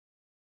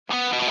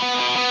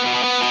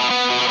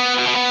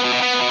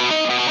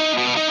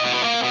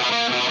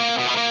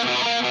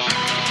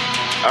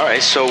All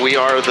right, so we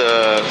are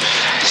the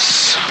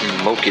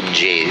Smoking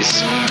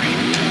Jays.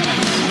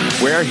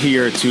 We're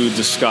here to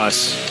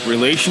discuss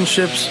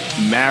relationships,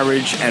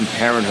 marriage, and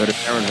parenthood.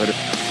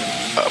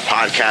 A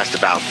podcast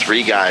about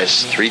three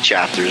guys, three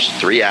chapters,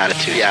 three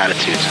attitudes.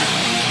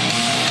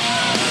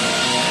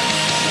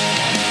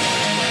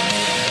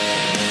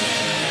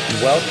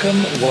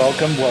 Welcome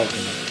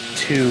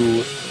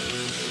to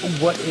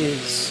what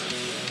is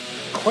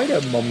quite a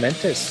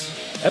momentous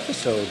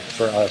episode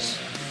for us.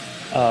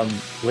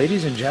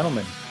 Ladies and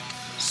gentlemen,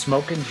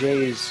 Smoking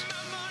Jays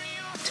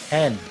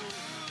 10,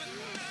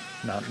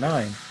 not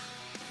 9,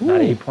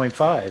 not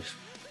 8.5,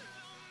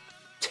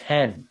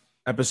 10.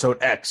 Episode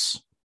X.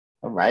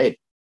 All right.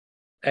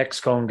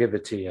 X gonna give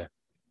it to you.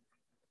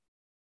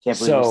 Can't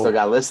believe we still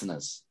got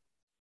listeners.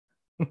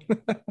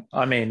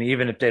 I mean,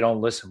 even if they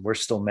don't listen, we're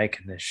still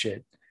making this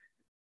shit.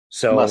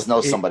 So You must know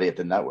somebody at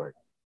the network.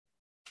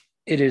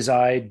 It is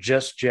I,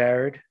 just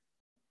Jared.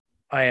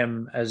 I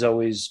am, as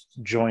always,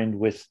 joined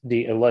with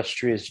the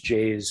illustrious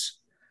Jays,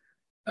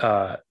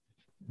 not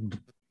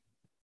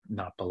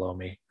below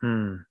me.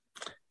 On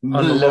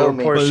the lower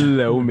portion,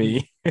 Below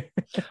me.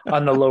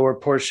 on the lower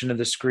portion of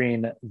the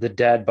screen, the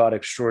dad bod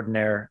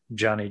extraordinaire,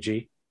 Johnny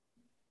G.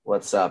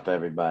 What's up,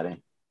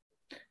 everybody?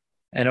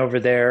 And over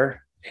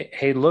there,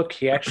 hey, look,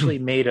 he actually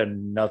made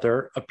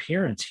another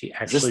appearance. He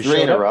actually Is this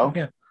 3 in a row?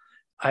 Yeah,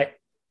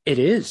 it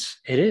is.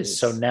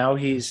 So now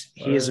he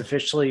is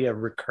officially a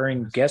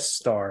recurring guest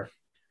star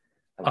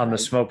on the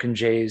Smoking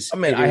Jays. I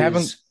mean, I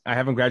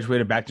haven't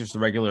graduated back to just the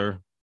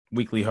regular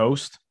weekly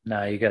host.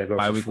 No, you got to go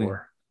Bi-weekly.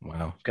 for 4.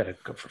 Wow. Got to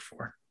go for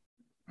 4.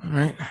 All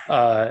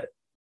right.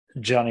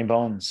 Johnny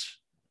Bones.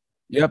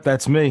 Yep,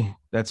 that's me.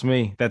 It's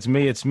me. It's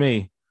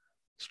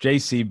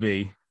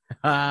JCB.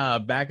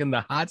 Back in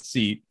the hot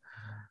seat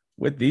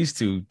with these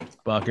two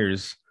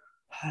fuckers.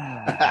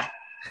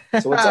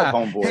 So what's up,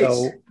 homeboys?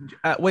 So,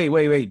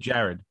 Wait,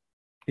 Jared.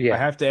 I yeah,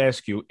 have to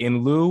ask you, in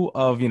lieu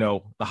of,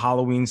 the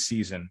Halloween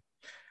season,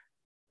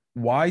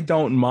 why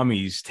don't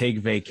mummies take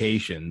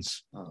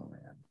vacations? Oh,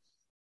 man.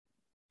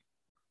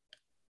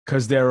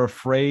 Because they're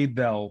afraid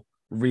they'll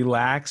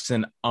relax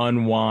and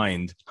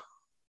unwind.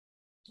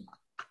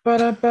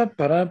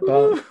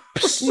 Ba-da-ba-ba-da-ba.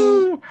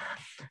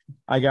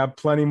 I got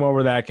plenty more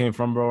where that came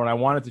from, bro. And I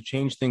wanted to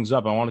change things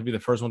up. I wanted to be the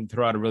first one to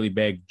throw out a really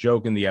big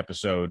joke in the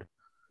episode.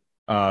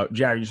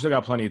 Jared, you still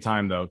got plenty of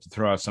time, though, to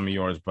throw out some of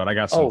yours, but I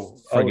got some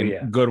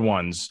good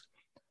ones.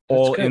 That's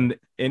all good.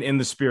 in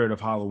the spirit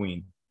of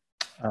Halloween.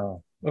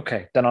 Oh,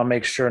 okay. Then I'll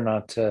make sure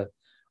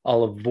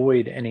I'll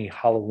avoid any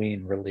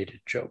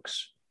Halloween-related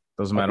jokes.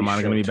 Doesn't matter. Mine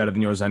are going to be better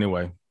than yours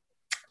anyway.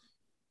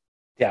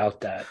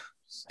 Doubt that.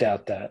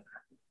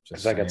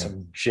 Because I got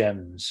saying.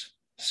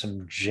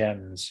 some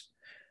gems.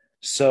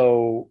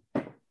 So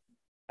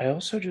I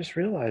also just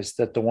realized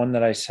that the one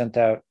that I sent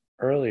out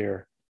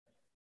earlier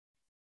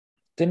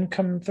didn't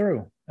come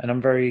through, and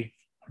I'm very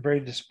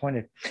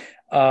disappointed.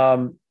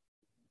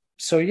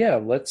 So yeah,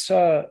 let's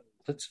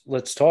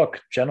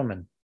talk,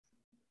 gentlemen.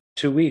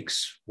 2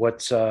 weeks.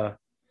 What's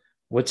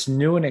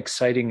new and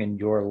exciting in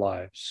your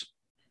lives?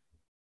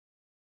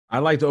 I'd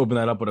like to open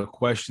that up with a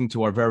question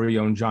to our very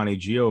own Johnny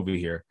G over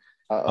here.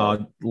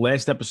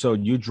 Last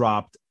episode, you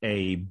dropped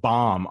a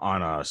bomb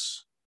on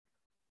us.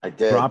 I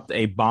did. Dropped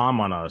a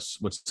bomb on us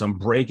with some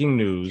breaking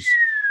news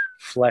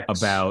Flex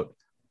about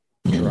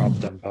drop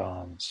them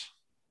bombs.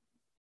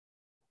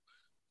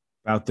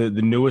 About the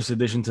newest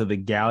addition to the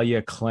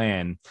Gallia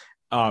clan.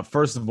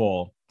 First of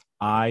all,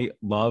 I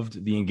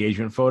loved the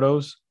engagement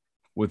photos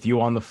with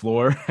you on the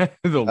floor.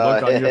 The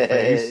look on your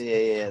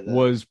face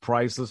was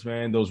priceless,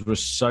 man. Those were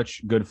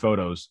such good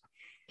photos.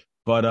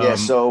 But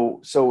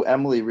so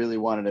Emily really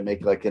wanted to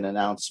make like an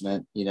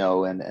announcement,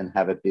 and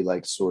have it be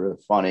like sort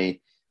of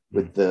funny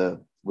with the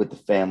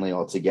family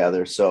all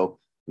together. So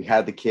we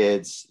had the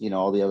kids,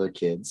 all the other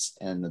kids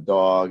and the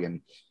dog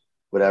and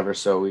whatever.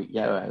 So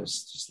I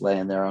was just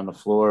laying there on the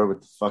floor with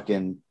the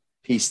fucking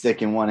pea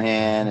stick in one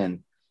hand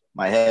and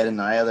my head in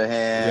my other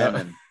hand.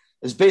 And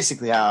it's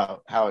basically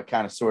how it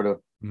kind of sort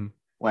of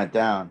went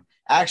down.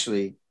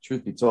 Actually,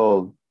 truth be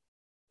told,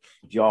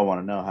 if y'all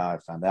want to know how I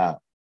found out.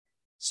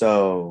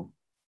 So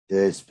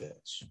this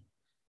bitch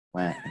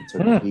went and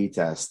took a pee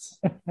test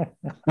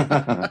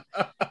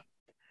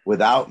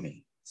without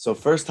me. So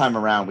first time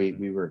around,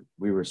 we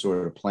were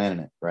sort of planning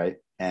it, right?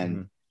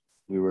 And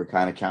we were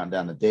kind of counting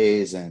down the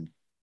days, and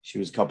she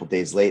was a couple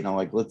days late, and I'm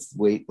like, let's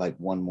wait like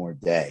one more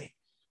day.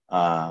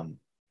 And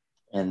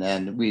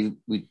then we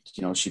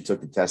she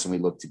took the test, and we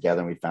looked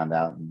together, and we found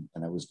out, and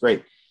it was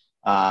great.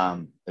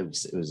 It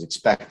was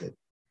expected.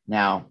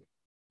 Now,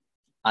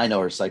 I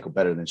know her cycle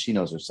better than she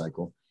knows her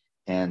cycle,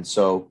 and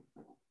so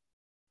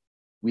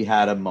we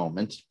had a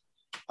moment,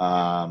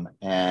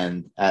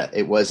 and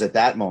it was at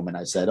that moment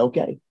I said,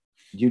 "Okay,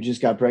 you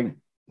just got pregnant."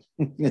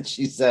 And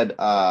she said,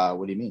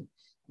 "What do you mean?"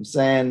 I'm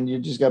saying, "You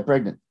just got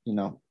pregnant.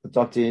 I'll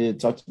talk to me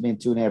in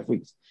 2.5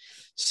 weeks."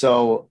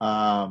 So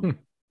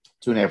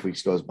 2.5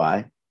 weeks goes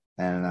by,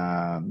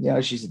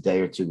 and she's a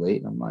day or two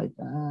late. And I'm like,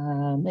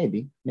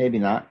 maybe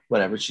not,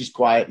 whatever. She's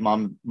quiet,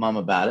 mom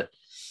about it.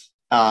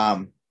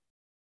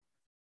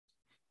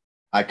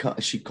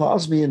 She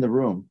calls me in the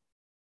room.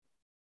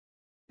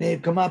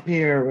 Babe, come up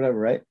here, or whatever,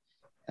 right?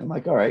 And I'm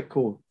like, all right,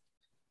 cool.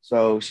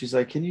 So she's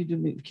like, can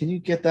you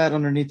get that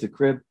underneath the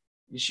crib?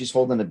 She's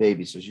holding the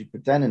baby. So she's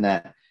pretending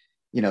that,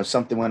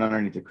 something went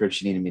underneath the crib.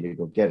 She needed me to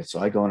go get it. So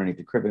I go underneath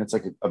the crib and it's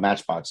like a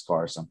Matchbox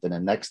car or something.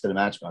 And next to the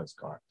Matchbox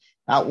car,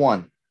 not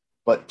one,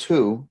 but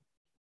two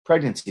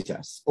pregnancy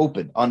tests,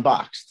 open,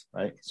 unboxed,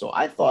 right? So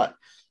I thought,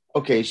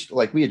 okay,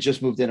 like we had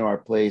just moved into our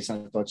place.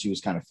 And I thought she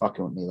was kind of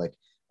fucking with me. Like,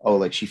 oh,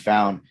 like she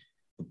found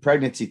the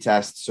pregnancy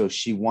test. So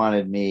she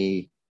wanted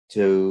me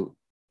to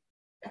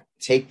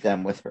take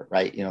them with her,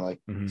 right?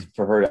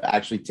 For her to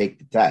actually take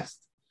the test.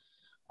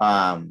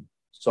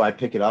 So I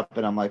pick it up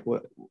and I'm like,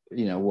 what,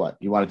 you want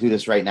to do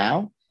this right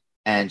now?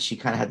 And she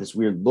kind of had this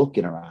weird look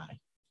in her eye.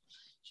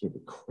 She had the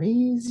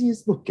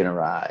craziest look in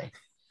her eye.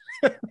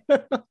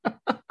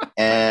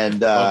 And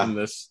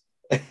that's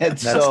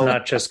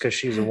not just because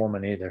she's a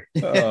woman either.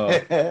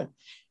 And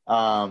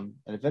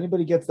if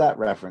anybody gets that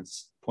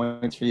reference,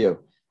 points for you.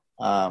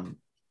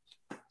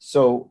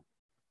 So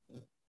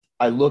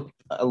I looked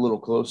a little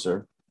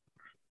closer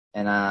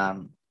and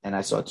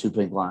I saw two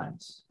pink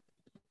lines.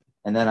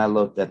 And then I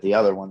looked at the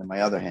other one in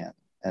my other hand,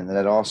 and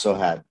that also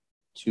had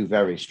two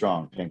very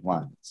strong pink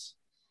lines.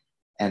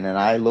 And then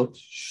I looked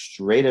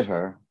straight at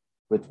her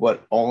with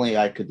what only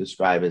I could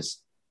describe as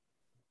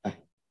a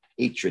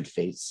hatred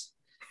face.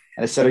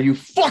 And I said, are you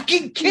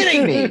fucking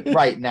kidding me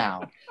right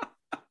now?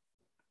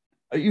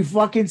 Are you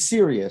fucking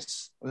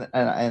serious?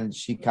 And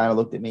she kind of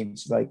looked at me and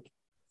she's like,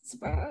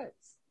 surprise.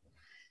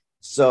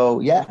 So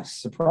yes,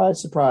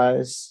 surprise,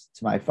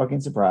 to my fucking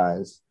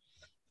surprise.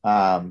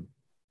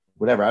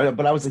 Whatever.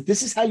 But I was like,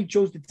 this is how you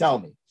chose to tell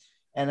me.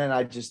 And then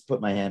I just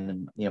put my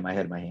hand in, my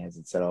head in my hands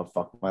and said, oh,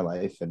 fuck my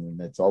life. And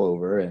it's all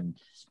over. And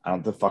I don't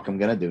know what the fuck I'm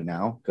going to do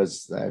now.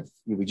 Because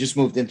we just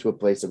moved into a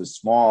place that was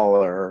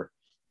smaller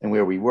than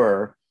where we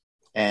were.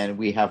 And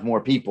we have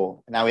more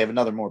people. And now we have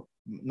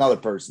another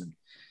person.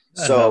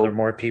 Another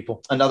more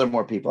people.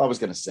 I was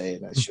going to say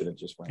it. I should have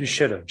just went. You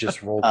should have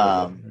just rolled.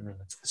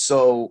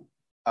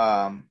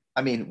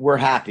 We're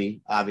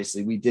happy.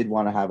 Obviously, we did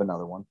want to have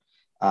another one.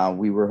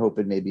 We were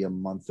hoping maybe a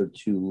month or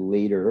two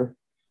later,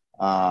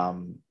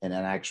 and then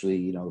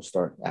actually,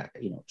 start,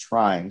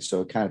 trying.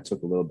 So it kind of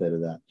took a little bit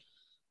of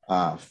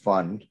that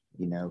fun,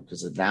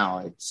 because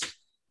now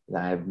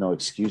I have no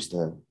excuse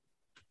to,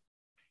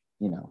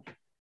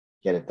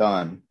 get it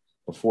done.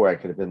 Before I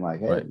could have been like,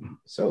 hey, right.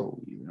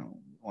 So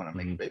want to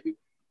make a baby,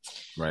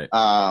 right?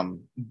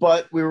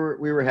 But we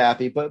were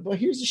happy. But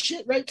here's the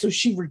shit, right? So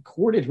she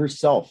recorded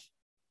herself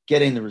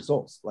getting the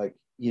results. Like,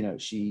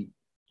 she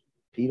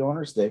peed on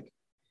her stick.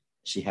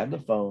 She had the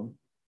phone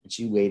and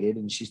she waited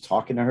and she's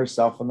talking to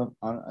herself on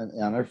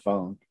her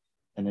phone.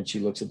 And then she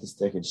looks at the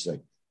stick and she's like,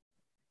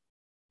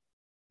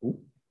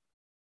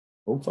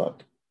 oh,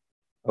 fuck.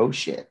 Oh,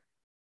 shit.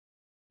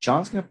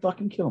 John's going to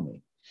fucking kill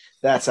me.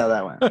 That's how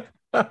that went.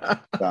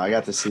 So I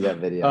got to see that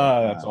video.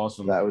 Oh, that's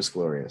awesome. That was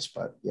glorious.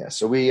 But yeah,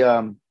 so we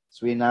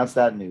announced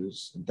that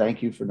news. And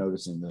thank you for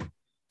noticing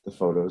the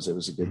photos. It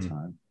was a good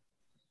time.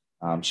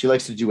 She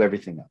likes to do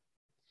everything up.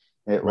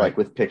 Like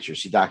with pictures,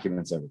 she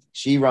documents everything.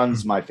 She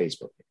runs my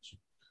Facebook page,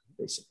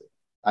 basically.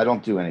 I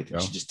don't do anything.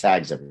 She just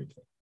tags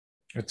everything.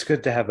 It's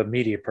good to have a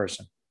media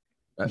person.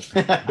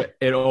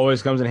 It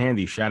always comes in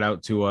handy. Shout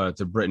out to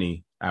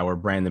Brittany, our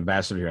brand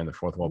ambassador here in the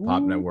Fourth Wall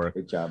Pop Network.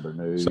 Good job,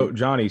 Brittany. So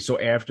Johnny,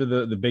 after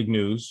the big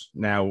news,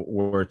 now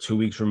we're 2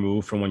 weeks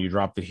removed from when you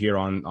dropped it here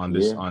on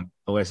the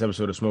last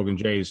episode of Smoking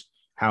Jays.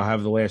 How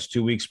have the last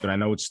 2 weeks been? I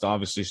know it's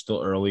obviously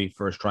still early,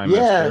 first trimester.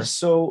 Yeah,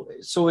 so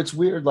it's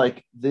weird.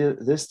 Like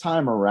this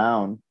time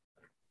around,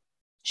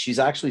 she's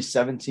actually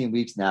 17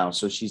 weeks now.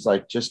 So she's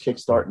like just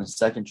kickstarting the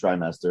second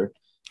trimester.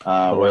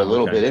 We're a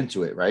little bit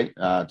into it, right?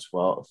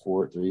 12,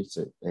 4, 3,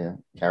 6. Yeah,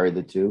 carry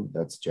the 2.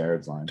 That's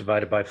Jared's line.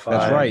 Divided by 5.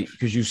 That's right,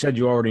 because you said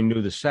you already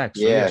knew the sex.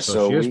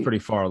 So she is pretty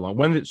far along.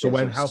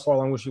 How far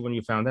along was she when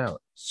you found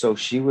out? So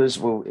she was.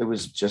 Well, it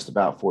was just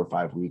about 4 or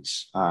 5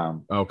 weeks.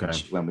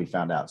 When we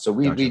found out. So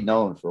we'd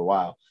known for a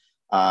while.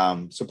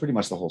 So pretty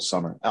much the whole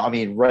summer. I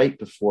mean, right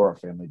before our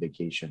family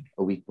vacation,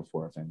 a week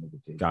before our family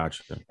vacation.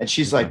 Gotcha. And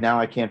she's like, "Now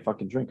I can't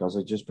fucking drink." I was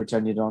like, "Just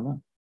pretend you don't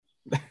know."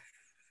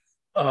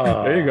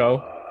 There you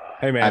go.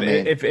 Hey man,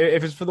 if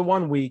it's for the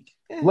 1 week,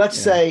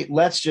 let's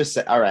just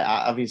say, all right.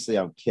 Obviously,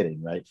 I'm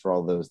kidding, right? For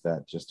all those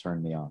that just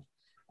turned me off,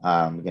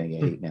 I'm gonna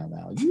get hate mail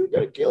now. You're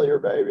gonna kill your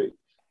baby.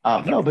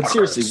 No, but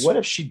seriously, what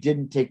if she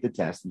didn't take the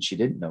test and she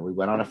didn't know? We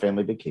went on a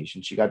family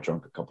vacation. She got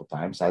drunk a couple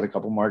times, had a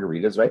couple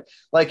margaritas, right?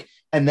 Like,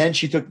 and then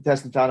she took the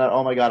test and found out,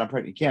 oh my God, I'm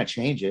pregnant. You can't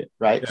change it,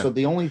 right? Yeah. So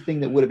the only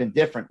thing that would have been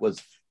different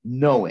was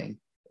knowing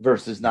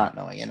versus not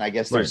knowing. And I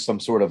guess there's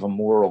some sort of a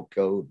moral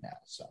code now.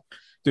 So.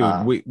 Dude,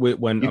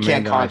 when you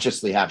can't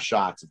consciously have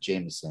shots of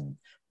Jameson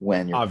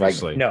when you're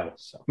obviously pregnant.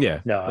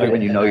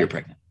 When you know you're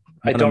pregnant.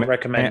 I don't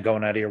recommend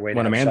going out of your way.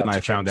 When to Amanda and I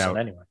found out,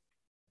 anyway.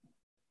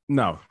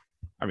 No,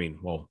 I mean,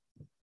 well,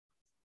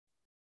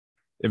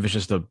 if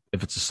it's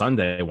a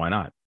Sunday, why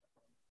not?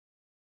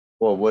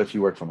 Well, what if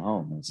you work from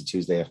home and it's a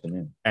Tuesday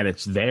afternoon and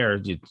it's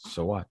there?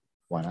 So what?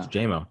 Why not? It's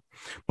JMO.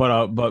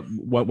 But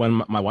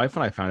when my wife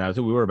and I found out,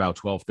 we were about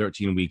 12,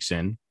 13 weeks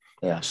in.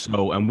 Yeah.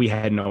 So, and we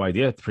had no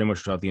idea pretty much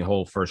throughout the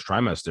whole first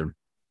trimester.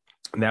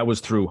 That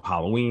was through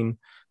Halloween,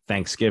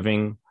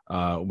 Thanksgiving.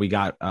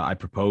 I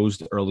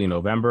proposed early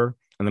November,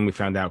 and then we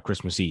found out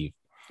Christmas Eve.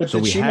 But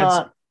so she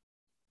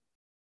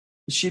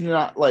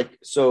not like,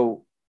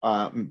 so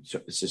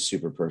this is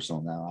super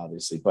personal now,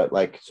 obviously, but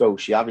like, so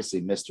she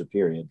obviously missed her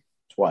period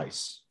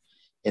twice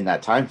in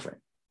that time frame,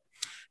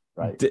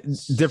 right?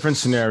 Different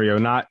scenario.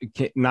 Not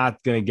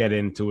going to get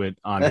into it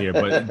on here,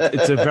 but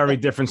it's a very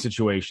different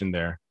situation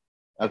there.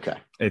 Okay.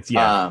 It's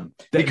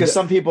because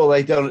some people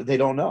they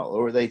don't know,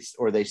 or they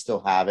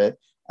still have it,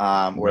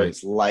 or right.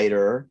 It's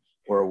lighter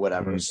or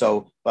whatever. Mm-hmm.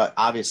 So, but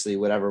obviously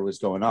whatever was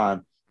going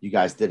on, you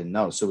guys didn't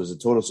know. So it was a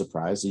total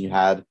surprise. And you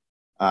had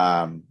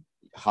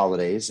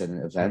holidays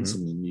and events,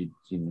 mm-hmm. and you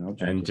know,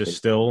 and just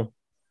still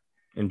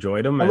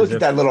enjoyed them. Look at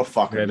that little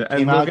fucker. And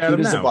look at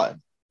him now.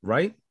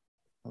 Right?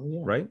 Oh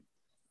yeah. Right?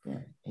 Yeah.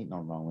 Ain't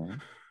no wrong with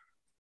him.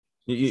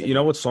 You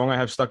know what song I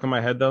have stuck in my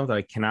head though that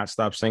I cannot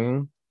stop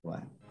singing?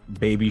 What?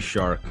 Baby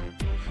Shark.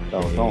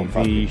 Don't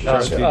Baby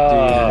Shark.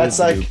 That's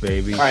like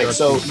baby. All right,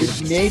 so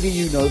maybe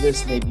you know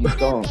this, maybe you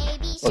don't.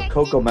 But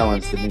Coco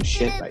Melon's the new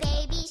shit right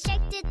now.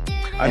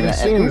 I've been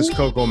seeing this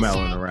Coco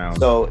Melon around.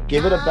 So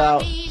give it a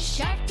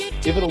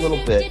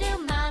little bit.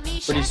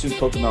 Pretty soon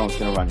Coco Melon's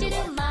gonna run your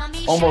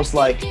life. Almost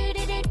like,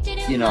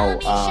 you know,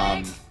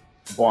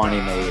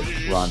 Barney may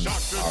run our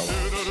lives.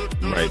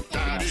 Right.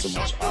 Not so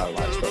much our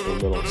lives, but the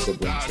little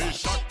siblings'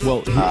 lives.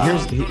 Well,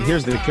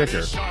 here's the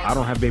kicker. I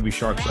don't have Baby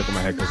Shark stuck in my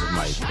head because of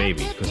my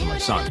baby, because of my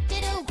son,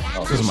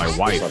 because of my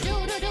wife.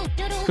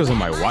 Because of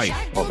my wife.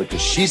 Oh,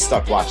 because she's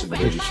stuck watching the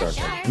Baby Shark.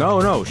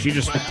 No, she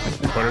just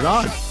put it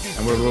on,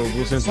 and we're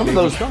listening to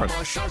Baby Shark.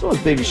 Some of those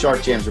Baby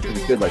Shark jams are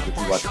pretty good, like if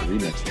you watch the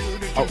remix.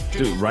 Oh,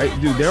 dude, right?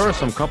 Dude, there are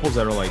some couples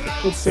that are like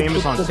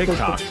famous on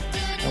TikTok.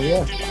 Oh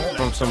yeah,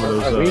 from some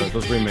of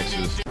those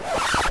remixes.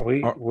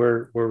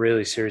 We're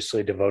really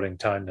seriously devoting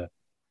time to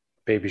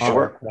Baby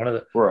Shark.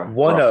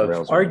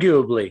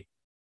 Arguably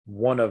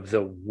one of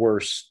the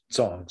worst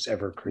songs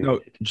ever created. No,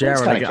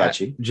 Jared,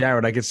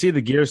 I could see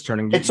the gears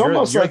turning. It's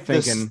almost like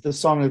thinking the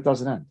song that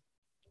doesn't end.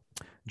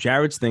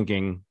 Jared's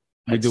thinking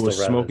we do a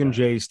Smokin'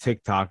 Jay's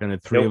TikTok, and the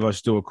three of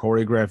us do a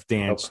choreographed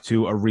dance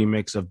to a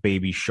remix of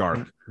Baby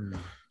Shark.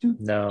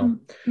 No,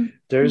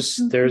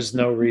 there's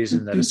no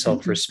reason that a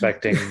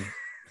self-respecting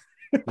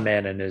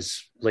man in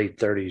his late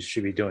 30s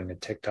should be doing a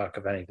TikTok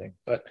of anything,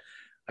 but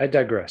I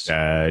digress.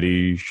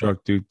 Daddy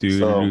Shark do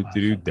do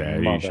do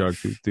Daddy Shark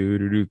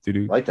do do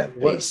do. Like that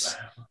bass.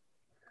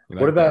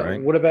 What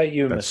about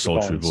you, Mr.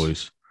 Sultry Bones?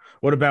 Voice.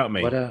 What about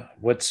me?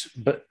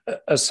 But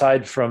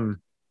aside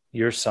from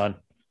your son,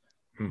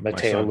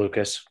 Mateo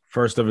Lucas,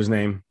 first of his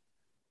name,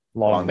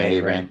 long may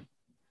he reign.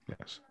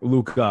 Yes,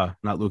 Luca,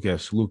 not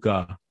Lucas.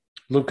 Luca.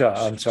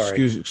 I'm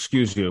sorry.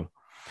 Excuse you.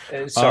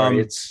 Sorry,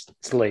 it's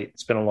late.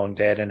 It's been a long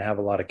day. I didn't have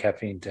a lot of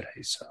caffeine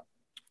today, so.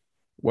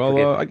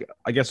 Well,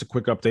 I guess a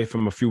quick update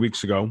from a few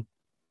weeks ago.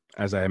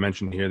 As I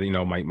mentioned here,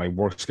 that my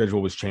work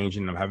schedule was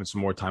changing. I'm having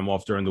some more time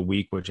off during the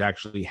week, which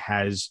actually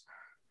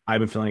I've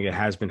been feeling it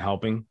has been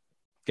helping.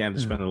 Again, to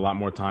spend a lot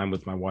more time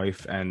with my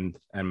wife and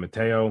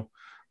Mateo.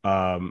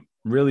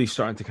 Really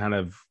starting to kind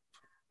of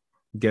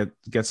get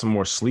some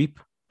more sleep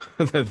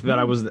that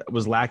I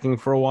was lacking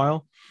for a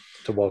while.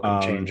 It's a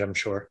welcome change, I'm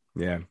sure.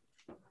 Yeah.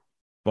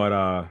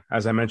 But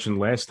as I mentioned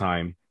last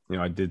time,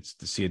 I did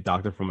see a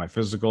doctor for my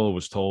physical. I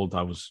was told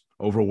I was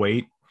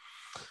overweight.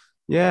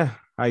 Yeah,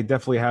 I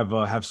definitely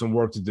have some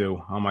work to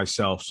do on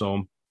myself. So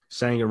I'm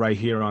saying it right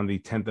here on the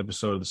 10th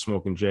episode of the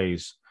Smokin'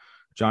 Jays.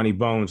 Johnny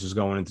Bones is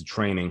going into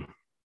training.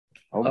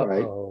 All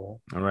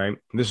right.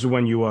 This is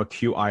when you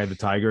cue Eye of the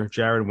Tiger,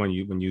 Jared, when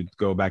you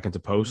go back into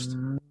post.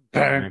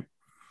 Right?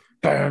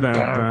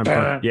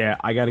 Yeah,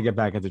 I got to get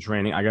back into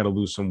training. I got to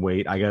lose some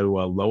weight. I got to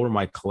lower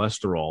my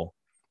cholesterol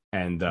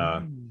and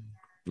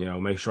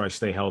make sure I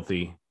stay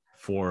healthy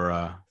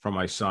for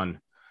my son,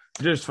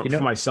 just for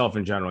myself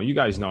in general. You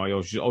guys know I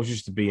always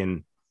used to be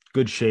in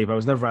good shape. I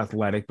was never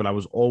athletic, but I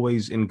was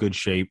always in good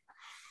shape.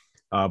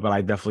 But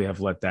I definitely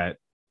have let that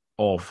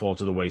all fall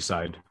to the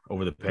wayside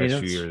over the past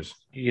few years.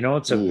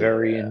 It's a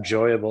very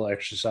enjoyable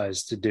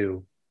exercise to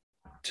do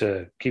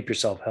to keep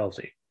yourself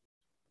healthy.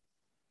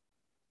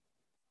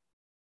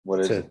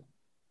 What is it?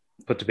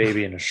 Put the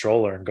baby in a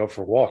stroller and go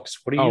for walks.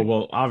 What are you? Oh,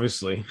 well,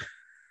 obviously.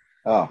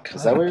 Oh,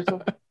 is that what you're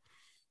talking?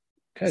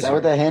 Is that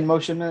what that hand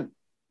motion meant?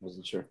 I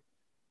wasn't sure.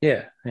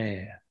 Yeah.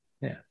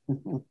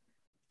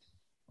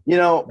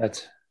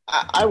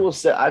 I will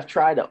say I've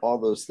tried all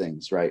those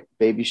things, right?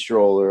 Baby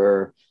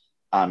stroller.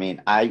 I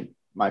mean,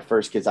 my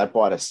first kids, I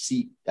bought a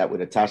seat that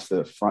would attach to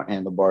the front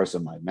handlebars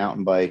of my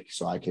mountain bike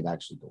so I could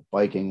actually go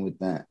biking with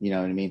that. You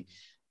know what I mean?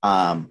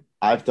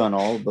 I've done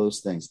all of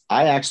those things.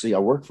 I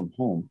work from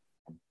home.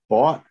 I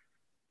bought,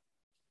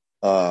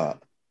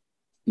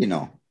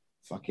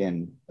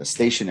 fucking a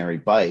stationary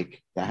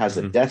bike that has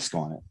a desk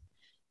on it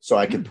so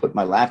I can put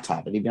my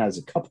laptop. It even has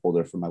a cup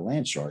holder for my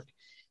Landshark.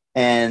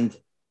 And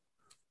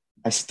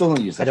I still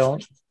don't use that.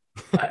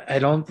 I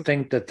don't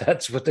think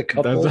that's what the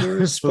cup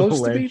holder is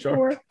supposed to be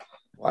for.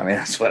 Well, I mean,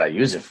 that's what I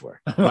use it for.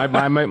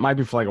 might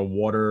be for like a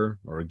water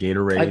or a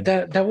Gatorade.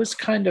 That was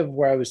kind of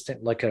where I was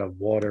thinking, like a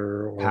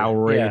water or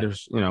Powerade, or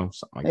something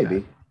like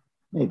that.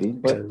 Maybe,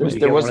 but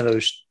there was one of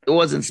those. It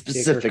wasn't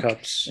specific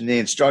cups in the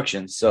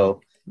instructions,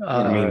 so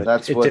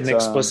that's it. Didn't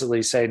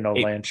explicitly say no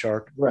Land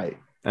Shark, right?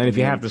 And if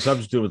you have to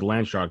substitute with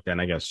Land Shark, then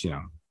I guess to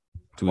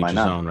each his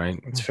own, right?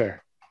 It's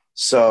fair.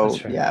 So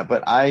yeah,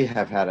 but I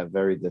have had a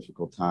very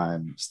difficult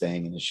time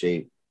staying in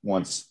shape.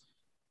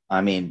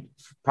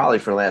 Probably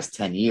for the last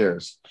 10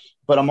 years.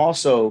 But I'm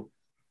also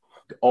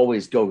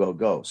always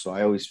go. So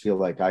I always feel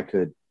like I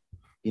could,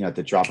 at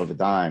the drop of a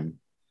dime,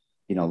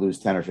 lose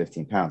 10 or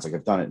 15 pounds. Like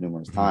I've done it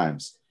numerous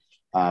times.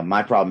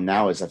 My problem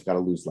now is I've got to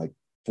lose like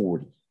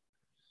 40.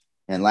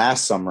 And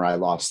last summer I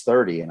lost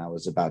 30 and I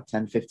was about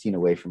 10, 15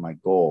 away from my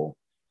goal.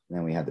 And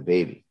then we had the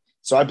baby.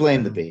 So I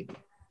blame the baby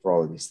for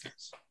all of these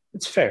things.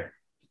 It's fair.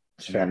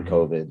 And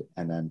COVID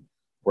and then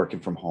working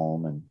from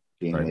home and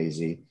being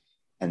lazy.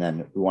 And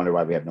then we wonder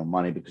why we have no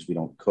money because we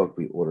don't cook.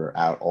 We order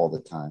out all the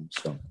time.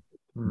 So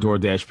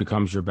DoorDash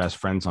becomes your best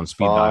friends on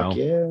speed dial.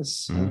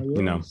 Yes.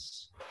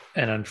 Yes.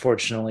 And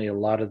unfortunately, a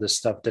lot of the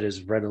stuff that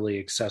is readily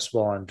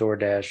accessible on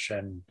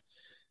DoorDash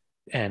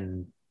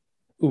and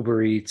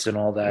Uber Eats and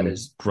all that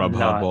is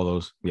Grubhub, all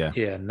those.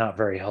 Yeah, not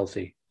very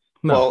healthy.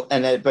 No.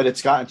 Well, but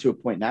it's gotten to a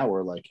point now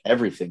where like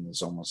everything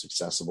is almost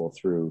accessible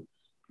through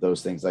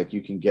those things. Like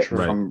you can get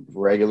from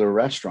regular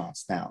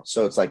restaurants now.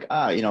 So it's like,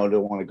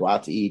 don't want to go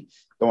out to eat,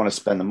 don't want to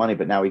spend the money,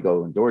 but now we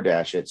go and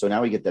DoorDash it. So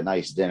now we get the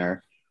nice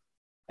dinner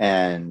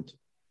and,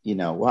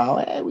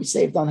 we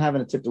saved on having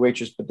to tip the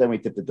waitress, but then we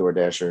tip the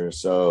DoorDasher.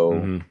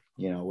 So,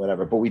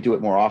 whatever, but we do it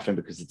more often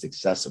because it's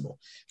accessible.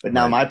 But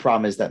now my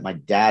problem is that my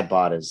dad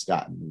bod has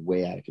gotten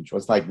way out of control.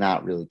 It's like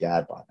not really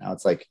dad bod now.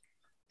 It's like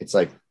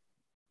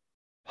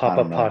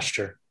Papa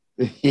posture.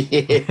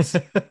 It's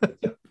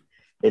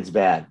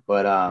bad,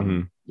 but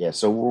yeah,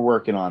 so we're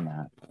working on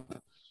that.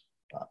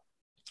 What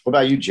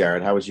about you,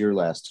 Jared? How was your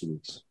last 2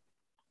 weeks?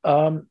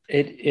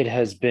 It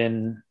has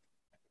been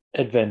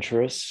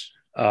adventurous.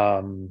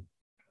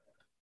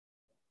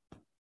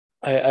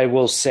 I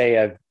will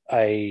say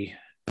I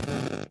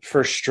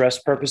for stress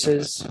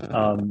purposes,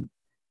 I'm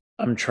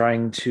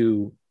trying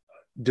to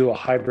do a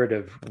hybrid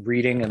of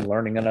reading and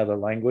learning another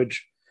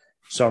language.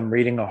 So I'm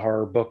reading a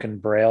horror book in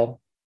Braille,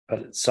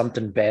 but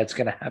something bad's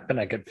going to happen.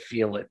 I could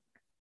feel it.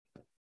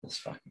 It's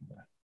fucking bad.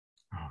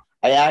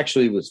 I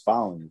actually was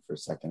following you for a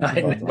second.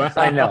 I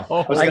know.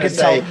 I was going to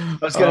say,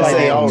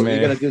 you're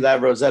going to do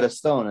that Rosetta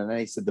Stone. And then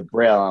he said the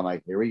Braille. I'm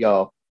like, here we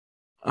go.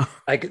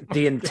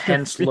 The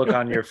intense look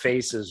on your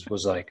faces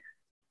was like,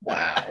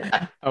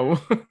 wow.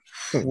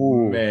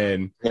 Oh,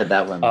 man. Yeah,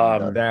 that one.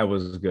 That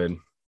was good.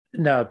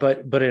 No,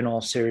 but in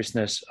all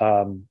seriousness,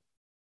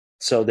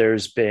 so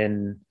there's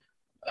been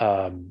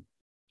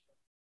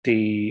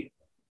the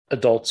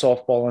adult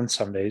softball on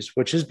Sundays,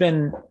 which has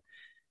been.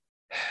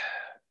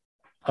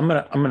 I'm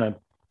gonna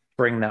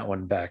bring that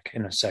one back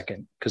in a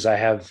second because I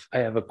have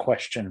a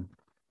question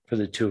for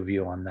the two of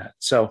you on that.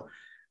 So,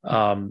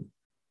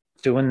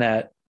 doing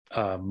that,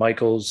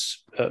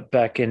 Michael's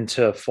back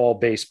into fall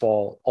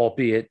baseball,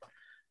 albeit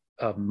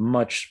a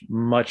much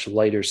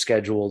lighter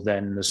schedule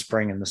than the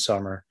spring and the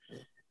summer,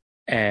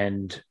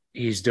 and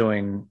he's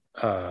doing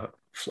a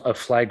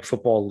flag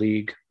football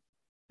league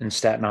in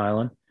Staten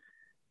Island.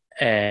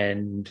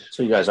 And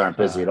so you guys aren't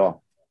busy at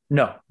all.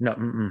 No.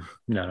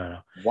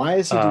 Why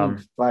is he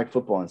doing flag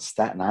football in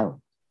Staten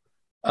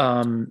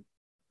Island?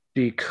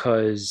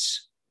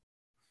 Because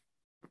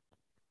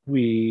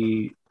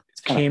we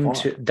came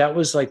to that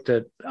was like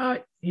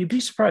you'd be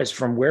surprised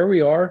from where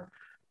we are,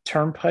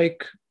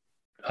 Turnpike,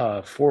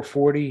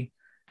 440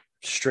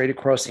 straight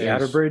across the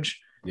Outer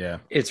Bridge. Yeah,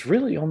 it's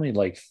really only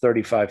like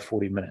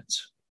 35-40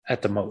 minutes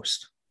at the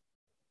most.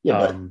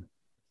 Yeah, but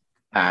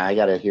I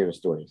gotta hear the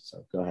story.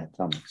 So go ahead,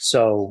 tell me.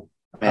 So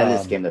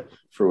this came to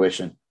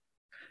fruition.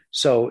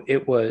 So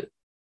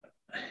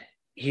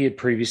he had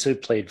previously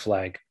played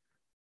flag.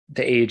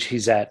 The age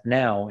he's at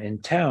now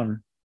in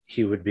town,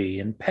 he would be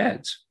in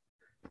pads.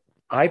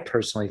 I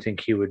personally think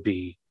he would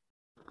be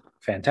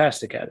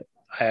fantastic at it.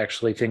 I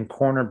actually think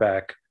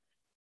cornerback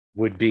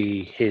would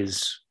be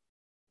his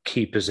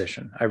key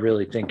position. I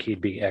really think he'd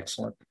be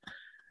excellent.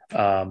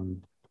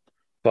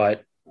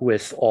 But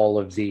with all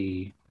of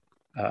the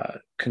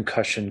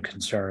concussion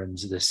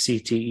concerns, the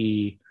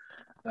CTE,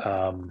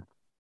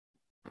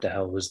 the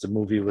hell was the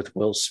movie with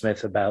Will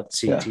Smith about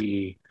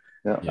CTE?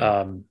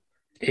 Yeah.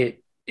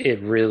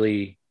 It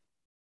really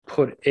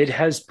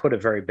has put a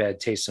very bad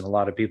taste in a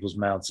lot of people's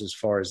mouths as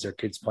far as their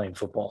kids playing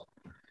football.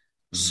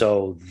 Mm-hmm.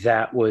 So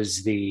that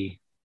was the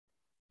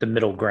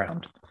middle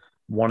ground.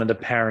 One of the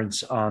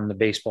parents on the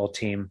baseball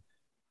team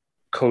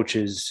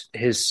coaches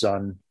his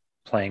son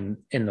playing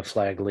in the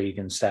flag league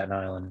in Staten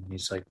Island.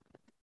 He's like,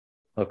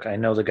 look, I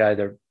know the guy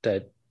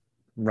that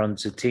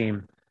runs the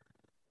team.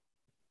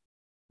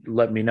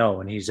 Let me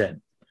know. And he's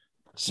in.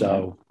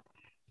 So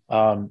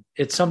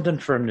it's something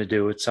for him to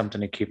do. It's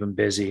something to keep him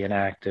busy and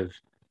active.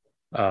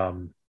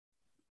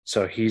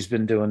 So he's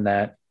been doing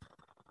that.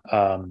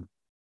 And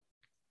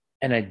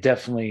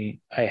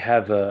I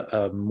have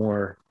a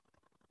more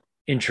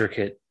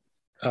intricate,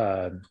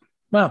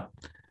 well,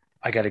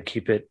 I got to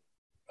keep it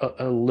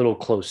a little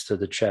close to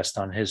the chest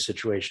on his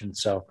situation.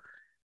 So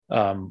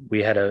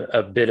we had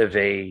a bit of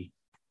a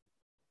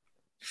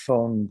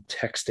phone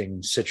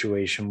texting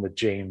situation with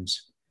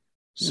James.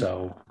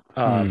 So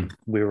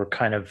we were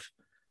kind of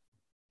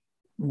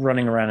not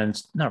running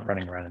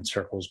around in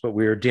circles, but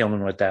we were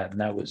dealing with that.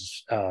 And that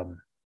was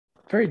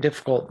very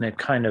difficult. And it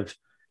kind of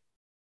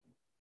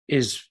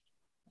is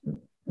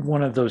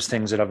one of those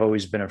things that I've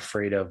always been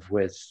afraid of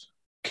with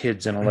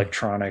kids and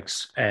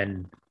electronics.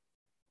 And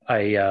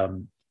I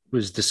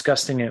was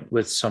discussing it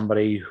with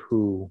somebody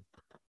who,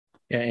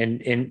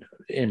 in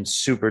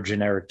super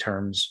generic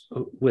terms,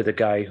 with a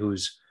guy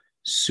who's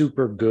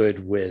super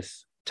good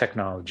with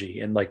technology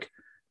and like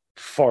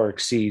far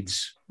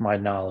exceeds my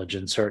knowledge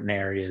in certain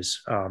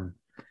areas.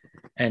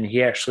 And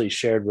he actually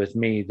shared with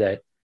me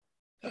that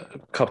a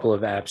couple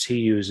of apps he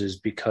uses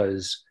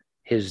because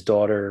his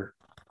daughter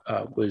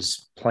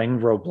was playing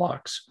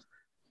Roblox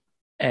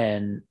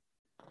and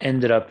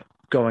ended up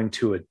going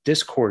to a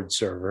Discord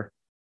server,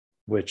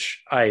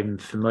 which I'm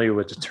familiar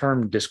with the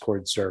term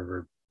Discord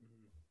server.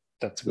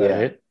 That's about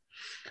it.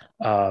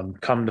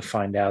 Come to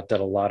find out that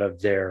a lot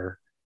of their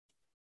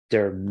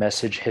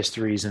message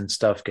histories and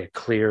stuff get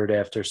cleared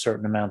after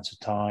certain amounts of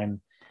time.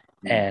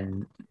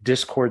 And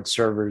Discord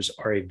servers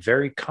are a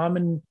very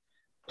common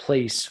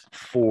place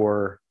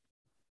for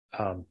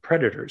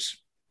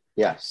predators.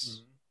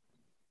 Yes.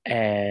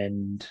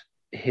 And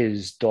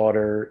his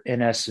daughter,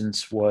 in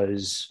essence,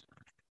 was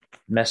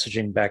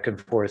messaging back and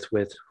forth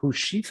with who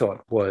she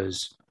thought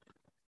was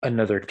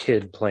another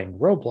kid playing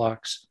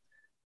Roblox.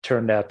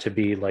 Turned out to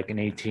be like an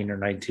 18 or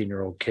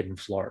 19-year-old kid in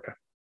Florida.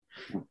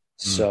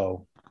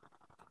 So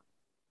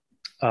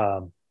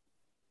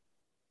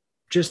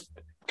just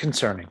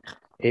concerning.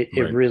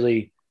 It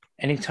really,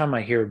 anytime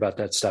I hear about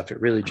that stuff,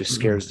 it really just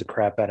scares the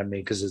crap out of me,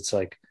 because it's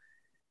like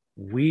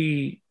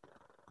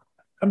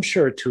I'm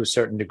sure to a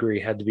certain degree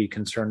had to be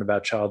concerned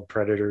about child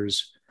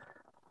predators,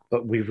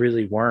 but we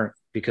really weren't,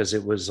 because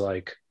it was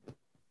like,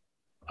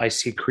 I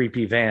see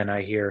creepy van,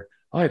 I hear,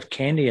 oh, I have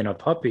candy and a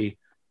puppy.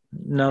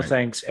 No,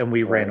 thanks. And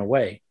we ran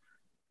away.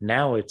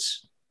 Now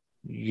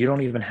you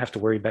don't even have to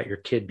worry about your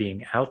kid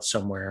being out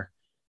somewhere.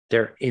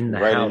 They're in the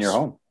house. Right in your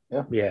home.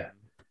 Yeah.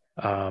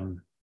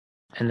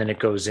 And then it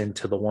goes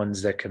into the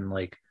ones that can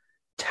like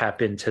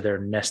tap into their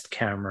Nest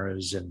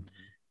cameras, and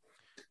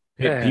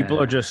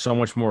people are just so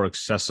much more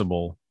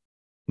accessible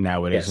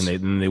nowadays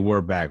than they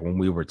were back when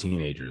we were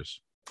teenagers.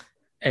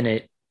 And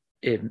it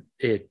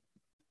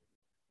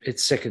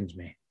sickens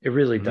me. It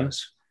really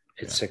does.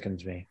 It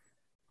sickens me.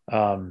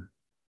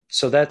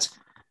 So that's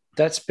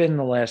been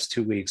the last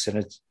 2 weeks,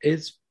 and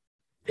it's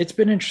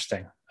been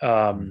interesting.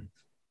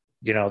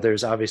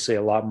 There's obviously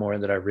a lot more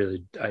that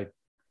I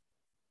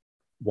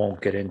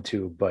won't get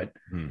into, but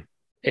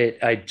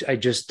I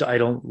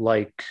don't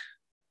like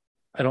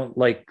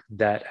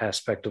that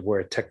aspect of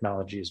where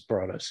technology has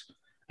brought us.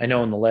 I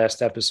know in the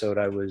last episode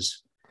I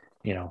was,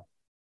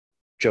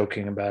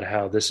 joking about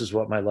how this is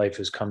what my life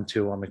has come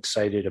to. I'm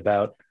excited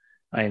about.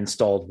 I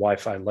installed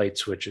Wi-Fi light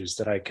switches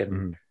that I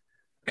can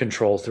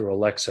control through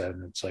Alexa,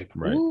 and it's like,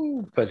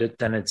 woo, but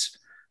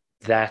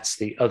that's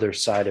the other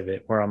side of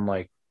it, where I'm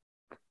like,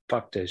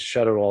 fuck this,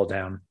 shut it all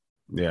down.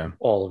 Yeah.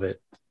 All of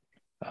it.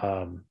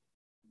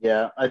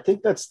 I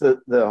think that's the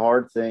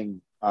hard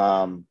thing.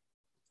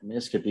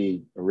 This could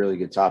be a really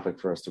good topic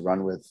for us to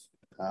run with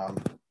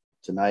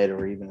tonight,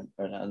 or even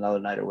another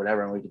night or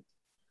whatever, and we could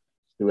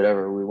do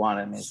whatever we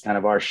want. It's kind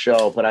of our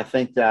show, but I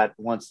think that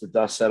once the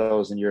dust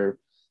settles and you're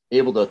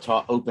able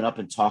to open up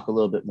and talk a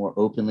little bit more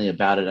openly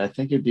about it, I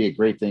think it'd be a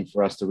great thing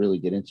for us to really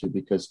get into,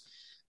 because,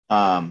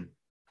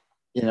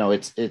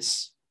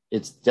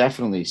 it's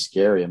definitely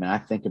scary. I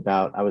think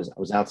about, I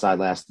was outside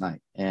last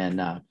night, and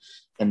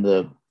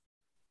the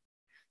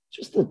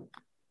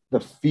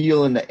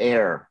feel in the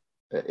air,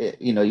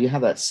 you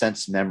have that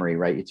sense memory,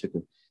 right? You took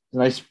a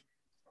nice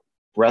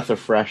breath of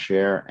fresh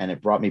air, and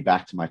it brought me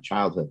back to my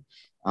childhood,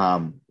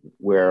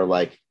 where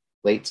like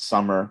late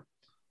summer,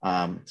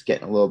 it's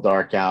getting a little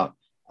dark out,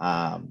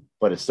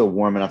 but it's still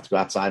warm enough to go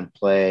outside and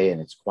play, and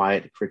it's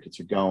quiet. The crickets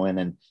are going,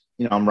 and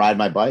I'm riding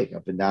my bike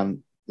up and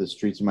down the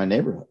streets of my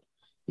neighborhood,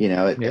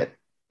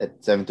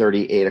 at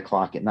 7:30, 8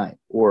 o'clock at night,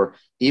 or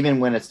even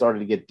when it started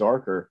to get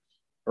darker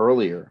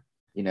earlier,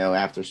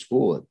 after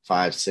school at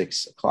 5,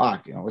 6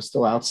 o'clock, I was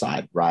still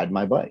outside riding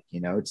my bike.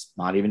 It's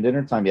not even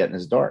dinner time yet, and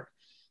it's dark.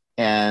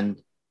 And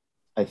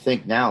I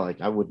think now,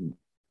 like, I wouldn't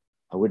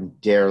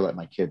dare let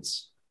my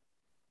kids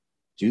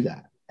do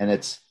that, and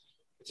it's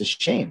a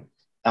shame.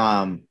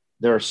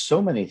 There are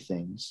so many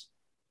things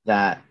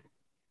that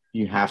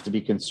you have to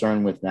be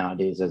concerned with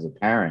nowadays as a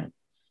parent,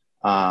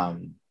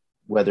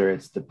 whether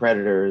it's the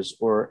predators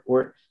or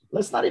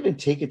let's not even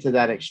take it to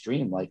that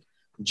extreme. Like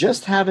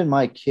just having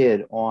my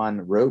kid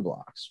on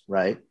Roblox,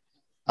 right?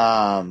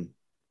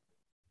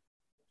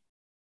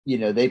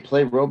 They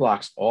play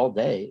Roblox all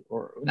day,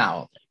 or not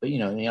all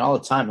day, but all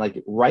the time,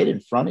 like right in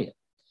front of you.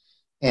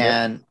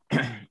 And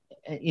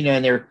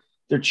and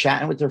they're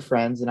chatting with their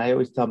friends. And I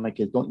always tell my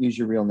kids, don't use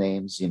your real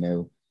names,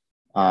 in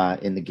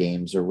the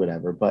games or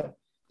whatever, but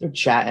they're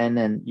chatting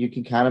and you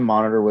can kind of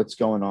monitor what's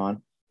going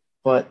on.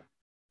 But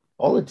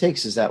all it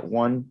takes is that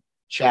one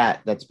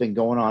chat that's been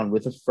going on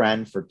with a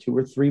friend for 2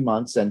 or 3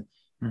 months and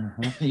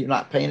you're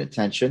not paying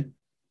attention.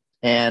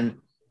 And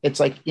it's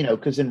like,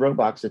 because in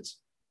Roblox,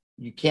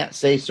 you can't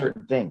say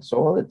certain things. So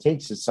all it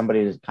takes is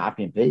somebody to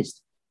copy and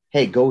paste.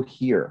 Hey, go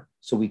here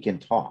so we can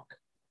talk.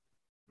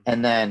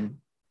 And then,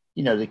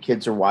 the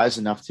kids are wise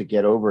enough to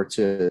get over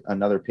to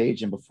another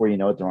page. And before you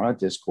know it, they're on a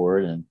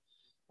Discord and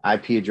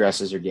IP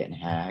addresses are getting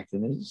hacked.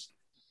 And it's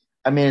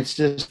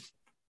just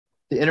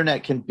the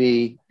internet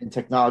and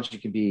technology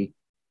can be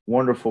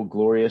wonderful,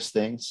 glorious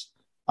things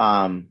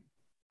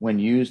when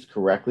used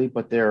correctly,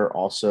 but they're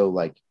also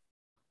it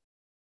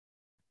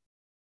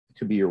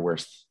could be your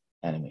worst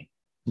enemy.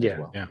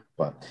 Yeah.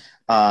 Well.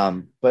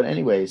 Yeah. But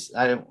anyways,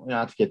 I don't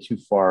not to get too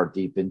far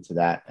deep into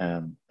that.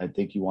 I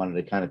think you wanted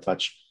to kind of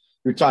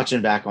you're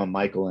touching back on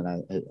Michael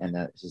and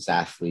his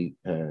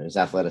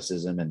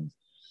athleticism and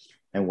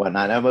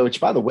whatnot. Which,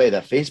 by the way,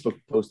 that Facebook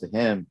post of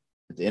him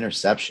at the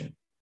interception,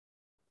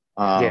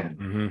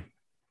 was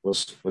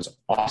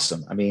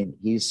awesome. I mean,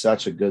 he's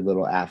such a good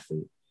little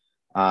athlete.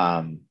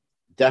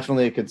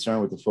 Definitely a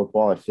concern with the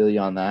football. I feel you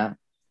on that.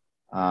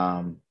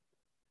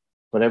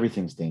 But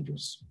everything's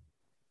dangerous.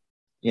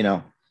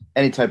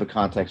 Any type of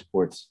contact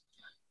sport's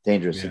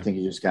dangerous. Yeah. I think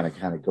you just got to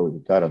kind of go with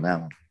your gut on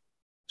that one.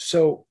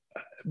 So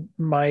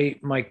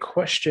my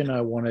question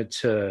I wanted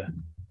to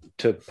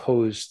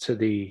pose to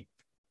the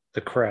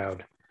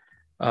crowd.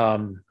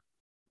 So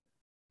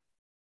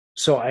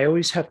I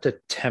always have to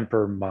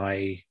temper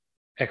my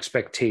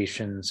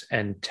expectations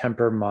and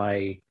temper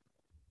my,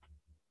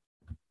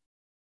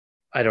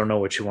 I don't know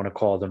what you want to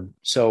call them.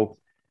 So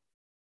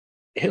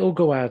he'll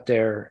go out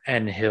there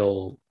and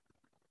he'll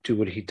do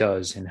what he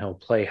does and he'll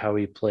play how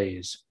he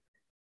plays.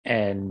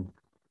 And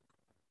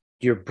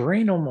your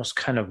brain almost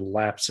kind of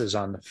lapses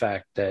on the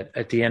fact that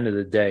at the end of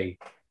the day,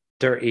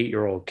 they're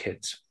 8-year-old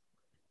kids.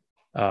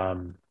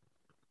 Some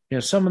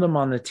of them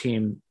on the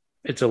team,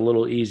 it's a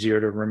little easier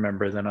to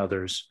remember than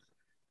others.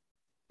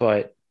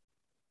 But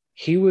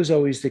he was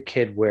always the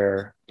kid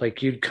where,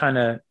 you'd kind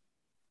of,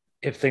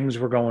 if things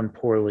were going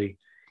poorly,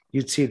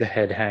 you'd see the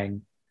head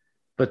hang,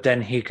 but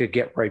then he could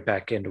get right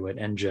back into it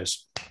and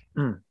just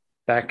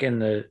back in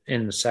the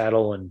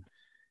saddle and,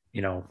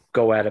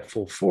 go at it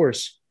full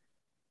force.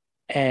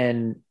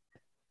 And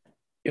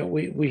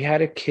we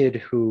had a kid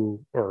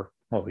who,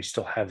 we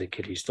still have the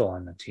kid, he's still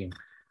on the team,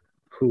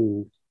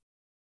 who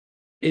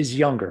is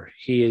younger.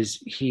 He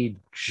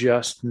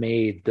just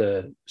made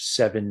the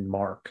 7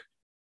 mark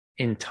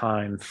in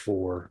time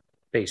for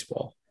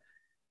baseball.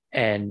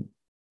 And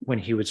when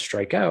he would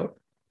strike out,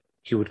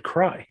 he would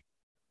cry.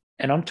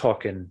 And I'm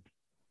talking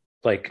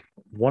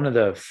one of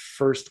the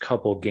first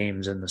couple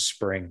games in the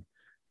spring,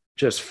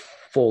 just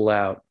full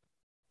out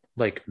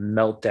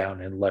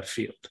meltdown in left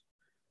field.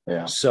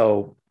 Yeah.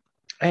 So,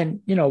 and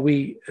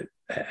we,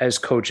 as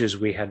coaches,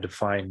 we had to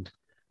find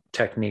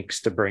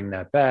techniques to bring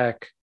that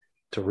back,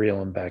 to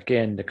reel him back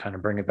in, to kind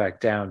of bring it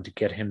back down, to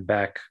get him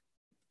back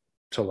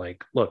to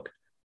look,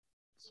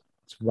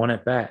 it's one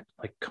at bat.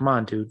 Come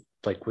on, dude.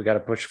 We got to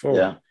push forward.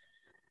 Yeah.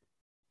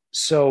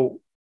 So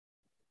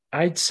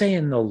I'd say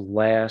in the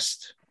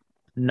last,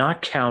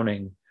 not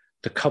counting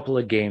the couple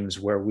of games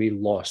where we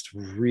lost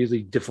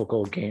really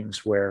difficult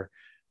games where,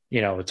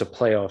 it's a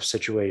playoff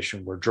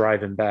situation, we're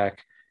driving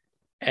back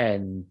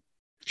and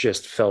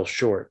just fell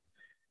short.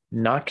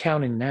 Not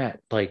counting that,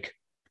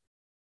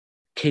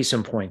 case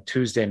in point,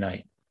 Tuesday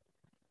night,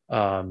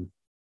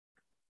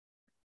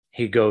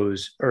 he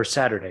goes, or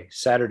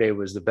Saturday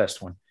was the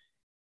best one.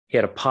 He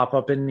had a pop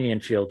up in the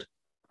infield,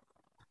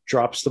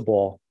 drops the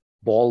ball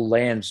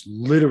lands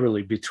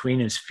literally between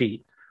his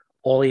feet.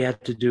 All he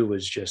had to do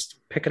was just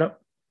pick it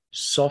up,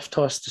 soft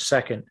toss to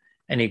second,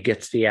 and he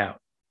gets the out.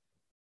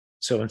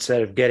 So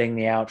instead of getting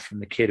the out from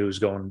the kid who was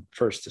going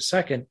first to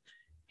second,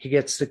 he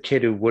gets the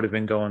kid who would have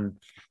been going,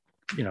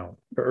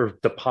 or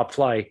the pop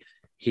fly,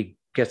 he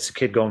gets the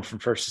kid going from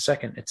first to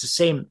second. It's the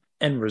same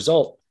end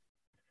result,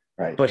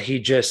 right? But he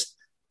just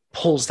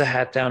pulls the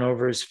hat down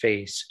over his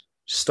face,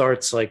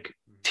 starts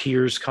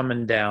tears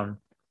coming down.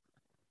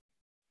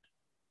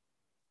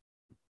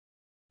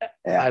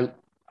 Yeah.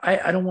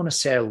 I don't want to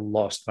say I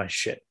lost my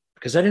shit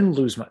because I didn't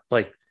lose my,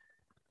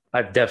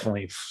 I've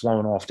definitely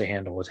flown off the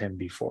handle with him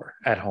before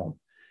at home,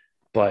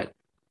 but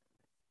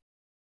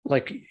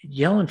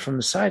yelling from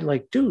the side,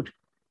 dude,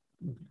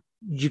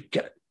 you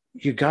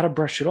got to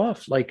brush it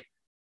off.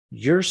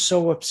 You're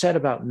so upset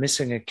about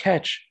missing a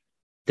catch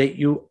that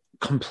you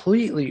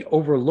completely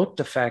overlooked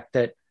the fact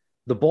that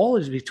the ball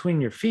is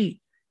between your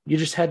feet. You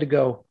just had to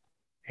go,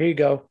 here you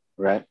go.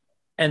 Right.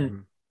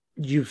 And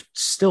you've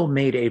still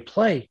made a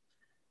play.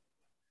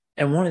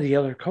 And one of the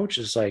other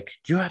coaches,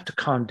 you have to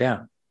calm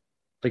down.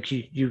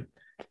 You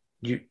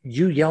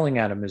yelling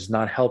at him is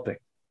not helping.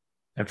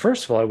 And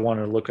first of all, I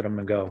wanted to look at him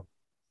and go,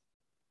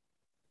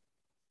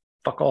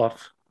 fuck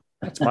off.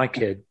 That's my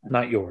kid,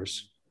 not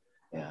yours.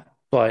 Yeah.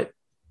 But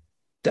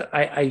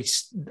I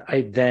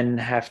then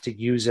have to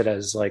use it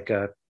as like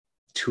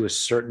to a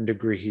certain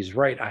degree, he's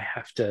right. I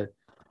have to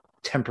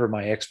temper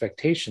my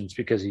expectations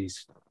because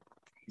he's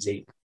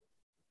 8.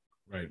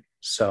 Right.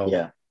 So,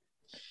 yeah.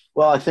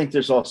 Well, I think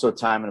there's also a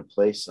time and a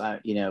place.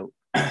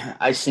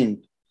 I've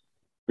seen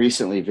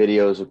recently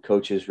videos of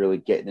coaches really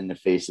getting in the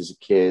faces of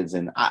kids.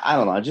 And I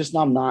don't know,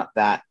 I'm not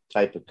that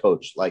type of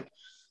coach. Like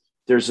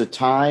there's a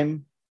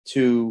time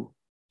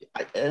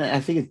and I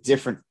think it's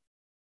different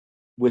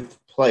with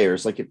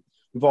players. Like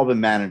we've all been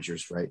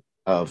managers, right,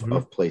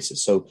 of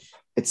places. So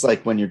it's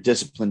like when you're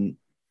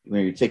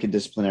taking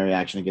disciplinary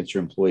action against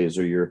your employees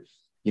or you're,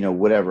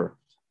 whatever.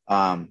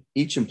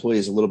 Each employee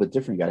is a little bit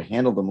different. You got to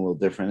handle them a little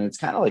different. And it's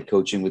kind of like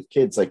coaching with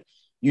kids. Like,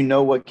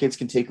 what kids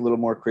can take a little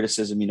more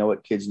criticism,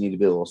 what kids need to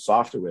be a little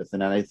softer with.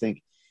 And then I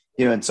think,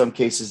 in some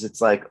cases it's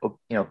like,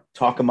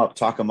 talk them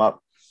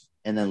up.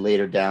 And then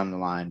later down the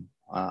line,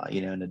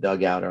 in the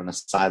dugout or on the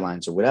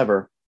sidelines or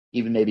whatever,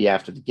 even maybe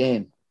after the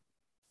game,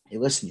 hey,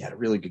 listen, you had a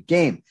really good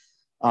game.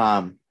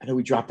 I know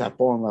we dropped that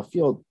ball in left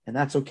field, and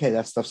that's okay.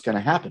 That stuff's going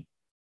to happen.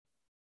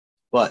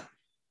 But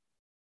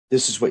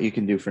this is what you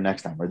can do for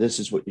next time, or this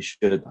is what you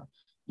should have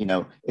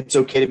done. It's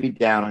okay to be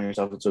down on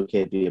yourself. It's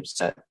okay to be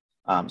upset.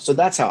 So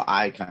that's how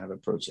I kind of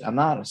approach it. I'm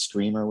not a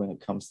screamer when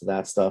it comes to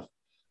that stuff.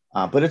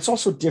 But it's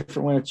also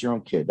different when it's your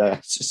own kid. I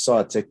just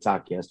saw a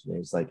TikTok yesterday.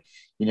 It's like,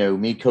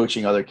 me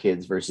coaching other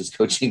kids versus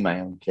coaching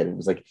my own kid. It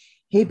was like,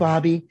 hey,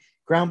 Bobby,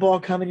 ground ball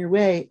coming your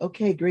way.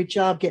 Okay, great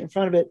job. Get in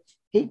front of it.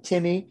 Hey,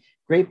 Timmy,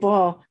 great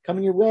ball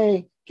coming your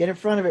way. Get in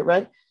front of it,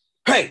 right?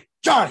 Hey,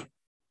 Johnny,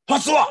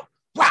 hustle up.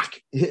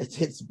 Whack. It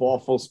hits the ball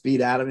full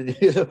speed at him. And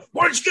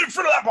why don't you get in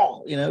front of that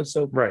ball?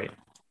 So right.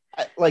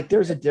 Like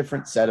there's a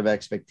different set of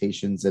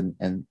expectations and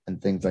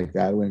things like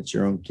that when it's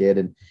your own kid.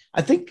 And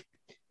I think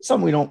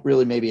something we don't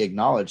really maybe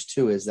acknowledge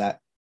too is that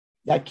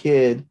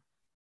kid,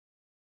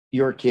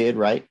 your kid,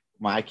 right?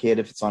 My kid,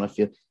 if it's on a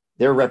field,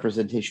 they're a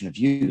representation of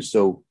you.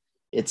 So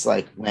it's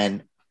like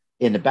when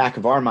in the back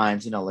of our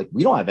minds, like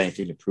we don't have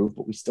anything to prove,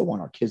 but we still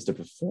want our kids to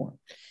perform.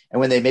 And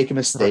when they make a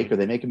mistake or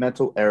they make a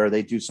mental error,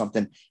 they do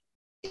something,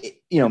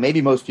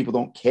 maybe most people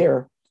don't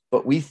care,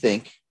 but we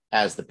think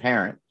as the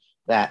parent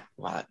that,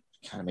 well, it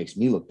kind of makes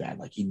me look bad.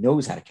 Like he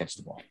knows how to catch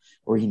the ball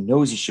or he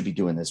knows he should be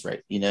doing this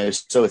right.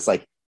 So it's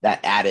like that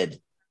added,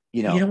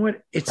 you know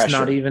what? It's pressure.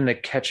 Not even the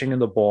catching of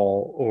the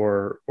ball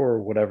or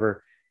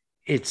whatever.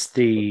 It's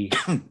the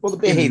the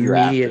behavior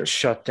immediate after.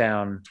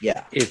 Shutdown.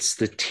 Yeah. It's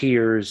the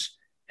tears.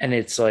 And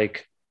it's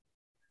like,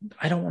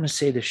 I don't want to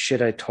say the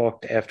shit I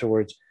talked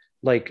afterwards,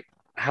 like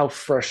how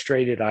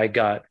frustrated I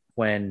got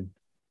when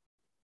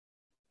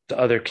the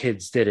other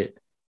kids did it.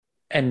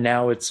 And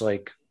now it's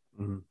like,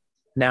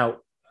 now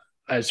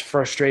as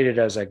frustrated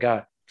as I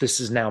got, this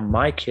is now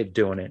my kid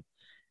doing it.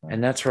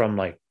 And that's where I'm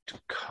like,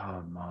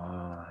 come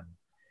on.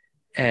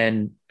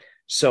 And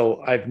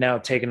so I've now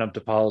taken up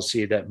the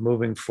policy that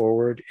moving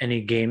forward,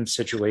 any game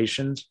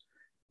situations,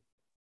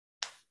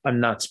 I'm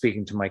not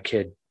speaking to my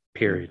kid,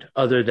 period,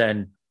 other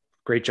than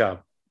great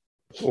job.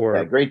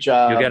 Or great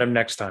job. You'll get him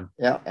next time.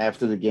 Yeah.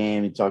 After the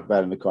game, you talk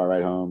about it in the car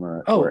ride home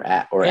or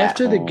after at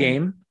the home.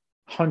 Game,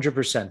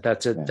 100%.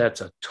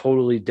 That's a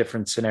totally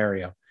different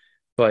scenario.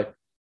 But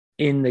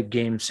in the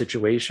game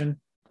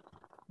situation,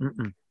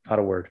 not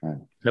a word.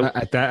 Nope.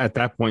 At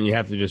that point, you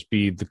have to just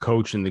be the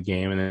coach in the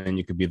game, and then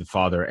you could be the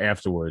father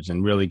afterwards,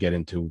 and really get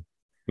into,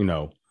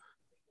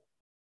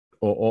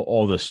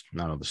 all this, I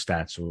don't know, the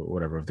stats or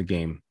whatever of the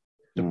game.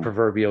 The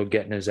proverbial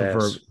getting his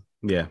ass.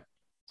 Yeah.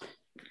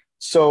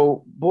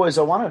 So, boys,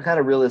 I want to kind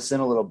of reel this in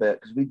a little bit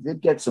because we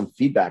did get some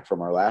feedback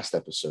from our last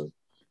episode,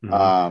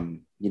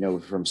 from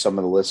some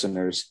of the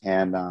listeners,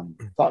 and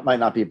thought it might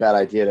not be a bad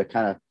idea to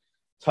kind of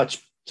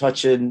touch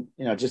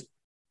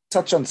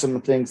on some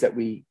of the things that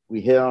we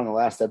hit on the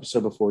last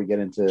episode before we get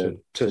into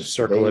to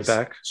circle it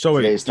back. So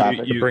today's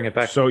topic. To bring it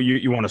back. So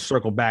you want to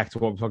circle back to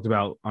what we talked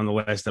about on the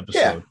last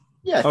episode?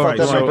 Yeah. All right.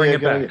 So bring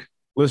it back.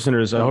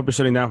 Listeners, I hope you're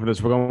sitting down for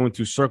this. We're going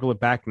to circle it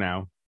back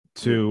now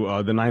to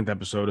the 9th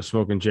episode of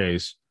Smoking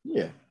Jays.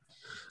 Yeah.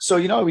 So,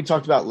 we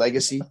talked about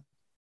legacy,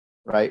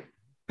 right?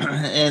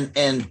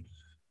 and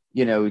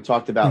we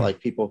talked about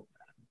like people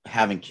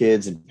having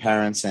kids and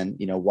parents and,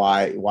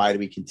 why do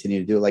we continue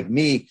to do it? Like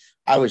me,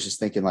 I was just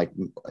thinking like,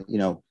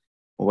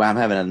 when I'm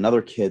having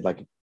another kid,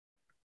 like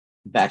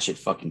batshit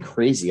fucking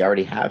crazy. I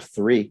already have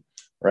 3,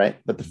 right?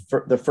 But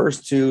the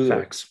first 2,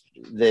 Facts.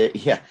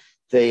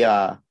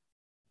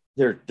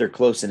 They're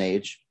close in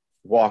age.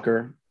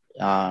 Walker,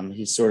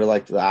 he's sort of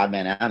like the odd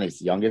man out. He's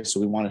the youngest,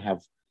 so we want to have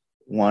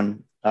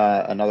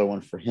another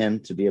one for him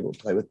to be able to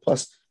play with.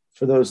 Plus,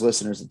 for those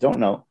listeners that don't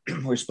know,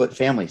 we're split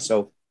family.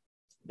 So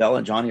Bella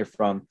and Johnny are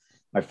from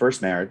my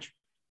first marriage.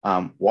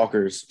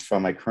 Walker's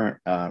from my current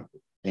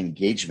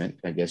engagement,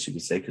 I guess you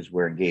could say, because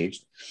we're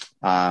engaged.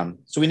 So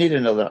we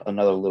needed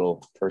another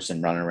little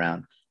person running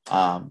around.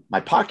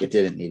 My pocket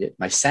didn't need it.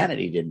 My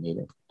sanity didn't need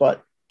it,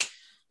 but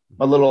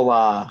my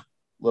little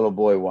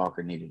boy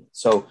Walker needed it.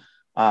 So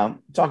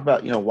talk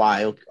about,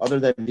 why, other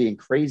than being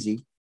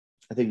crazy,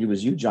 I think it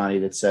was you, Johnny,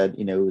 that said,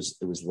 it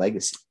was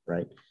legacy,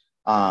 right?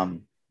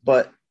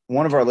 But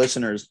one of our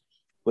listeners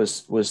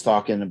was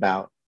talking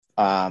about,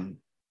 there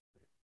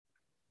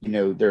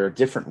are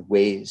different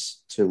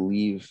ways to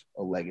leave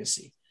a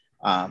legacy.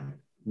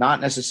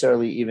 Not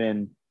necessarily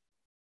even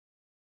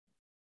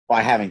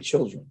by having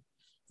children,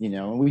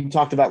 and we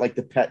talked about like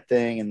the pet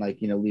thing and like,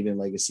 leaving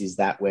legacies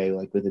that way,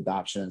 like with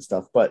adoption and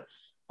stuff. But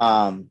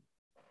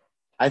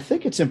I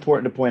think it's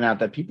important to point out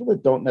that people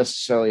that don't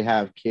necessarily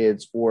have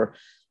kids, or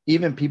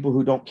even people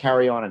who don't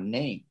carry on a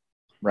name,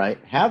 right,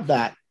 have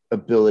that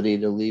ability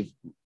to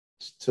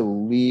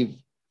leave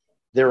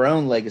their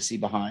own legacy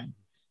behind,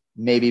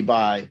 maybe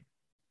by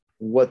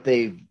what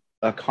they've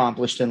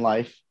accomplished in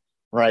life,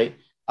 right?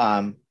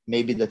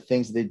 Maybe the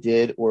things they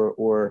did,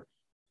 or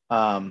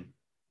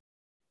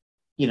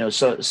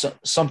so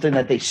something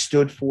that they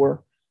stood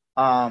for.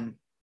 I'm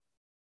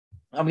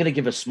going to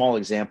give a small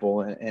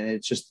example,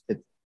 and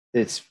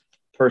it's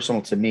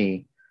personal to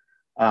me.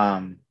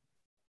 I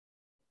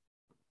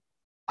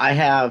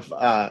have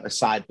a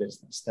side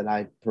business that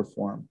I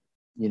perform,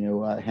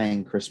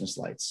 hang Christmas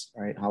lights,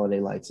 right? Holiday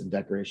lights and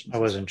decorations. I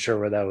wasn't sure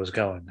where that was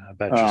going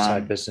about your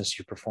side business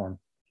you perform.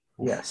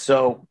 Yeah.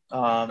 So,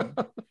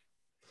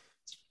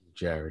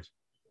 Jared.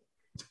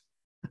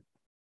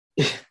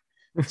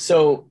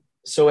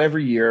 So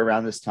every year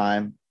around this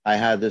time, I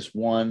had this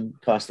one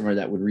customer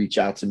that would reach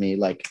out to me,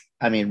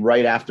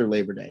 right after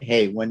Labor Day.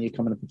 Hey, when are you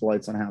coming to put the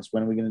lights on the house?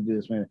 When are we going to do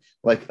this?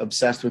 Like,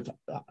 obsessed with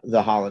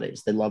the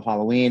holidays. They love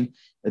Halloween.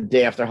 The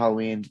day after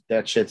Halloween,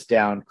 that shit's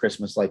down.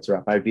 Christmas lights are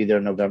up. I'd be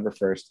there November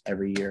 1st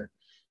every year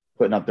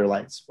putting up their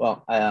lights.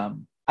 Well,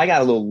 I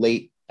got a little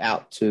late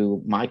out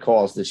to my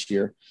calls this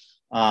year.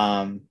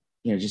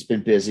 Just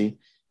been busy.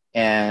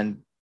 And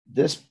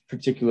this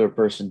particular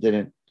person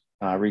didn't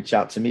reach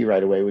out to me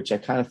right away, which I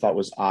kind of thought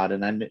was odd.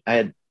 And I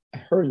had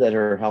heard that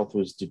her health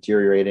was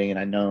deteriorating, and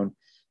I known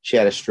she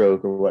had a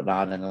stroke or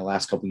whatnot. And the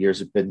last couple of years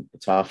have been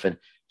tough, and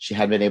she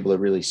hadn't been able to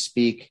really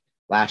speak.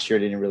 Last year,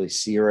 I didn't really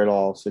see her at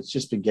all. So it's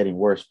just been getting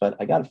worse. But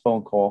I got a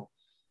phone call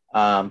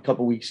a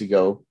couple of weeks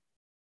ago,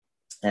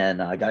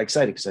 and I got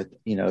excited because I,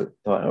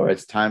 thought, oh,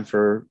 it's time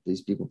for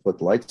these people to put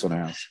the lights on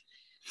their house.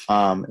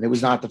 And it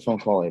was not the phone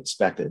call I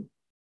expected.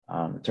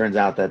 It turns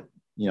out that,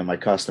 my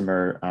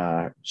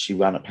customer, she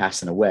wound up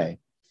passing away.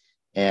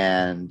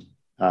 And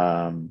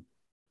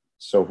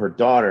so her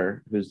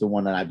daughter, who's the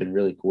one that I've been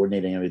really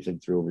coordinating everything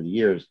through over the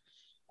years,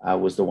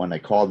 was the one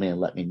that called me and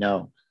let me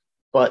know.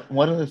 But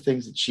one of the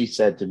things that she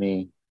said to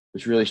me,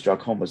 which really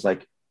struck home, was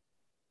like,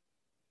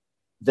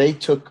 they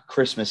took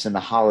Christmas and the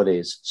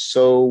holidays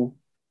so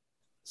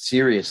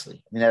seriously.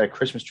 I mean, they had a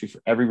Christmas tree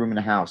for every room in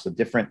the house, a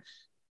different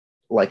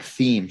like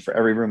theme for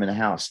every room in the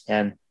house.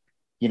 And,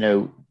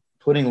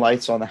 putting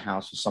lights on the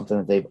house was something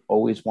that they've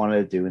always wanted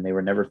to do, and they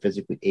were never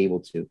physically able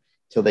to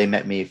till they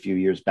met me a few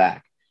years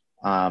back.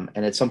 And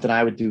it's something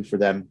I would do for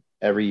them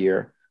every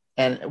year,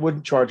 and it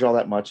wouldn't charge all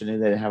that much. I knew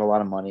they didn't have a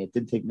lot of money. It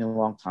didn't take me a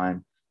long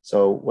time.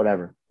 So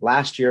whatever.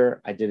 Last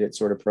year I did it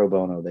sort of pro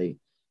bono. They,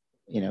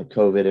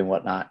 COVID and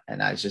whatnot.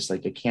 And I was just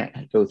like, I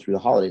can't go through the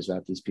holidays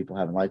without these people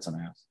having lights on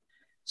their house.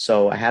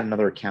 So I had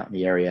another account in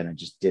the area, and I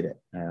just did it.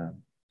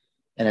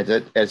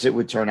 And as it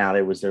would turn out,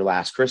 it was their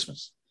last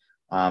Christmas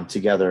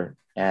together.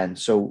 And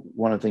so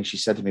one of the things she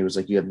said to me was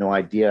like, you have no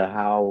idea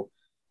how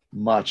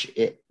much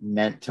it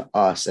meant to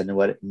us and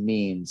what it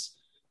means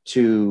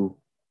to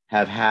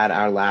have had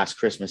our last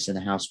Christmas in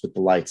the house with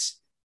the lights,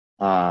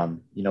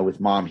 with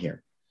Mom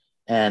here.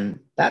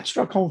 And that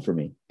struck home for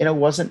me. And it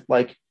wasn't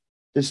like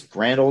this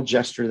grand old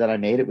gesture that I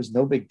made. It was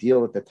no big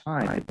deal at the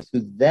time.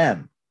 To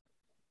them,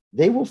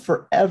 they will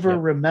forever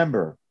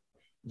remember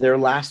their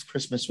last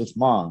Christmas with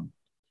Mom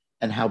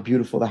and how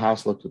beautiful the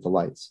house looked with the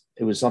lights.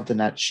 It was something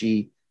that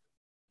she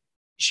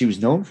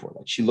was known for.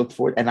 Like, she looked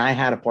forward, and I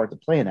had a part to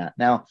play in that.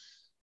 Now,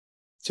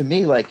 to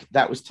me, like,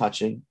 that was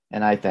touching,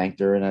 and I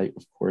thanked her, and I,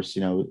 of course,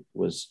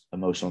 was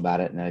emotional about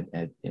it, and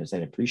I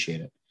said I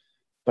appreciate it.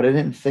 But I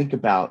didn't think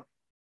about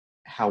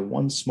how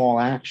one small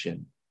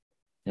action,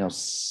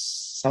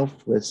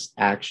 selfless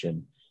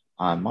action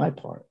on my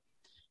part,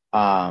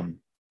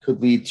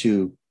 could lead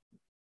to,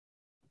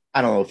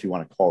 I don't know if you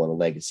want to call it a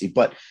legacy,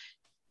 but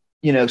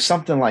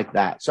something like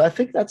that. So I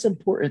think that's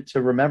important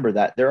to remember,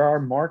 that there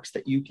are marks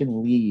that you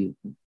can leave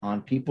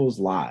on people's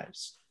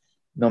lives,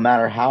 no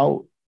matter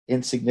how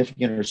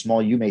insignificant or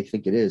small you may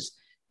think it is,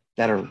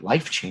 that are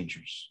life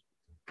changers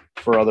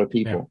for other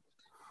people.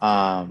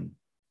 Yeah.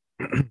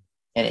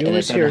 And it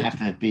doesn't have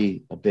to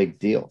be a big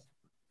deal.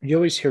 You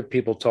always hear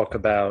people talk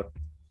about,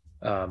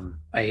 I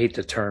hate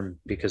the term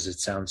because it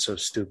sounds so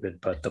stupid,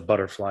 but the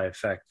butterfly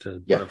effect,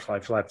 butterfly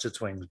flaps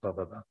its wings, blah,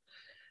 blah, blah.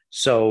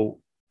 So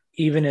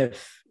even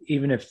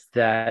if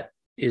that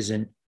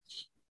isn't,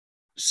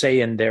 say,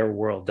 in their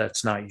world,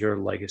 that's not your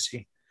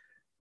legacy,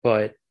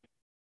 but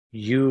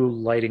you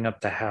lighting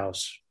up the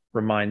house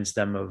reminds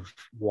them of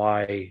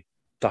why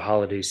the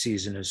holiday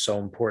season is so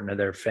important to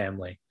their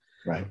family.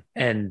 Right.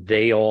 And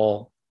they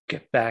all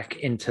get back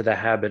into the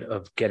habit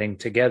of getting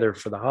together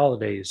for the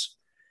holidays,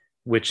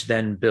 which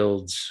then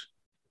builds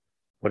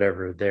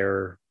whatever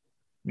their,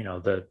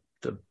 the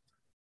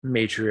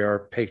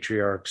matriarch,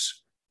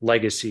 patriarch's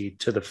legacy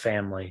to the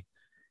family.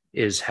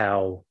 is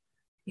how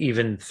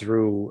even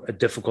through a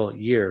difficult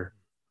year,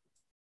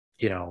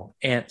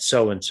 Aunt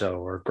so-and-so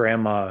or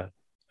grandma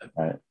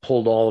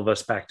pulled all of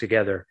us back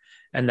together.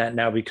 And that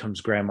now becomes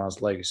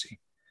grandma's legacy.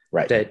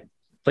 Right. That,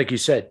 like you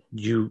said,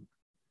 you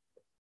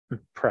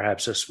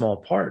perhaps a small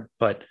part,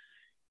 but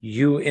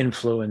you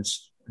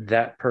influenced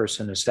that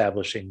person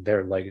establishing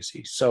their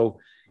legacy. So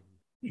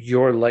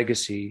your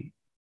legacy,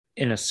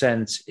 in a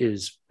sense,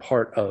 is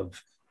part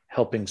of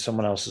helping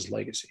someone else's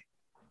legacy.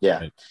 Yeah.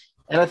 Right.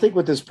 And I think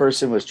what this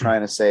person was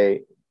trying to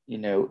say,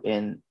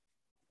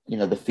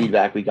 the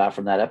feedback we got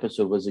from that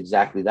episode was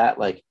exactly that.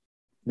 Like,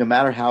 no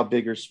matter how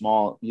big or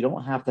small, you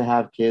don't have to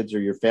have kids or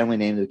your family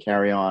name to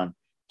carry on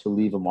to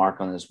leave a mark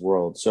on this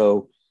world.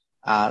 So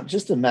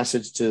just a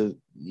message to,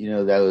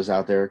 those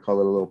out there, call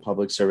it a little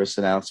public service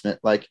announcement.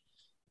 Like,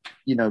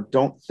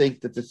 don't think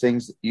that the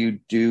things that you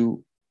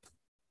do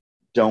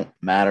don't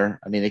matter.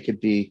 I mean, it could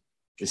be,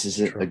 this is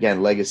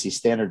again, legacy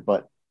standard,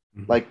 but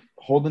like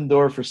holding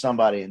door for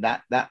somebody, and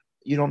that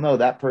you don't know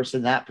that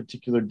person, that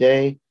particular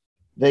day,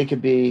 they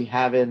could be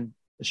having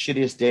the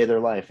shittiest day of their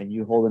life, and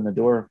you holding the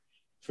door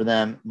for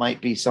them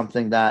might be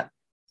something that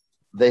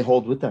they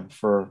hold with them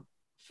for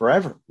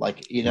forever.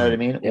 Like, you know what I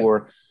mean? Yep.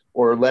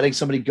 Or letting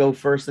somebody go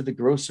first at the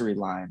grocery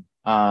line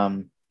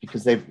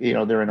because they've,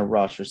 they're in a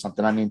rush or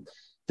something. I mean,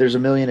 there's a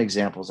million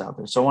examples out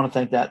there. So I want to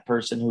thank that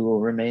person who will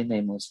remain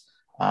nameless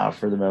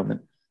for the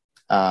moment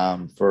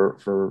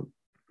for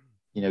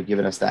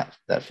giving us that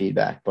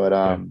feedback. But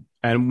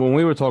and when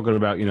we were talking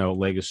about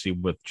legacy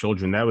with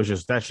children, that's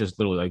just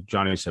literally, like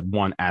Johnny said,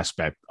 one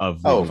aspect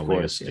of leaving a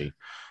legacy.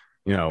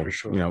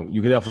 Sure.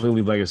 You could definitely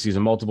leave legacies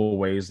in multiple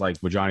ways, like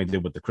what Johnny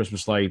did with the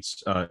Christmas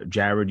lights.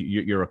 Jared,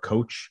 you're a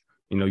coach.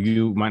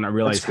 You might not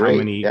realize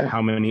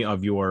how many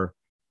of your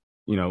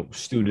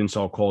students,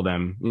 I'll call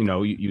them,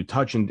 you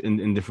touch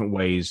in different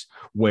ways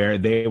where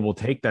they will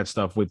take that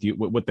stuff with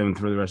them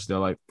through the rest of their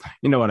life.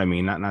 You know what I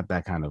mean? Not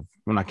that kind of,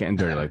 we're not getting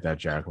dirty like that,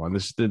 Jared.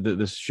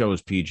 This show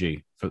is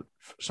PG for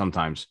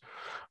sometimes.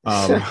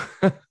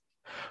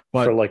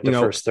 But for like the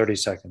first 30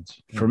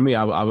 seconds. For me,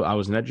 I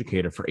was an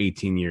educator for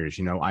 18 years.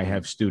 I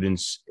have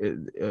students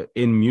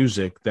in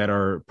music that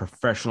are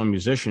professional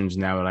musicians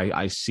now, that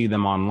I see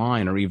them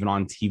online or even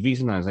on TV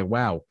sometimes. Like,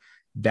 wow,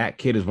 that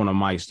kid is one of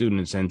my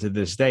students. And to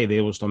this day,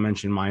 they will still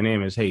mention my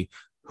name as, hey,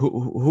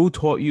 who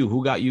taught you?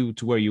 Who got you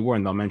to where you were?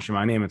 And they'll mention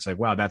my name. It's like,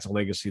 wow, that's a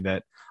legacy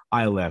that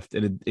I left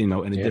in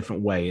a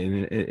different way,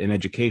 in an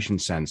education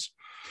sense.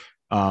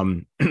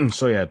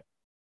 So, yeah.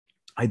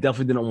 I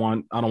definitely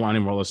I don't want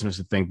any more listeners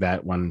to think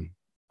that when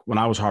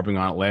I was harping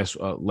on it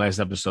last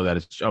episode, that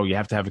it's, you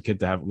have to have a kid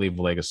to leave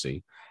a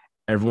legacy.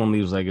 Everyone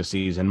leaves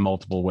legacies in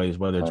multiple ways,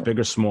 whether it's big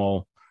or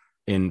small,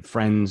 in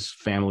friends,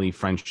 family,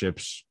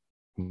 friendships,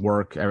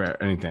 work,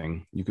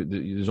 anything.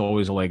 There's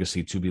always a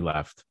legacy to be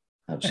left.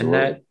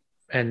 Absolutely.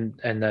 And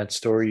that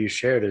story you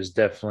shared is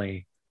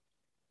definitely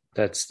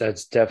that's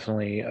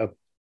definitely a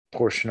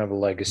portion of a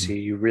legacy.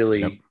 You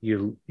really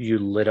you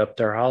lit up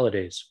their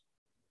holidays.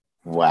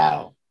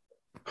 Wow.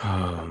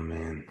 Oh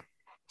man.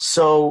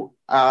 So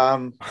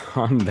on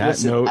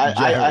that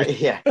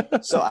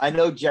note, so I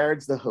know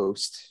Jared's the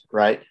host,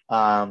 right?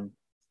 But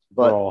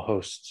we're all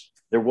hosts.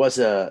 There was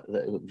you're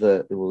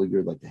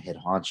like the head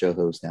honcho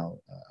host now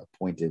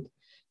appointed.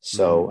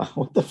 So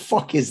what the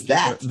fuck is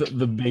that?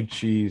 The big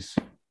cheese.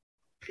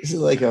 Is it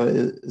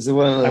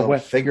one of the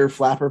figure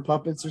flapper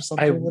puppets or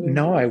something?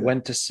 I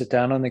went to sit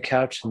down on the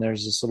couch and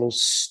there's this little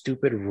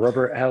stupid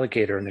rubber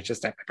alligator and it's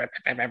just like,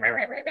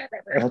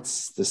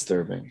 that's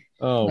disturbing.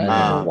 Oh, I don't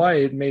know why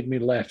it made me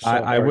laugh.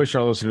 I wish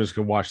our listeners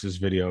could watch this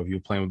video of you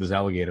playing with this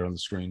alligator on the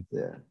screen.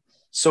 Yeah.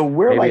 So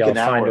we're maybe like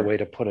I'll find a way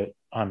to put it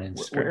on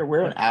Instagram.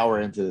 We're an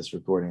hour into this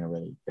recording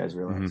already. You guys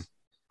realize?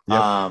 Mm-hmm.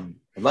 Yep.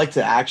 I'd like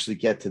to actually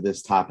get to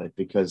this topic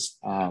because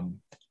I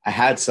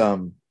had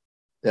some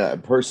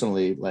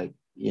personally, like,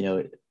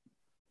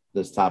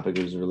 this topic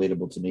was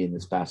relatable to me in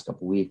this past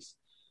couple of weeks.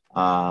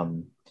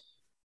 And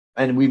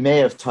we may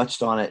have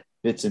touched on it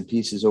bits and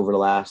pieces over the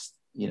last,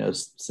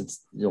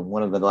 since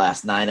one of the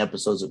last 9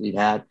 episodes that we've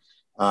had.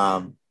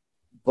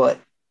 But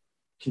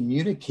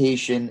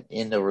communication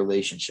in a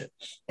relationship,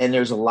 and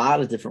there's a lot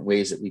of different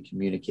ways that we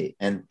communicate.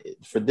 And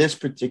for this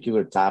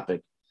particular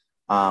topic,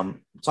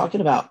 I'm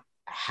talking about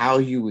how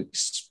you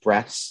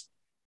express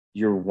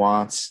your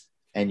wants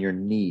and your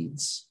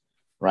needs,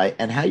 right?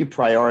 And how you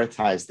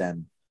prioritize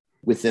them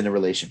within a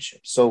relationship.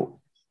 So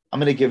I'm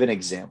going to give an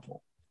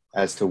example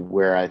as to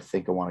where I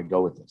think I want to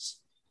go with this.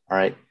 All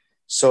right.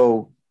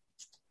 So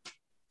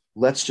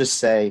let's just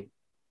say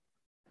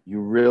you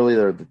really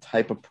are the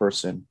type of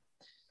person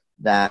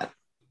that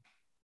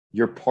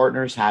your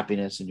partner's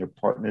happiness and your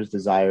partner's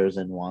desires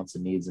and wants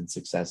and needs and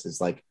success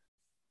is like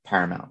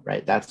paramount,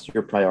 right? That's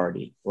your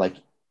priority. Like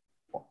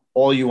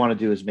all you want to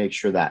do is make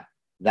sure that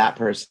that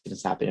person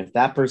is happy. And if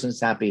that person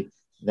is happy,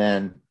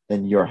 then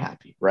you're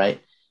happy,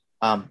 right?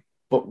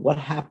 But what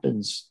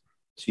happens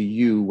to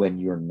you when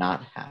you're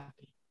not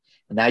happy?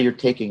 And now you're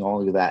taking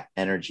all of that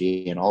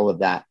energy and all of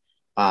that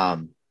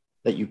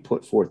that you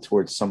put forth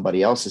towards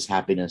somebody else's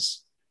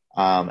happiness.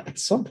 At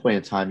some point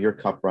in time, your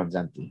cup runs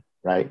empty,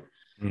 right?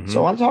 So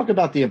I want to talk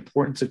about the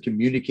importance of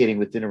communicating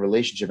within a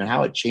relationship and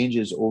how it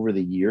changes over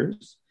the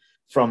years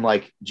from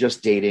like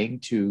just dating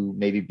to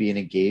maybe being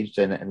engaged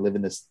and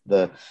living this,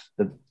 the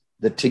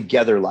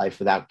together life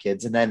without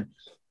kids. And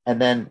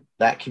then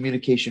that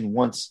communication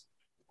once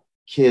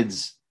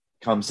kids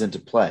comes into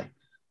play.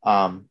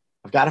 I've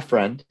got a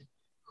friend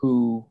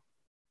who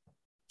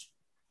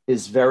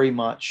is very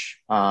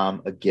much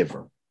a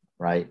giver,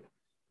 right?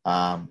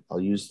 I'll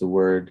use the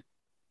word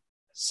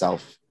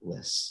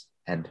selfless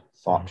and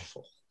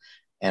thoughtful,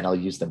 and I'll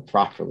use them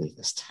properly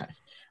this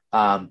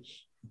time.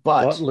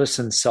 But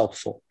listen,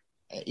 selfful.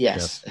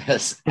 Yes.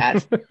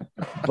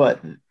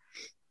 But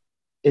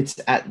it's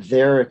at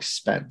their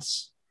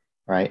expense,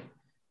 right?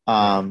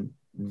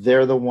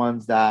 They're the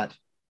ones that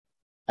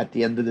at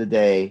the end of the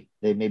day,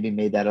 they maybe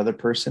made that other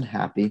person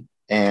happy,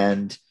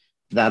 and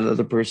that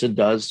other person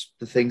does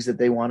the things that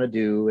they want to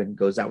do and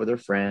goes out with their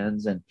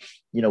friends and,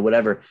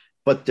 whatever.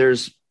 But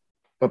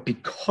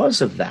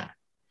because of that,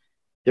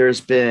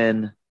 there's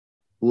been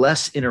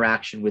less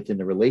interaction within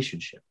the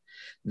relationship.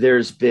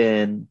 There's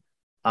been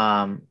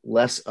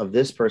less of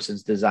this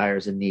person's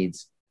desires and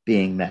needs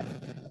being met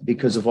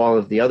because of all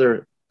of the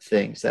other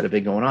things that have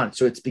been going on.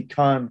 So it's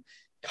become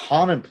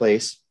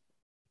commonplace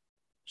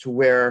to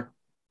where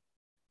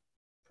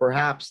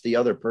perhaps the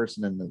other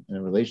person in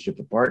a relationship,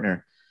 the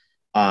partner,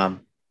 I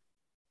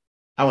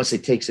won't say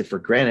takes it for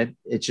granted.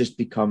 It's just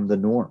become the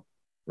norm,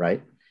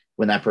 right?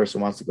 When that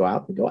person wants to go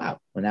out, they go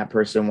out. When that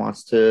person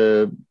wants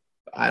to,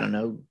 I don't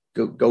know,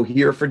 go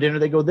here for dinner,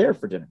 they go there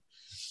for dinner.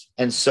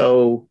 And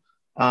so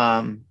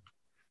at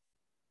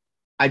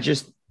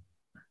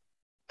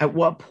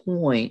what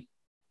point,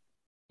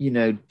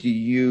 do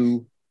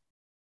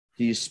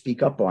you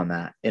speak up on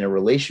that in a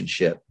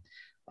relationship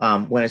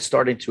when it's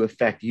starting to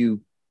affect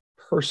you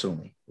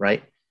personally,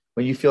 right?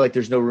 When you feel like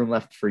there's no room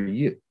left for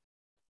you.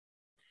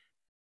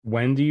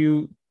 When do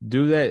you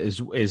do that?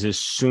 Is as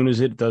soon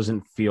as it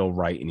doesn't feel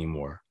right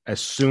anymore.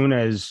 As soon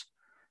as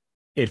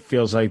it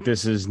feels like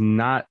this is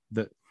not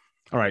the.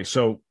 All right,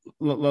 so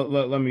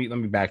let me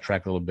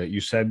backtrack a little bit. You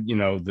said,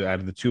 out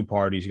of the two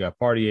parties, you got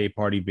party A,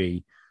 party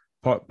B.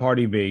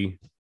 Party B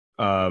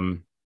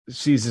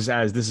sees this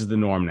as this is the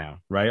norm now,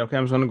 right? Okay,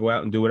 I'm just going to go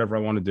out and do whatever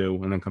I want to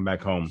do and then come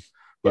back home.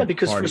 But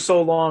because for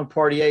so long,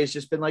 party A has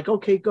just been like,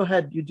 okay, go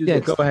ahead, you do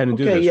this. Yeah, go ahead and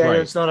do this. Yeah, right.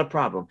 It's not a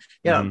problem.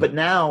 Yeah, but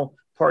now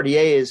party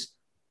A is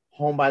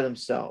home by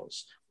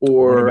themselves.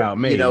 Or, what about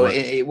me?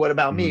 What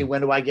about me? When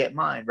do I get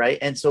mine, right?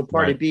 And so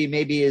party B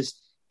maybe is,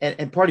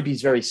 and party B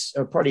is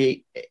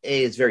party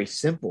A is very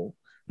simple,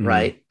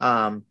 right?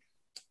 But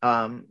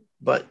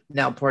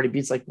now party B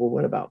is like, well,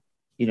 what about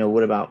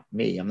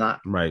me? I'm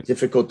not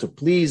difficult to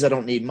please. I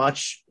don't need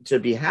much to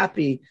be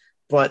happy,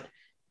 but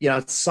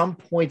at some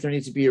point there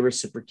needs to be a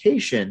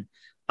reciprocation.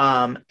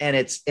 And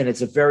it's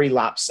a very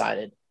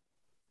lopsided,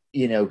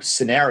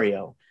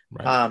 scenario.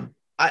 Right.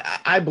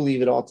 I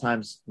believe at all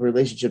times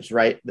relationships,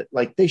 right?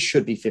 Like they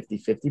should be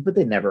 50-50, but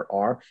they never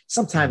are.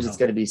 Sometimes it's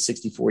going to be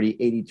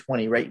 60-40,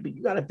 80-20, right? But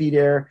you got to be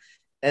there.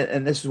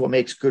 And this is what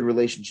makes good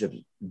relationships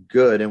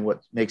good. And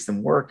what makes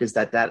them work is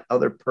that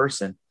other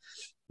person,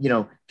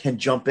 can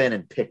jump in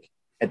and pick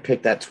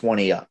that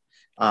 20 up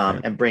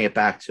and bring it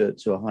back to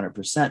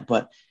 100%.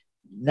 But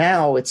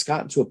now it's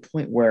gotten to a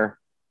point where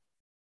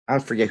I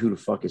forget who the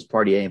fuck is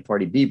party A and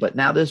party B, but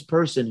now this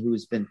person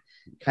who's been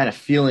kind of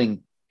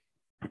feeling,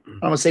 I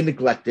don't want to say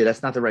neglected,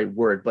 that's not the right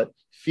word, but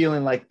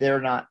feeling like they're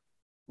not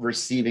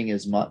receiving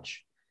as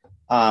much,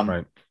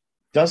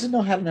 doesn't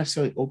know how to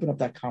necessarily open up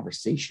that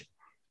conversation.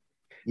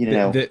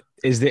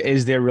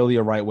 Is there really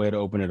a right way to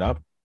open it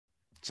up?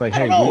 It's like,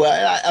 hey,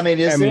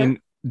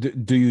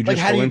 do you just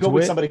how do you go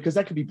with it? somebody? Because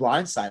that could be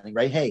blindsiding,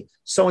 right? Hey,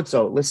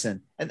 so-and-so,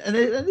 listen.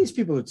 And these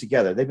people are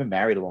together. They've been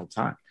married a long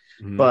time.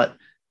 But,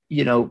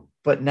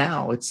 but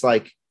now it's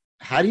like,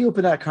 how do you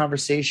open that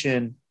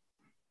conversation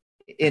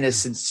in a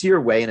sincere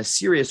way, in a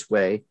serious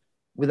way,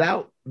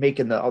 without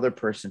making the other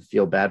person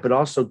feel bad, but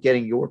also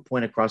getting your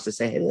point across to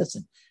say, hey,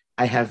 listen,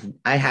 I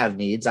have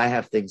needs. I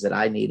have things that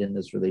I need in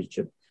this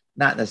relationship,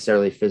 not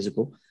necessarily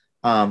physical.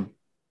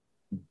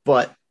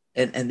 But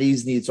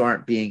these needs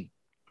aren't being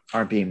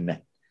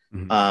met.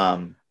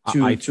 To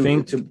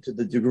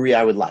the degree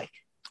I would like.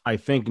 I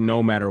think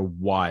no matter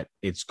what,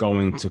 it's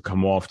going to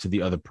come off to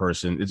the other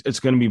person. It's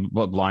going to be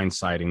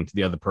blindsiding to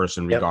the other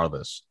person,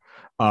 regardless.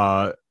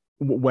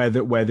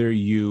 Whether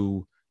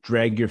you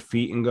drag your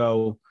feet and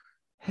go,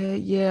 hey,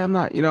 yeah, I'm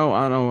not, I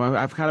don't know,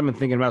 I've kind of been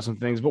thinking about some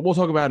things, but we'll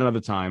talk about it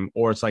another time.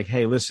 Or it's like,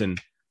 hey, listen,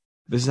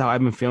 this is how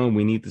I've been feeling.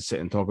 We need to sit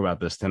and talk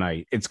about this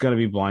tonight. It's going to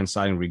be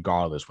blindsiding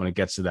regardless when it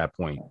gets to that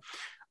point.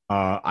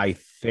 I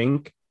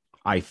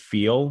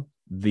feel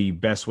the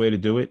best way to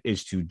do it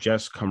is to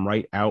just come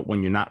right out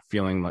when you're not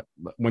feeling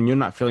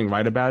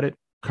right about it.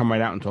 Come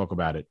right out and talk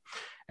about it.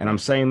 And I'm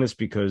saying this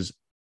because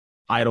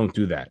I don't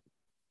do that.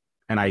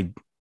 And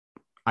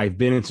I've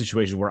been in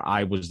situations where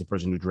I was the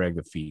person who dragged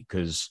the feet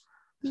because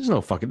there's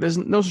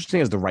no such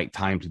thing as the right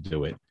time to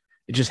do it.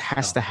 It just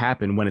has to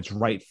happen when it's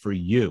right for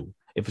you.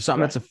 If it's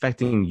something that's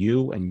affecting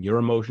you and your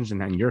emotions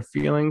and your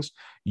feelings,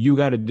 you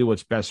got to do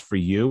what's best for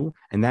you.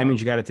 And that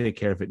means you got to take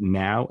care of it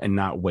now and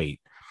not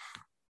wait.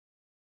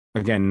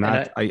 Again,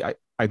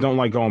 I don't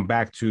like going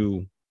back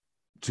to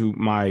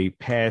my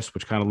past,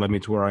 which kind of led me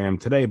to where I am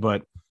today.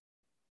 But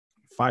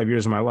 5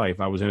 years of my life,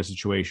 I was in a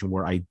situation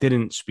where I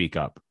didn't speak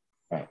up.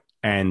 Right.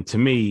 And to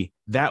me,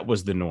 that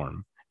was the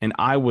norm. And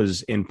I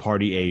was in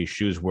party A's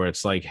shoes where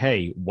it's like,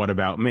 hey, what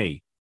about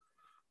me?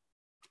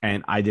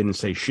 And I didn't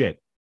say shit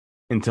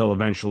until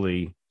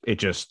eventually it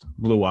just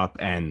blew up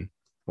and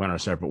went our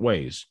separate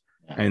ways.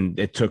 Yeah. And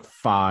it took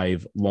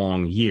 5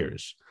 long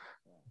years.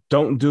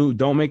 Don't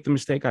make the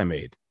mistake I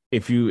made.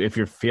 If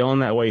you're feeling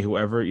that way,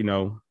 whoever,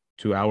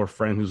 to our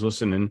friend who's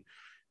listening,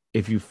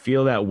 if you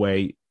feel that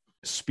way,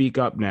 speak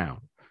up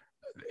now.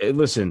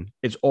 Listen,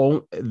 it's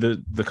all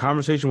the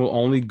conversation will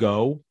only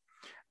go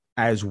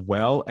as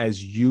well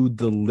as you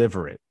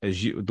deliver it.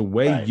 The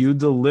way you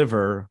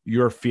deliver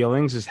your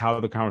feelings is how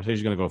the conversation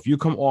is going to go. If you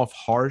come off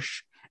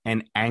harsh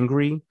and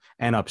angry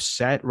and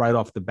upset right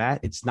off the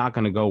bat, it's not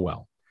going to go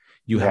well.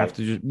 You have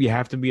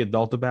to be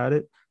adult about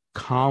it,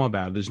 calm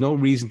about it. There's no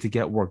reason to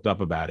get worked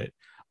up about it.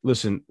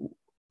 Listen,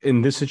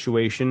 in this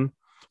situation,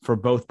 for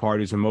both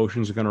parties,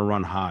 emotions are going to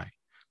run high,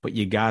 but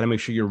you got to make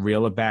sure you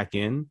reel it back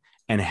in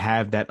and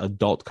have that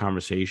adult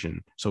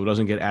conversation so it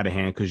doesn't get out of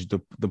hand, because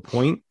the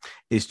point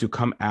is to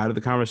come out of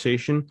the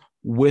conversation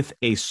with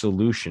a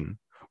solution,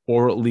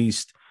 or at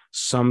least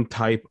some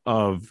type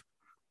of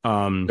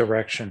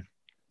direction,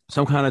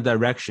 some kind of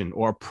direction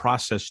or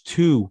process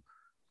to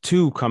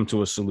come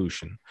to a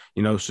solution.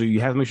 So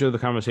you have to make sure the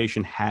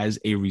conversation has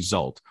a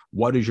result.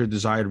 What is your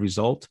desired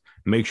result?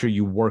 Make sure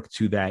you work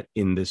to that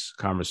in this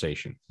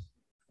conversation.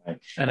 Right.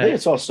 And I think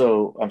it's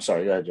also, I'm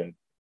sorry, go ahead, Jim.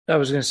 I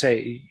was going to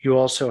say, you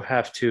also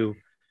have to,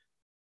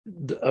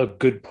 a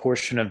good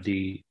portion of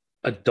the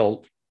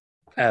adult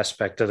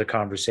aspect of the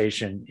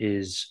conversation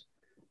is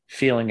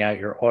feeling out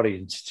your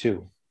audience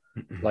too.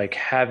 Mm-hmm. Like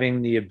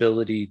having the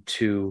ability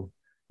to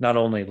not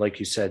only, like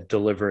you said,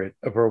 deliver it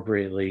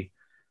appropriately,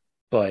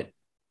 but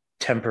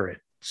temper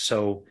it.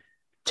 So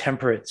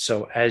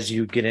as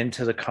you get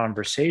into the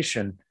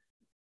conversation,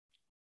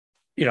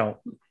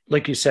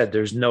 like you said,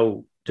 there's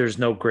no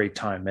great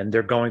time, and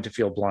they're going to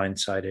feel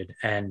blindsided.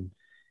 And,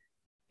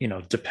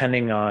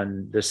 depending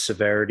on the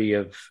severity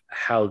of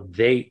how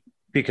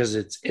because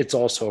it's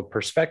also a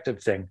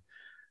perspective thing,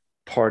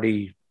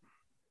 party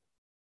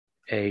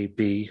A,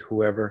 B,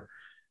 whoever,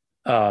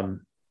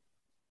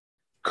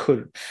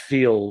 could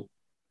feel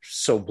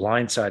so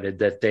blindsided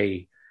that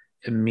they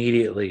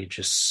immediately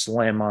just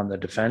slam on the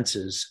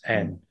defenses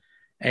and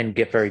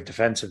get very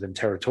defensive and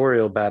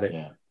territorial about it.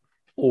 Yeah.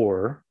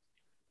 Or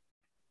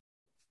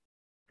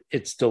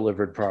it's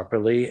delivered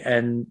properly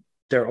and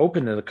they're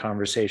open to the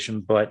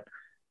conversation, but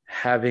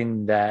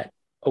having that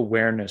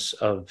awareness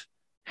of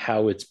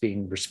how it's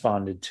being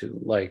responded to,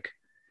 like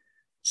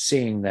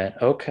seeing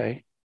that,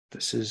 okay,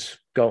 this is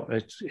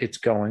it's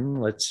going,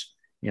 let's,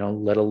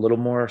 let a little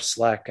more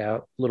slack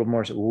out, a little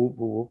more,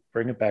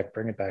 bring it back.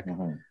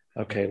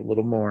 Mm-hmm. Okay. A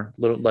little more,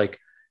 like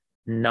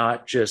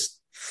not just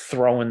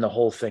throwing the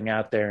whole thing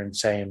out there and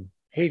saying,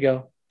 here you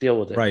go, deal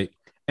with it. Right.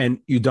 And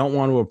you don't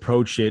want to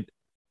approach it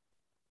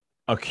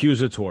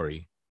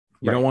accusatory.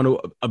 You don't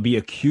want to be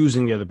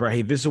accusing the other person.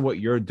 Hey, this is what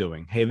you're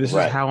doing. Hey, this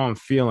is how I'm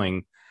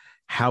feeling.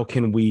 How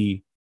can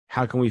we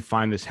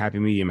find this happy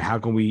medium? How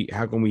can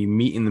we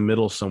meet in the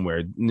middle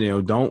somewhere?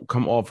 Don't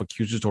come off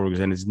accusatory, because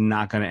then it's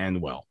not going to end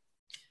well.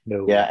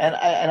 No. Yeah,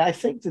 and I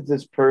think that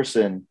this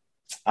person,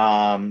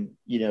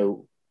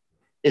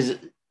 is,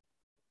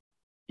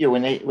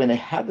 when they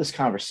have this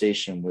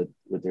conversation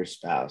with their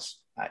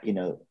spouse,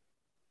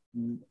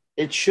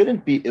 it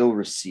shouldn't be ill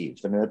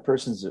received. I mean, that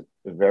person's a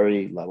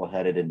very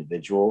level-headed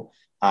individual.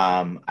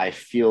 I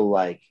feel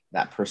like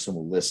that person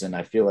will listen.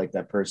 I feel like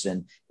that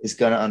person is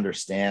going to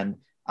understand,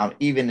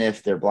 even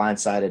if they're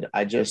blindsided.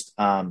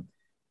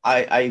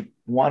 I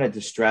wanted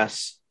to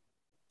stress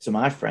to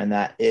my friend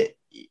that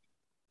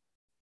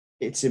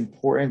it's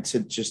important to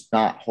just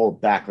not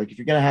hold back. Like if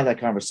you're going to have that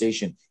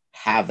conversation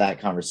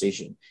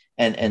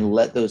and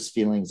let those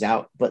feelings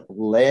out, but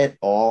let it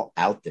all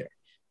out there.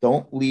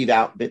 Don't leave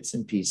out bits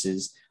and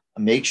pieces.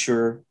 Make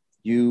sure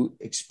you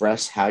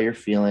express how you're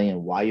feeling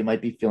and why you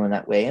might be feeling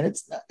that way. And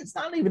it's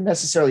not even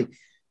necessarily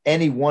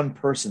any one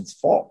person's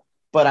fault,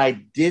 but I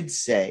did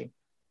say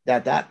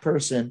that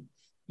person,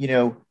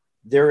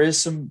 there is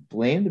some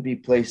blame to be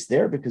placed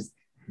there because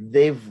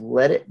they've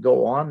let it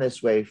go on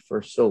this way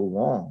for so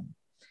long.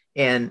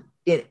 And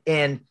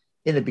in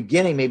the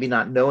beginning, maybe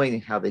not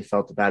knowing how they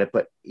felt about it,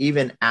 but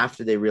even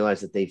after they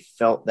realized that they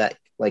felt that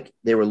like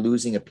they were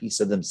losing a piece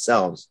of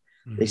themselves,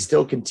 they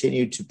still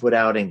continued to put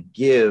out and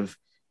give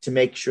to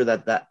make sure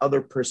that that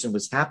other person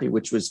was happy,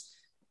 which was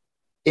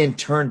in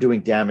turn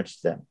doing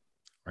damage to them.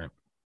 Right.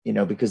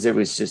 Because it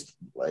was just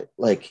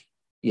like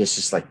it's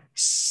just like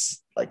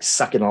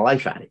sucking the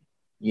life out of you.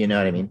 You know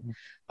what I mean?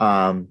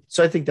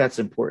 So I think that's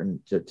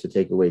important to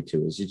take away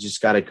too, is you just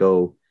got to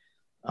go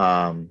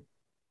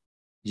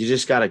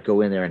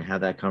in there and have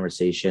that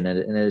conversation.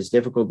 And as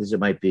difficult as it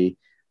might be,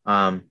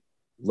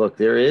 look,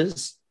 there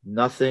is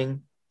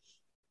nothing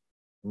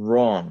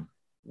wrong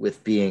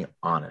with being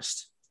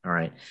honest. All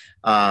right.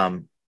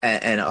 And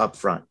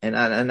upfront.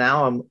 And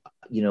now I'm,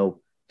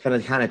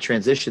 kind of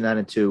transition that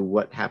into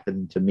what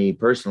happened to me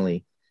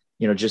personally,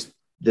 just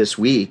this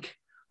week,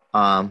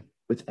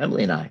 with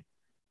Emily and I.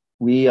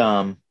 We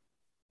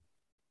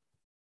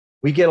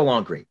get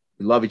along great.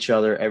 We love each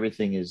other.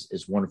 Everything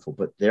is wonderful.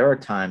 But there are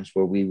times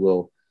where we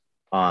will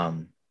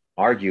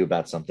argue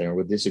about something, or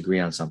we'll disagree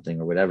on something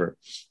or whatever.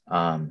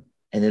 And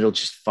it'll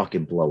just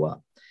fucking blow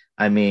up.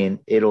 I mean,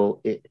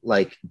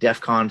 like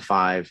DEFCON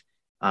 5.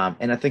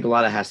 And I think a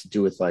lot of it has to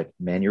do with like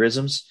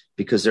mannerisms,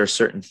 because there are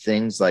certain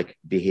things like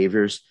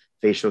behaviors,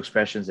 facial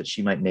expressions that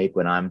she might make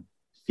when I'm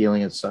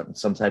feeling in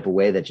some type of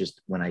way that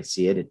just when I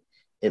see it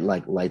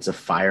like lights a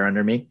fire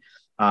under me,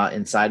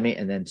 inside me.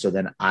 And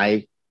then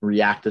I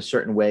react a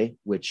certain way,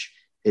 which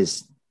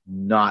is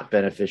not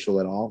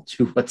beneficial at all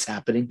to what's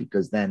happening,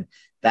 because then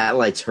that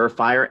lights her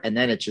fire. And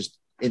then it just,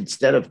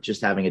 instead of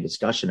just having a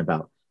discussion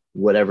about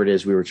whatever it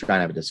is we were trying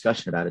to have a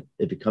discussion about,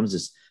 it becomes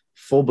this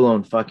full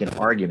blown fucking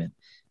argument.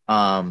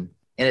 And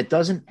it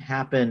doesn't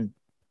happen.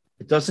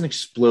 It doesn't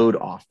explode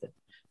often.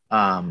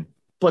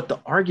 But the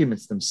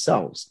arguments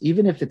themselves,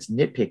 even if it's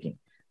nitpicking,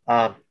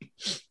 are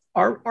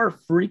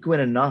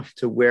frequent enough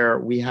to where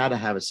we had to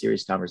have a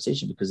serious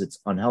conversation, because it's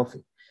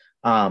unhealthy.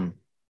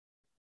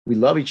 We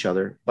love each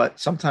other, but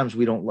sometimes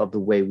we don't love the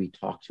way we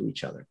talk to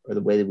each other or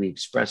the way that we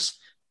express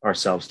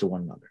ourselves to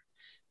one another.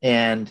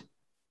 And,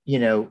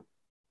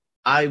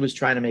 I was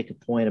trying to make a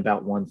point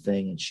about one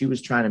thing, and she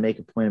was trying to make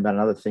a point about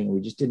another thing. And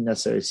we just didn't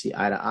necessarily see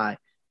eye to eye.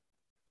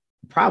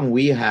 The problem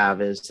we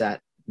have is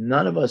that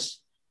neither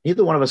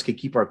one of us could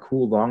keep our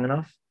cool long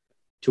enough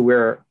to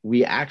where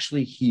we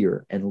actually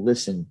hear and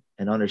listen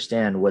and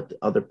understand what the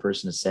other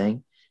person is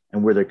saying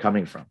and where they're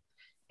coming from.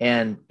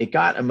 And it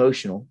got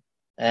emotional.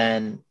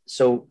 And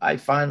so I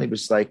finally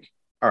was like,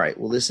 all right,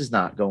 well, this is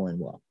not going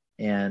well.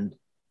 And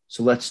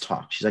so let's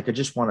talk. She's like, I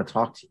just want to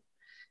talk to you.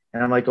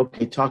 And I'm like,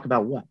 okay, talk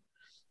about what?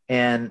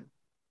 And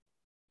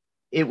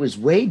it was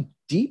way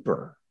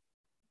deeper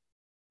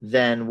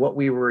than what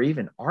we were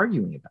even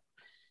arguing about.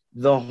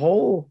 The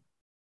whole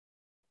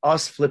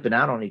us flipping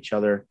out on each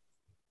other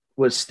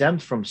was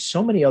stemmed from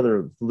so many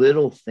other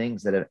little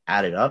things that have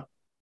added up,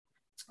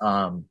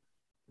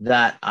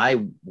 that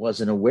I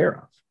wasn't aware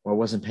of or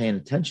wasn't paying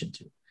attention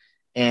to.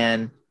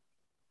 And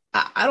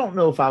I don't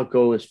know if I'll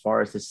go as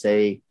far as to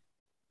say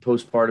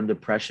postpartum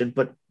depression,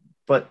 but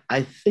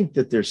I think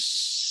that there's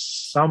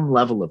some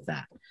level of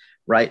that,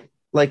 right?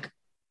 Like,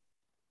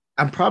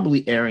 I'm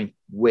probably airing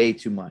way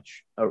too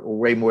much, or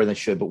way more than I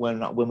should. But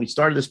when we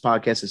started this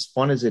podcast, as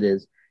fun as it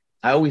is,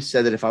 I always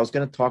said that if I was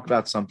going to talk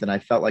about something, I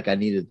felt like I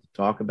needed to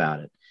talk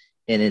about it.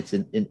 And it's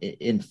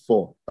in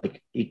full.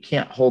 Like, you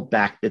can't hold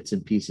back bits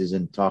and pieces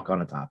and talk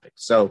on a topic.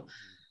 So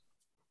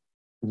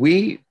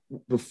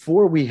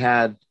before we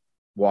had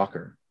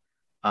Walker,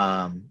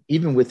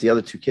 even with the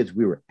other two kids,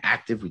 we were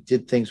active. We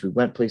did things. We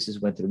went places,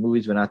 went to the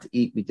movies, went out to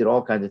eat. We did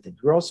all kinds of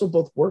things. We were also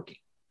both working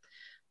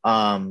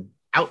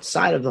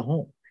outside of the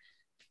home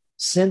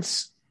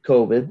since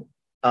COVID.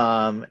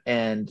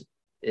 And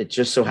it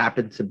just so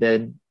happened to have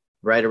been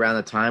right around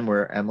the time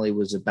where Emily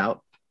was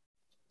about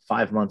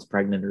 5 months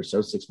pregnant or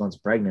so, 6 months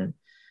pregnant.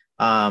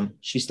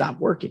 She stopped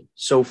working.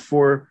 So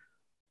for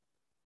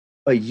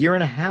a year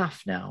and a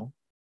half now,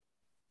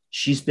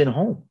 she's been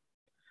home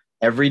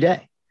every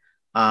day.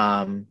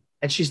 And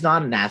she's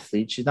not an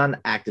athlete. She's not an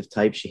active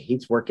type. She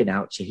hates working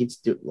out. She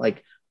hates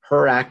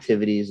her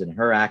activities, and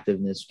her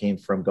activeness came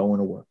from going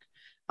to work.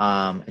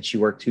 And she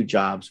worked 2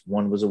 jobs.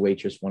 One was a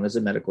waitress, one as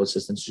a medical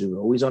assistant. She was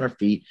always on her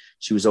feet.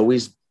 She was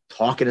always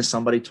talking to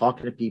somebody,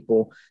 talking to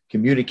people,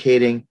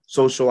 communicating,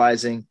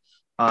 socializing,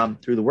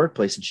 through the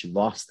workplace. And she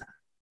lost that.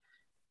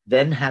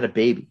 Then had a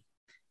baby.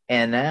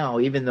 And now,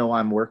 even though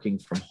I'm working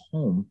from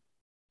home,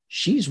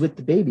 she's with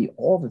the baby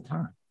all the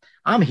time.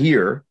 I'm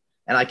here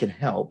and I can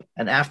help.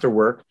 And after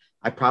work,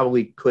 I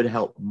probably could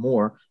help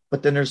more.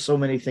 But then there's so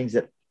many things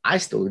that I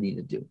still need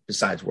to do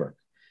besides work,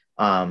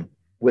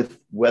 with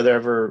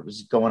whatever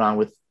was going on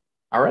with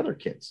our other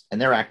kids and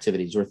their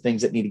activities, or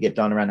things that need to get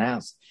done around the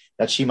house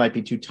that she might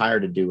be too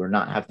tired to do or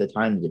not have the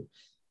time to do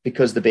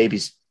because the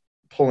baby's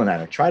pulling at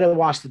her. Try to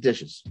wash the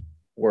dishes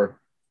or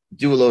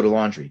do a load of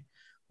laundry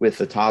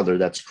with a toddler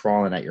that's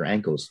crawling at your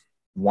ankles,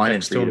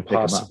 whining for you to pick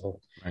them up.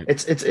 Right.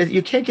 It's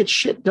you can't get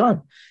shit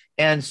done.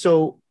 And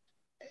so,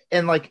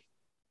 I'm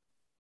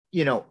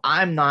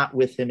not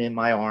with him in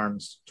my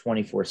arms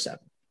 24/7,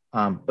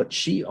 but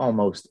she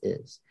almost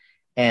is.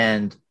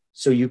 And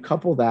so you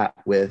couple that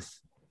with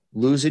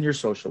losing your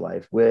social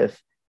life, with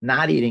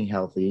not eating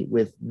healthy,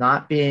 with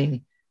not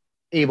being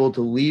able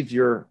to leave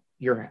well,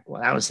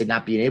 I would say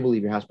not being able to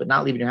leave your house, but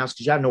not leaving your house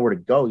because you have nowhere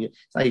to go. It's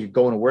not like you're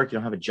going to work. You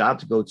don't have a job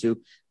to go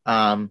to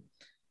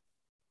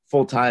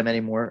full time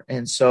anymore.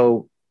 And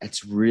so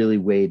it's really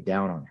weighed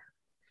down on her.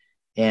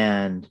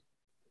 And,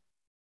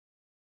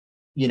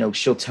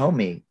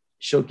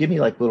 she'll give me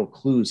like little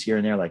clues here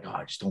and there, like, oh,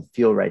 I just don't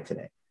feel right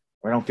today,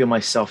 or I don't feel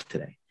myself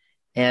today.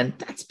 And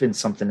that's been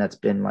something that's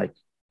been like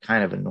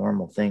kind of a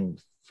normal thing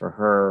for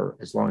her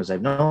as long as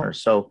I've known her.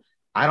 So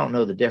I don't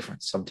know the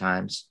difference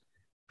sometimes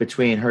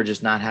between her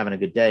just not having a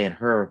good day and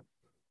her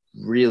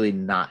really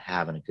not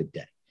having a good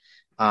day.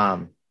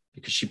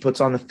 Because she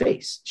puts on the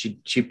face.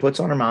 She puts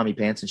on her mommy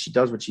pants and she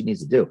does what she needs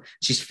to do.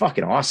 She's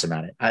fucking awesome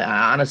at it.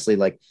 I honestly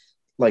like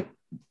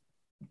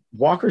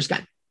Walker's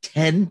got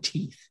 10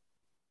 teeth.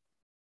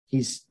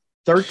 He's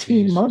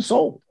 13 months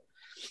old.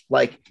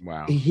 Like,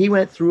 wow. He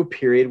went through a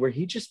period where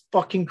he just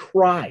fucking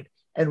cried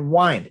and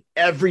whined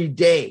every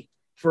day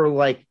for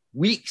like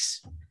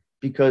weeks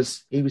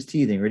because he was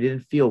teething or he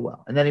didn't feel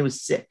well. And then he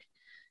was sick,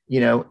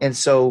 and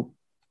so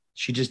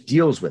she just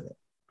deals with it.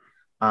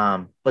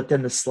 But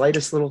then the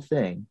slightest little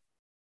thing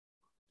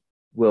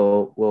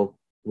will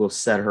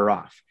set her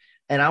off.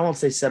 And I won't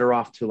say set her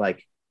off to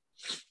like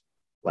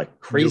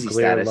crazy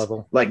nuclear status,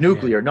 level. Like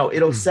nuclear. Yeah. No,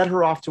 it'll set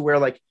her off to where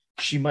like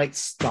she might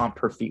stomp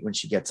her feet when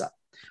she gets up,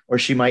 or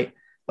she might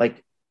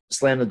like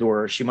slam the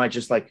door. Or she might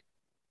just like,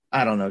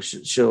 I don't know.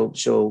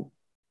 She'll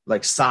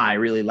like sigh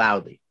really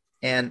loudly.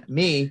 And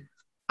me,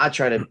 I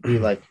try to be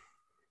like,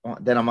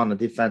 then I'm on the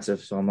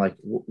defensive. So I'm like,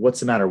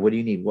 what's the matter? What do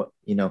you need? What,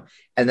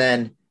 and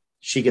then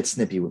she gets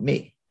snippy with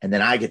me and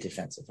then I get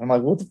defensive. I'm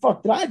like, what the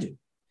fuck did I do?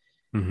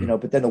 Mm-hmm.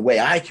 But then the way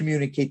I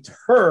communicate to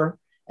her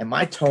and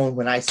my tone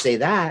when I say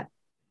that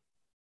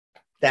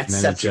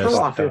sets her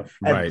off. And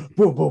right.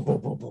 Boom, boom,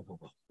 boom, boom, boom, boom,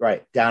 boom.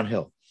 Right.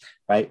 Downhill.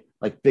 Right.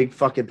 Like big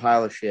fucking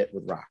pile of shit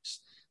with rocks.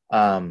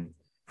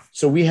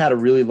 So we had a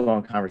really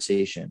long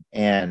conversation,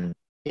 and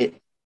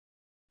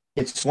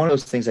it's one of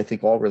those things I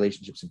think all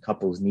relationships and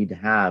couples need to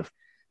have,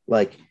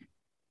 like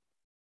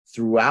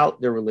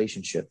throughout their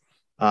relationship.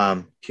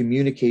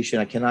 Communication,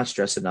 I cannot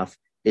stress enough,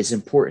 is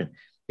important.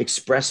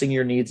 Expressing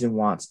your needs and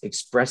wants,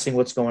 expressing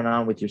what's going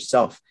on with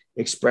yourself,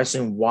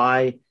 expressing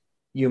why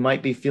you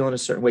might be feeling a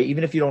certain way.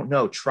 Even if you don't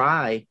know,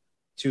 try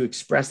to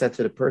express that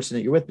to the person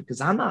that you're with,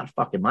 because I'm not a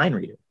fucking mind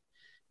reader,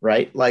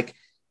 right? Like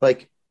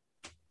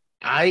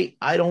I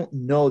don't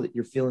know that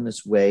you're feeling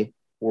this way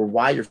or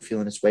why you're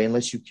feeling this way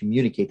unless you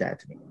communicate that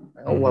to me.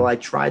 Oh, well, I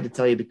tried to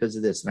tell you because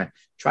of this. And I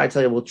tried to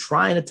tell you, well,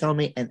 trying to tell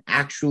me and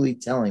actually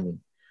telling me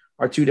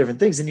are two different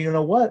things. And you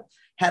know what?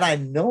 Had I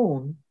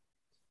known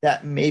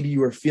that maybe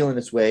you were feeling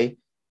this way,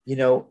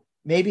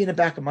 maybe in the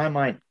back of my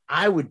mind,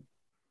 I would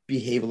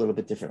behave a little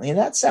bit differently. And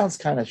that sounds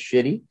kind of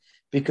shitty,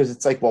 because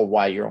it's like, well,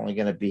 why? You're only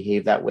going to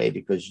behave that way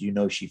because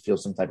she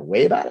feels some type of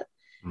way about it.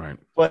 Right.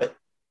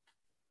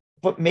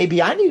 But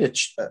maybe I need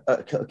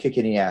a kick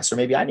in the ass, or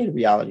maybe I need a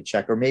reality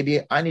check, or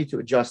maybe I need to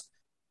adjust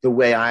the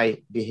way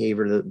I behave,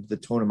 or the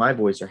tone of my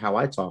voice, or how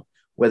I talk,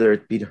 whether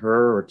it be to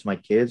her or to my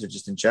kids or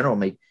just in general.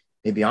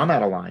 Maybe I'm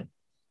out of line,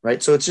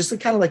 right? So it's just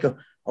kind of like a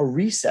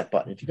reset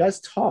button. If you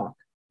guys talk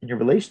in your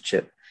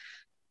relationship,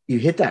 you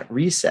hit that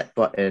reset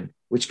button,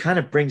 which kind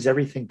of brings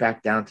everything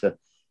back down to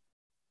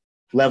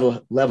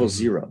level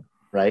zero,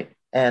 right?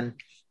 And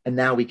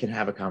now we can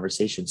have a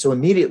conversation. So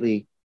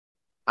immediately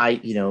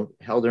I,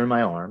 held her in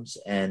my arms,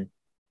 and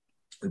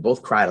we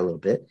both cried a little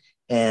bit.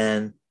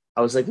 And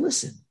I was like,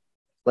 listen,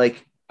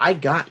 like, I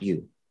got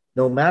you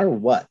no matter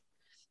what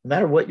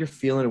you're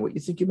feeling or what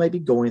you think you might be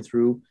going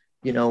through,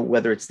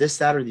 whether it's this,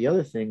 that, or the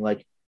other thing,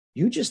 like,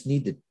 you just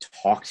need to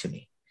talk to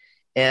me.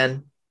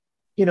 And,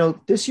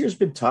 this year's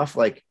been tough.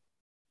 Like,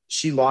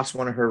 she lost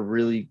one of her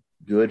really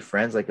good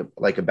friends,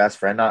 like a best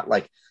friend, not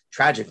like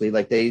tragically,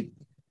 like they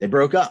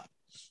broke up.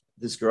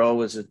 This girl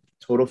was a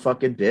total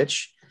fucking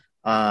bitch.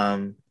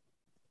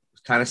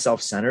 Kind of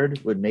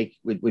self-centered,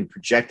 would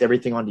project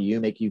everything onto you,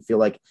 make you feel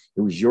like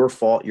it was your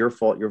fault,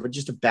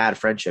 just a bad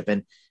friendship.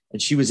 And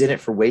she was in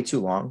it for way too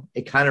long.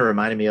 It kind of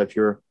reminded me of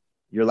your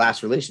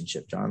last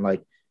relationship, John,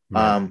 like,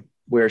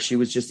 where she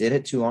was just in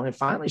it too long. And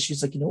finally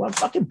she's like, you know what? I'm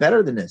fucking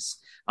better than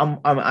this.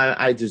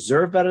 I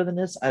deserve better than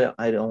this.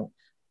 I don't,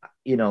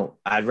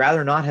 I'd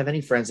rather not have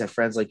any friends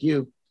like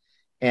you.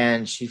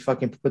 And she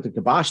fucking put the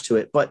kibosh to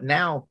it. But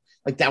now,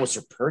 like, that was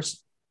her person.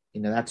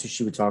 That's who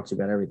she would talk to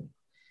about everything.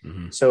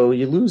 Mm-hmm. So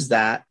you lose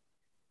that.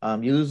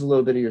 You lose a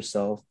little bit of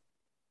yourself.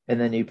 And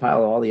then you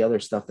pile all the other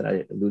stuff that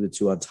I alluded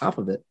to on top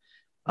of it.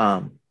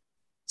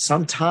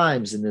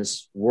 Sometimes in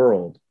this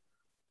world,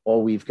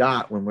 all we've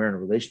got when we're in a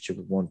relationship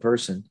with one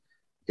person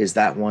is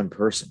that one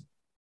person.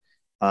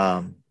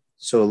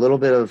 So a little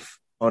bit of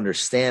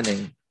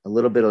understanding, a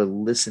little bit of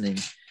listening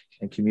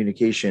and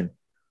communication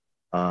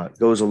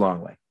goes a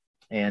long way.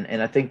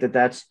 And I think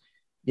that's,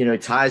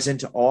 it ties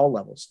into all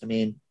levels. I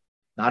mean,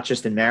 not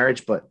just in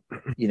marriage, but,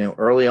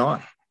 early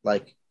on,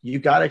 like, you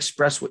got to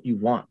express what you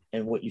want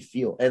and what you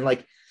feel. And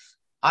like,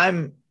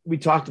 we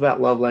talked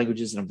about love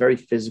languages, and I'm very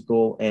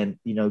physical, and,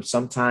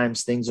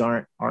 sometimes things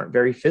aren't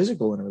very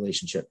physical in a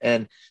relationship.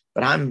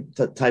 But I'm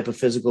the type of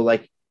physical,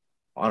 like,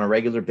 on a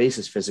regular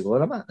basis physical.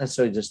 And I'm not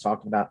necessarily just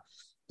talking about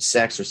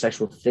sex or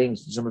sexual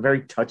things. I'm a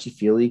very touchy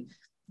feely,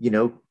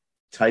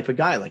 type of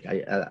guy. Like,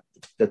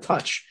 the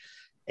touch,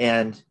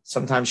 and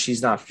sometimes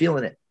she's not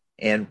feeling it.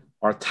 And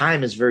our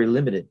time is very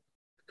limited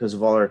because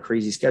of all our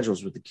crazy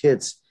schedules with the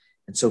kids.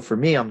 And so for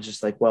me, I'm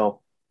just like,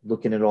 well,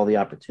 looking at all the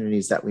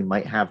opportunities that we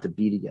might have to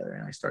be together.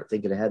 And I start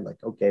thinking ahead, like,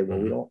 okay, well,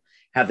 we don't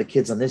have the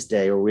kids on this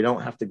day, or we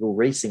don't have to go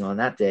racing on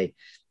that day.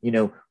 You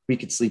know, we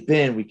could sleep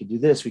in, we could do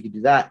this, we could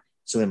do that.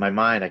 So in my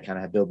mind, I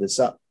kind of build this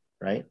up,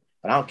 right?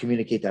 But I don't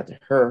communicate that to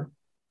her.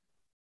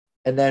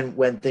 And then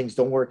when things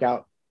don't work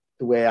out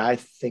the way I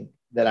think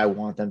that I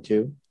want them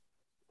to,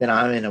 then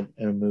I'm in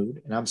a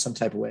mood and I'm some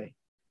type of way.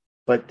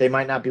 But they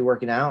might not be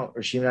working out,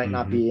 or she might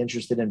not be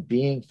interested in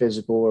being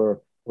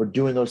physical or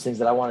doing those things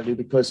that I want to do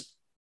because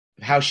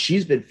of how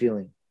she's been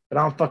feeling. But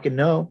I don't fucking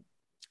know.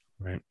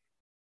 Right.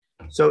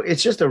 So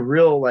it's just a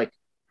real like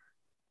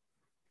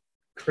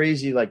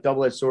crazy, like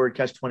double-edged sword,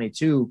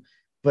 catch-22,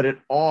 but it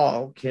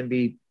all can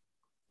be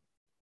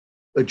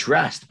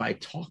addressed by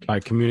talking, by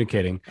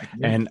communicating.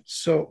 And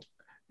so,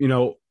 you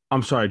know,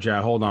 I'm sorry,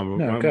 Jared, hold on.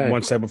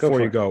 One step before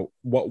you go.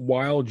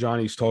 While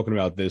Johnny's talking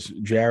about this,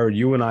 Jared,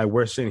 you and I,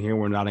 we're sitting here,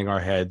 we're nodding our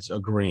heads,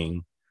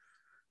 agreeing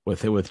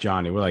with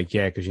Johnny. We're like,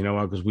 yeah, because you know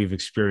what? Because we've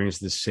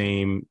experienced the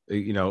same,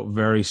 you know,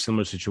 very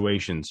similar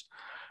situations.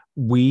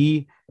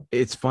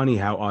 It's funny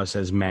how us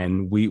as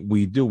men, we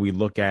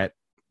look at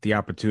the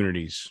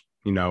opportunities,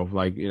 you know,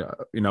 like, you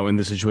know, in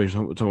this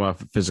situation, we're talking about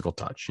physical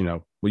touch, you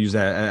know, we use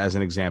that as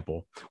an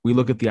example. We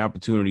look at the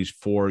opportunities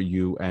for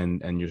you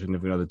and your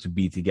significant other to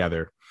be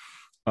together.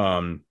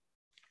 But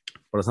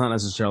it's not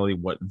necessarily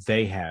what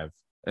they have.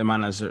 It might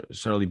not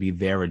necessarily be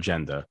their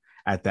agenda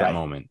at that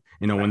moment.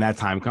 You know, when that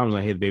time comes,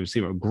 like, hey, the baby's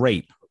sleeping.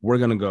 Great. We're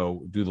going to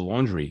go do the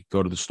laundry,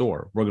 go to the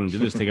store. We're going to do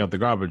this, take out the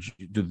garbage,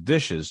 do the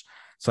dishes.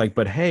 It's like,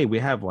 but hey, we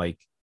have like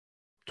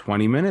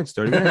 20 minutes,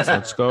 30 minutes.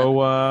 Let's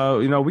go.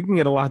 You know, we can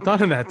get a lot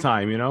done in that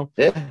time, you know?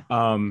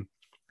 Yeah.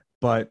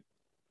 But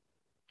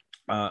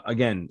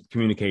again,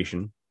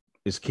 communication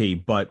is key.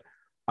 But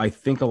I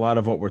think a lot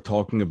of what we're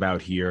talking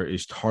about here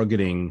is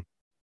targeting,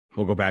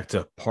 we'll go back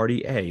to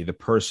party A, the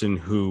person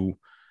who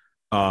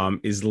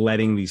is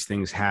letting these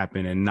things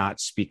happen and not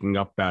speaking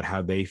up about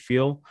how they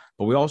feel.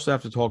 But we also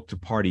have to talk to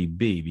party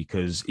B,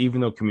 because even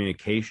though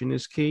communication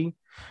is key,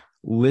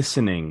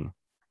 listening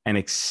and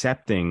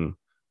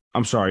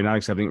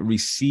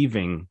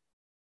receiving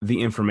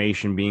the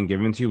information being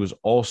given to you is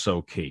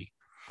also key.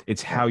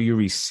 It's how you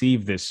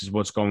receive this is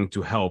what's going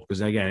to help.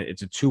 Because again,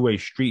 it's a two-way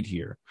street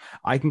here.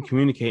 I can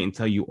communicate and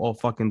tell you all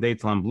fucking day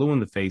till I'm blue in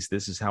the face.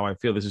 This is how I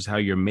feel. This is how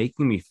you're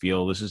making me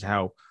feel. This is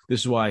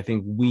why I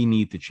think we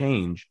need to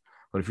change.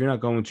 But if you're not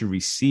going to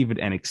receive it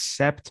and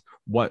accept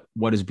what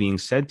is being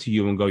said to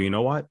you and go, you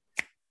know what?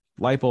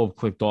 Light bulb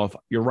clicked off.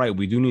 You're right.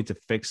 We do need to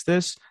fix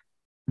this.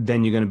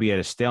 Then you're going to be at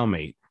a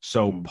stalemate.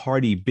 So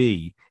party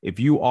B, if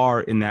you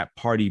are in that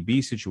party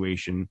B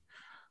situation,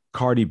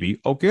 Cardi B,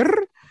 okay,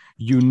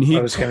 you need.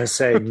 I was going to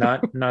say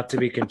not to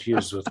be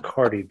confused with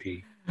Cardi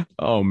B.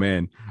 Oh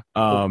man,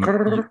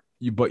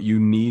 but you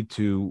need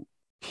to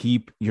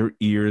keep your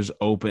ears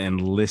open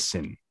and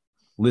listen.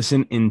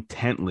 Listen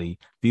intently.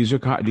 These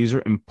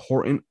are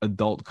important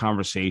adult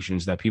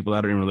conversations that people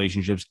that are in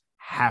relationships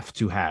have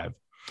to have.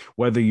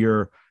 Whether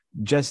you're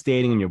just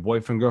dating and your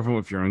boyfriend, girlfriend,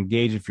 if you're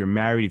engaged, if you're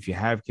married, if you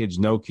have kids,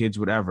 no kids,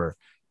 whatever,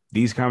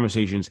 these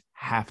conversations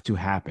have to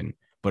happen.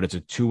 But it's a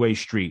two-way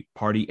street.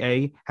 Party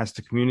A has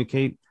to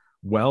communicate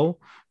well.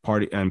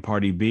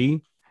 Party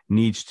B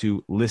needs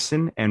to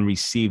listen and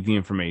receive the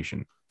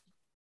information.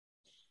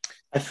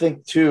 I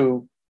think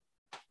too,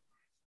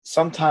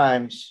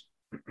 sometimes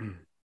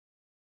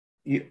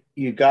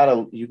you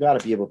gotta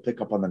be able to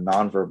pick up on the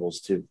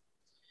nonverbals too,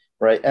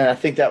 right? And I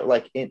think that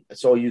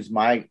so I'll use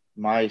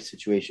my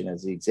situation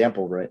as the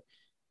example, right?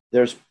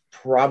 There's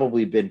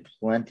probably been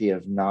plenty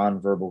of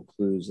nonverbal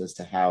clues as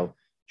to how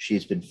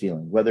she's been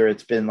feeling, whether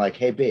it's been like,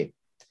 hey babe,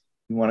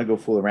 you want to go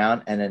fool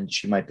around? And then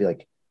she might be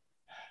like,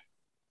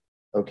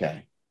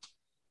 okay,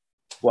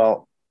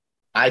 well,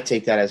 I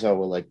take that as, oh,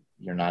 well, like,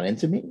 you're not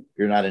into me,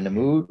 you're not in the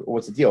mood, or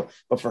what's the deal?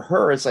 But for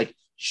her, it's like,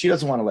 she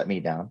doesn't want to let me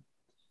down.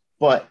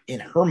 But in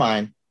her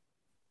mind,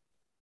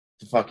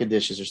 the fucking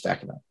dishes are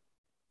stacking up.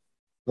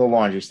 The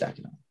laundry's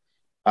stacking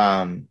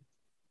up.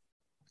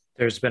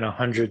 There's been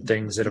 100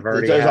 things that have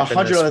already happened.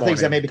 There's 100 other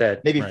things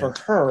that maybe right. For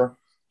her,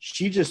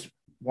 she just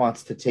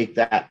wants to take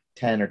that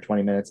 10 or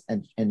 20 minutes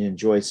and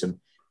enjoy some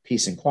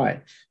peace and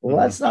quiet. Well,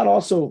 let's not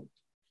also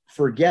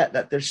forget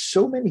that there's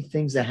so many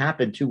things that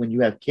happen too when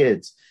you have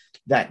kids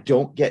that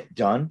don't get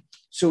done.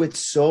 So it's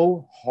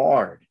so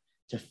hard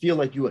to feel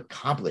like you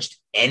accomplished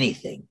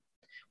anything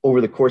over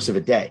the course of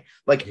a day.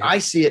 Like I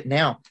see it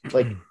now,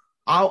 like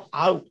I'll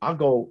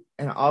go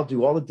and I'll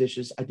do all the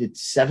dishes. I did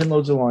 7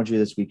 loads of laundry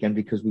this weekend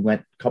because we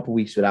went a couple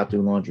weeks without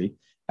doing laundry.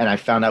 And I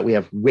found out we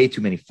have way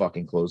too many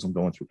fucking clothes. I'm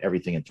going through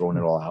everything and throwing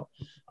it all out,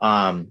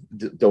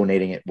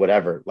 donating it,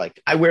 whatever. Like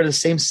I wear the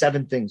same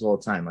 7 things all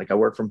the time. Like I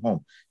work from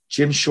home,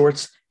 gym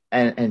shorts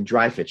and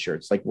dry fit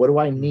shirts. Like, what do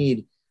I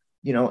need?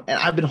 You know, and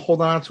I've been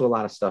holding on to a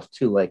lot of stuff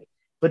too, like,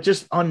 but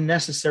just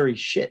unnecessary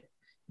shit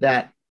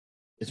that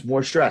it's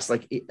more stress.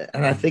 Like,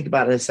 and I think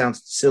about it, it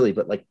sounds silly,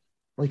 but like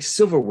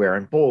silverware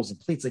and bowls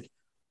and plates, like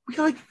we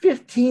got like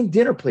 15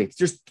 dinner plates.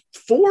 There's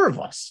 4 of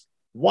us.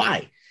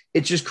 Why?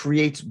 It just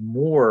creates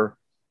more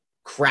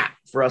crap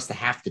for us to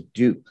have to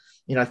do.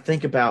 I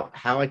think about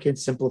how I can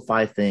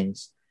simplify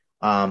things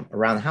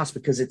around the house,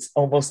 because it's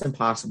almost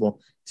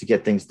impossible to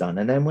get things done.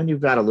 And then when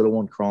you've got a little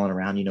one crawling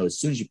around, as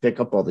soon as you pick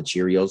up all the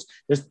Cheerios,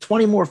 there's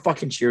 20 more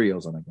fucking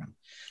Cheerios on the ground.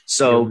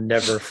 So you'll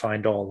never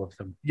find all of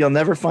them. You'll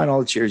never find all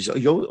the Cheerios.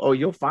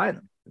 You'll find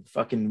them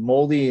fucking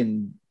moldy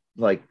and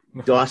like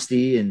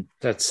dusty, and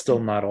that's still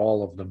not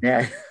all of them.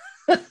 Yeah.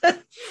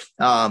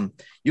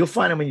 You'll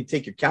find them when you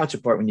take your couch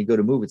apart when you go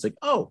to move. It's like,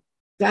 oh,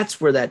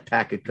 that's where that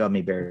pack of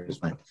gummy bears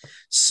went.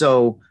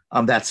 So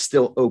that's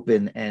still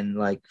open and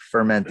like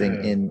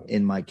fermenting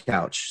in my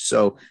couch.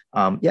 So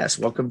yes,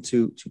 welcome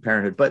to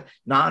parenthood. But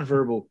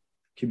nonverbal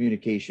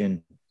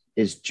communication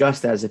is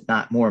just as, if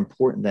not more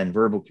important than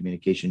verbal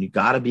communication. You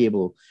got to be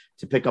able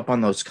to pick up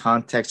on those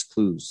context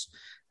clues,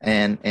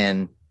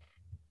 and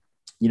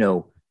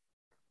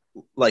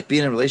like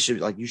being in a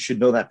relationship, like you should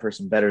know that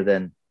person better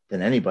than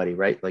anybody,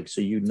 right? Like,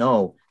 so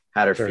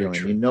how they're feeling,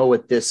 true.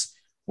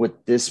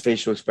 What this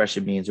facial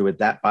expression means, or what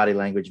that body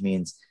language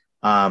means.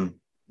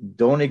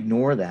 Don't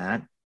ignore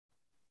that.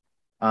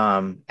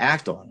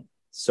 Act on it.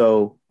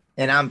 So,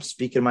 and I'm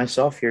speaking to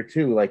myself here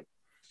too. Like,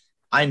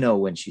 I know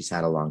when she's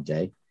had a long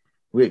day.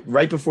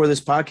 Right before this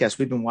podcast,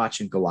 we've been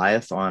watching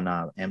Goliath on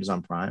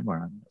Amazon Prime. We're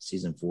on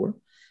season 4,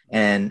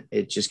 and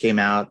it just came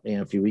out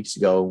a few weeks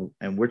ago,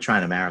 and we're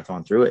trying to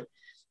marathon through it,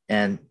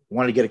 and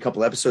wanted to get a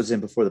couple episodes in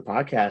before the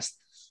podcast.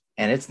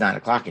 And it's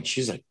 9:00, and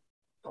she's like,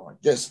 going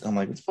like this. I'm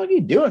like, what the fuck are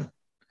you doing?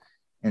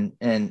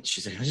 And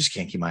she's like, I just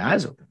can't keep my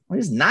eyes open. Like,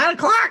 it's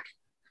 9:00.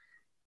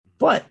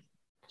 But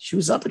she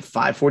was up at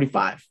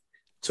 5:45,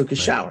 took a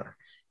shower,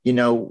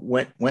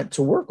 went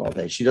to work all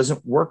day. She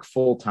doesn't work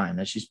full time,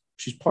 and she's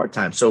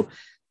part-time. So,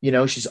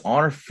 she's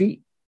on her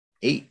feet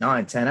 8,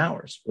 9, 10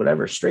 hours,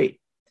 whatever, straight.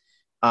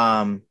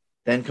 Then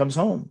comes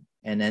home,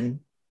 and then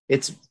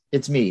it's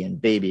me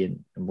and baby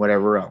and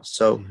whatever else.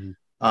 So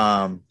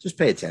just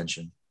pay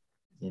attention,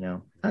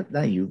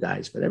 not you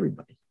guys, but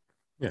everybody.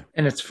 Yeah.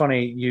 And it's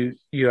funny,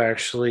 you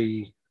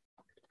actually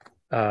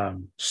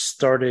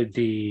started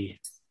the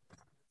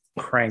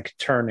crank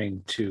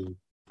turning to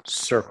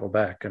circle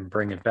back and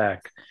bring it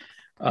back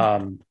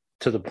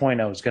to the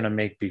point I was going to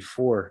make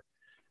before.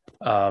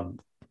 A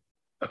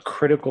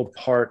critical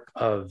part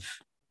of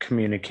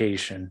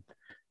communication,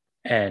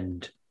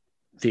 and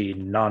the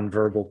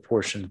nonverbal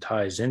portion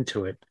ties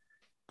into it,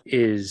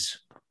 is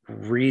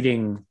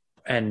reading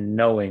and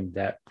knowing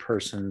that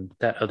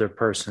other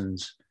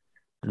person's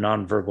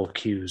nonverbal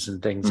cues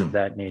and things of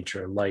that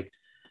nature. Like,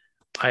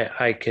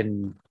 I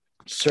can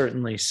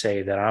certainly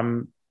say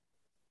that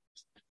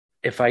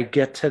if I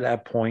get to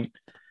that point,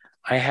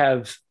 I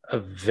have a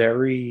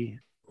very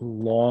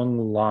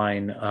long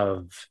line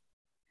of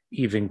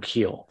even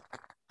keel.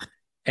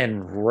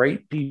 And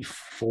right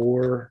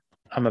before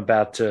I'm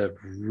about to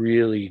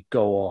really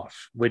go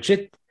off, which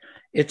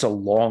it's a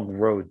long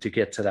road to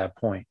get to that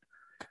point,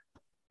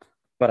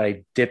 but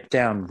I dip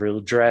down real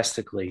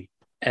drastically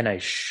and I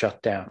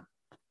shut down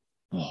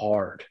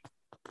hard.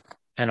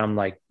 And I'm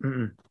like,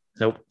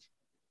 nope.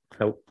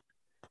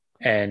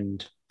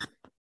 And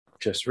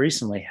just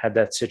recently had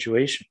that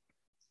situation.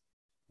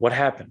 What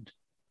happened?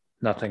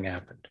 Nothing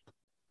happened.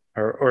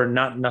 Or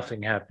not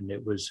nothing happened.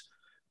 It was,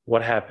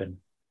 what happened?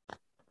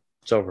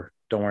 It's over.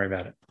 Don't worry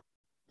about it.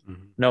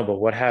 Mm-hmm. No, but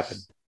what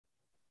happened?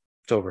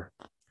 It's over.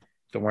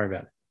 Don't worry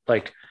about it.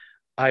 Like,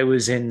 I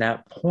was in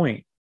that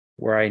point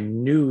where I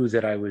knew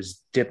that I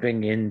was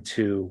dipping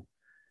into,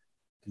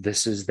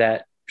 this is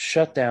that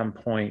shutdown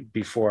point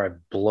before I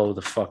blow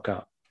the fuck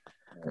up.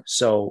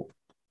 So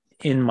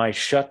in my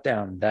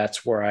shutdown,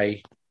 that's where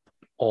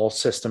all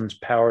systems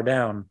power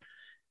down,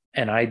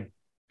 and I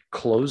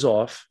close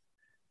off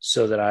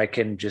so that I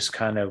can just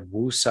kind of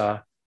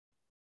woosah,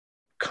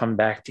 come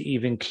back to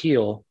even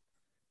keel,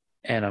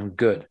 and I'm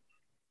good.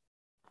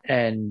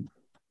 And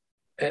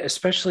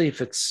especially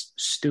if it's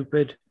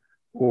stupid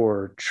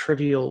or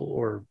trivial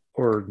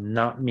or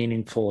not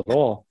meaningful at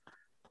all,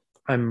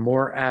 I'm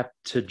more apt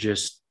to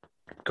just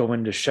go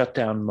into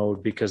shutdown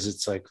mode, because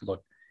it's like,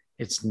 look,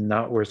 it's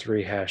not worth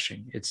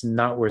rehashing. It's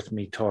not worth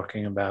me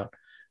talking about,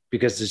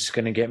 because it's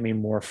going to get me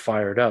more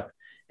fired up,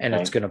 and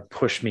it's going to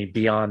push me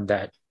beyond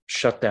that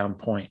shutdown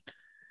point.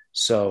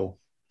 So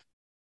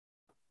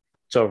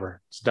it's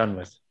over. It's done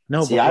with.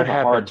 No, see, but I have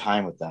a hard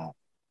time with that.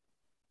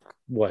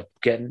 What,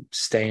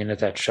 staying at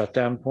that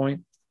shutdown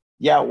point?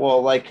 Yeah,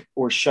 well,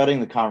 or shutting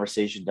the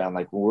conversation down.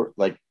 Like, for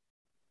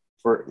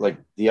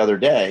the other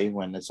day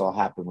when this all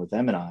happened with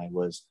Em and I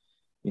was,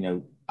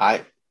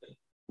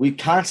 we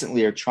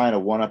constantly are trying to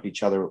one up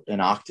each other an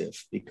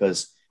octave,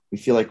 because we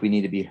feel like we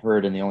need to be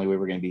heard. And the only way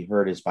we're going to be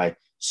heard is by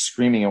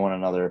screaming at one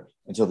another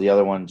until the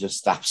other one just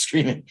stops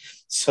screaming.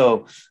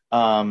 So,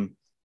 and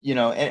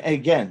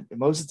again,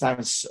 most of the time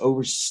it's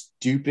over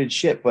stupid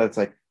shit, but it's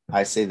like,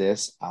 I say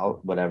this,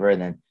 I'll whatever.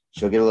 And then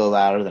she'll get a little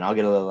louder, then I'll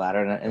get a little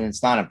louder. And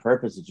it's not on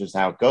purpose. It's just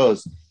how it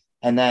goes.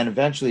 And then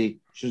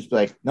eventually she'll just be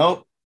like,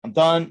 nope, I'm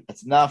done.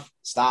 That's enough.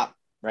 Stop.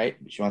 Right.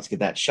 She wants to get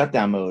that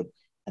shutdown mode.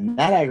 And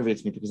that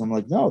aggravates me, because I'm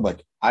like, no,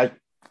 like I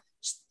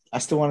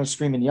still want to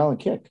scream and yell and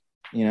kick,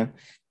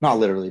 not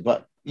literally,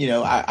 but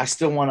I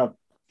still want to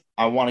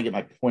I want to get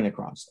my point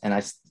across. And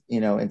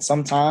and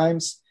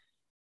sometimes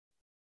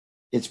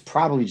it's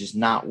probably just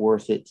not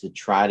worth it to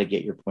try to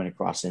get your point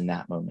across in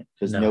that moment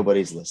because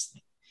nobody's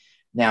listening.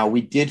 Now,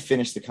 we did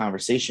finish the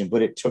conversation,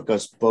 but it took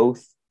us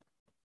both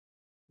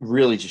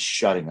really just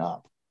shutting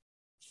up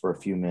for a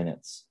few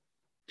minutes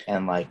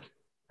and like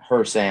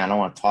her saying, I don't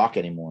want to talk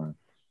anymore.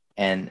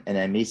 And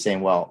then me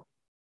saying, well,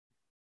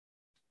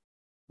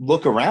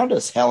 look around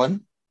us,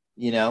 Helen,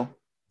 we're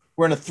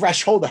in a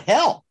threshold of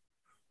hell.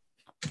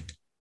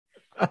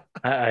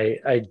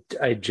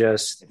 I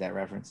just that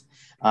reference.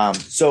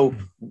 So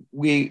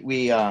we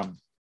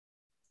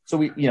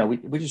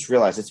just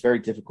realized it's very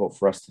difficult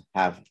for us to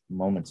have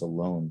moments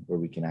alone where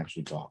we can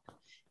actually talk.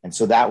 And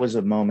so that was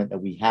a moment that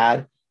we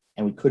had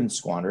and we couldn't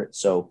squander it.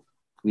 So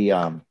we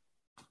took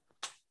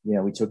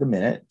a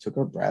minute, took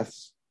our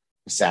breaths,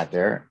 we sat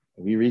there,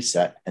 we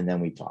reset, and then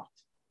we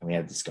talked and we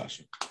had a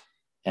discussion.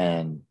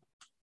 And,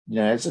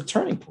 it's a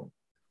turning point,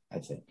 I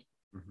think.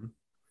 Mm-hmm.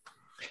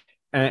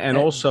 And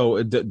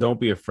also, don't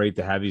be afraid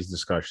to have these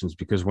discussions,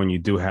 because when you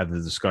do have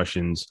the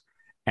discussions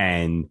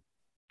and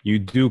you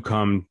do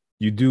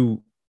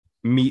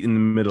meet in the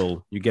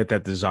middle, you get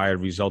that desired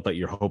result that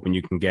you're hoping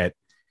you can get.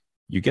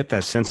 You get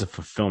that sense of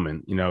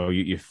fulfillment.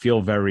 You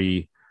feel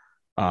very,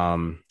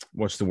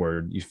 what's the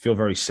word? You feel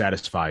very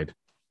satisfied.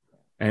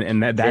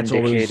 And that's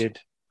vindicated.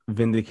 Always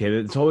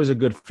vindicated. It's always a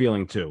good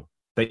feeling too,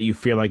 that you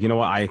feel like,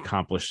 I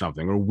accomplished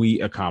something, or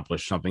we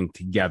accomplished something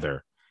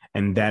together.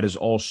 And that is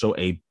also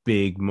a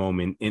big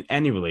moment in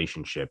any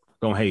relationship.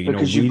 Going, hey,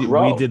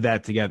 we did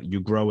that together. You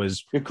grow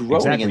as you're growing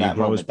exactly, in that you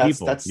grow moment. As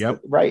people. That's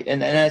right.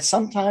 And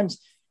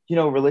sometimes,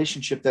 a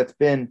relationship that's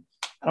been,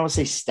 I don't want to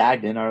say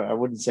stagnant. I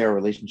wouldn't say our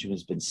relationship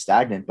has been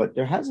stagnant, but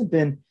there hasn't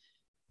been.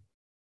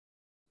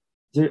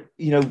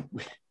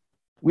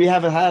 We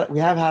have had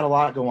a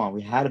lot go on.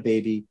 We had a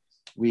baby.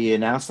 We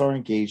announced our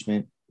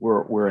engagement.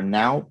 We're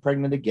now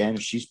pregnant again.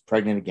 She's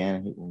pregnant again.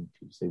 I hate when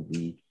people say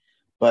we,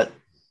 but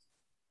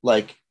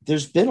like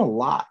there's been a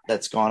lot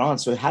that's gone on.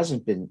 So it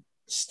hasn't been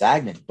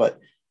stagnant, but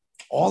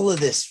all of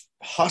this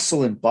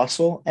hustle and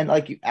bustle, and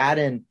like you add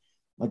in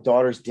my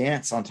daughter's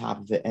dance on top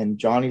of it, and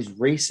Johnny's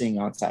racing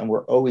on top, and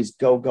we're always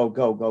go, go,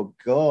 go, go,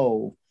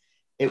 go.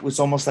 It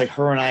was almost like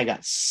her and I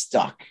got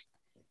stuck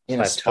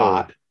in a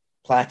spot,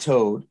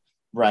 plateaued,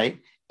 right?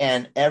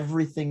 And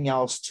everything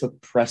else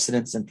took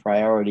precedence and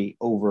priority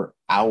over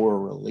our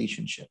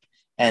relationship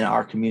and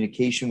our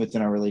communication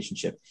within our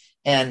relationship.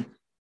 And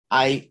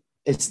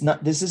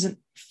this isn't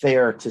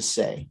fair to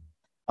say.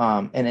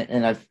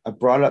 And I've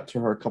brought it up to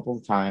her a couple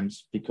of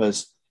times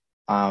because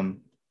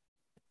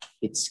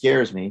it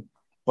scares me,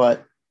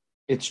 but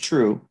it's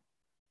true.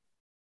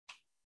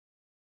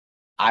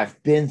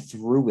 I've been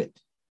through it,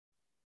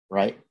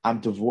 right? I'm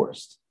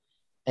divorced.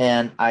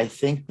 And I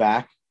think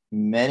back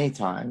many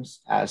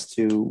times as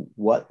to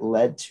what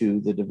led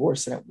to the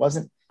divorce. And it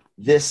wasn't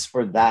this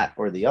or that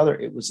or the other.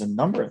 It was a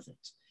number of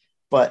things.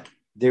 But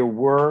there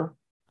were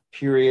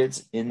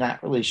periods in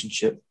that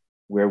relationship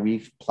where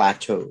we've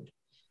plateaued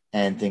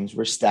and things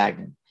were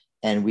stagnant,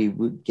 and we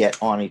would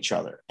get on each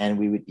other and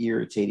we would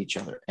irritate each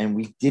other. And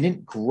we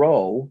didn't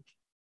grow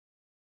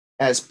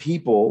as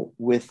people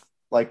with,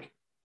 like,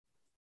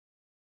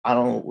 I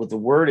don't know what the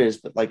word is,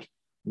 but like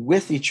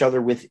with each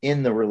other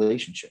within the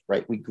relationship,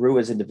 right? We grew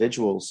as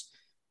individuals,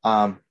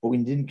 but we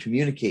didn't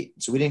communicate.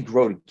 So we didn't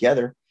grow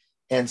together.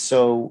 And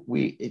so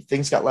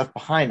things got left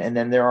behind. And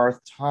then there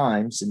are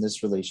times in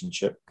this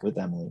relationship with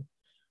Emily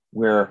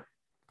where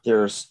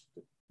there's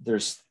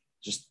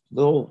just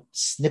little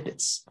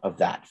snippets of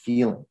that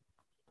feeling,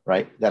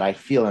 right? That I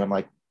feel. And I'm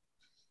like,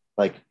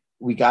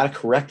 we got to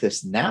correct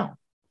this now,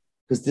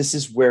 because this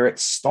is where it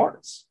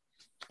starts.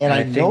 And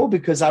I know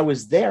because I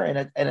was there,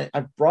 and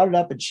I brought it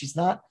up, and she's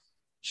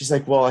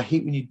like, well, I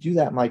hate when you do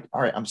that. I'm like,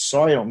 all right, I'm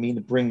sorry. I don't mean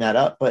to bring that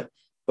up, but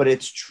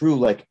it's true.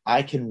 Like,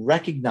 I can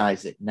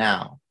recognize it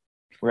now,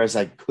 whereas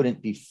I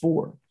couldn't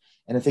before.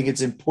 And I think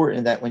it's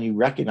important that when you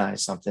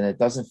recognize something that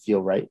doesn't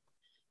feel right,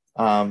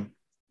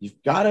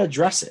 you've got to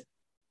address it.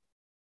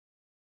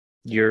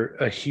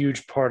 A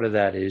huge part of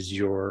that is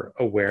your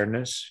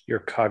awareness, your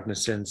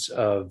cognizance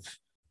of,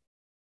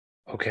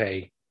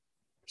 okay,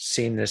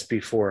 seen this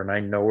before and I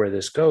know where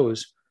this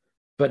goes,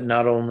 but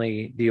not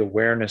only the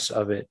awareness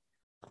of it,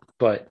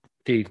 but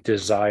the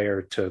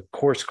desire to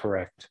course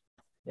correct.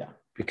 Yeah.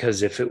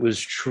 Because if it was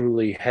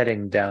truly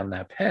heading down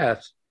that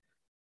path,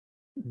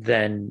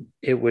 then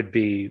it would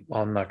be,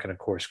 well, I'm not going to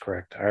course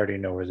correct. I already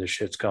know where this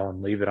shit's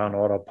going. Leave it on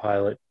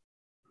autopilot.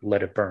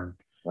 Let it burn.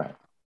 Right.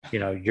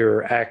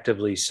 You're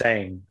actively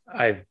saying,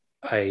 I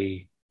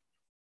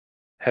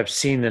have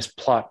seen this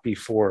plot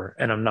before,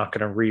 and I'm not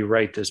going to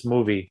rewrite this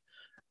movie.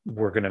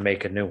 We're going to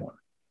make a new one.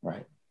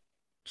 Right.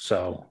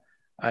 So,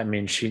 I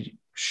mean, she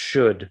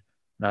should,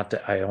 not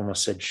that I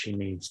almost said she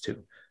needs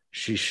to,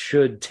 she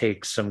should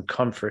take some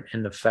comfort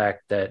in the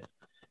fact that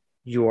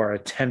you are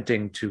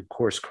attempting to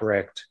course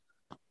correct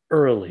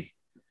early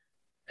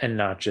and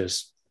not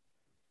just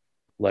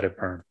let it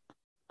burn.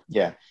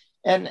 Yeah.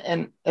 And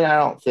I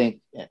don't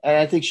think, and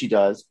I think she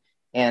does.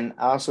 And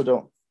I also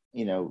don't,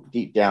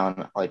 deep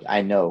down, like,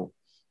 I know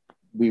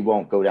we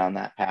won't go down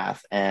that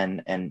path.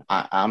 And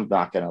I'm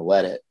not going to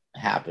let it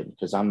happen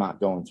because I'm not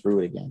going through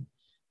it again.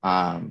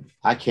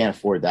 I can't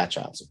afford that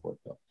child support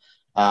bill.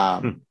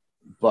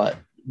 But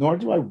nor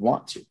do I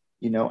want to,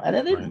 and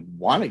I didn't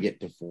want to get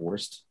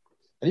divorced.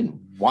 I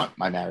didn't want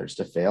my marriage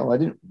to fail. I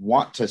didn't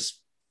want to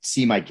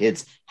see my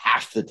kids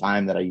half the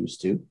time that I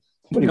used to.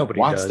 Nobody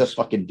wants to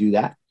fucking do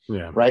that.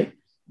 Yeah. Right.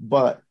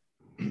 But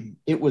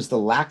it was the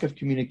lack of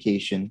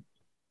communication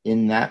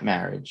in that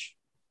marriage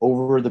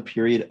over the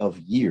period of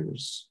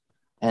years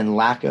and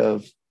lack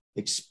of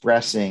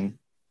expressing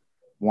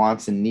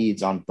wants and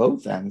needs on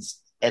both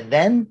ends and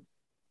then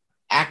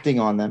acting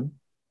on them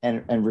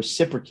and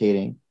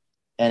reciprocating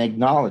and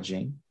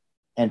acknowledging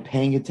and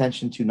paying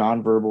attention to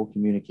nonverbal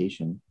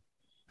communication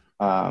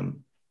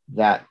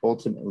that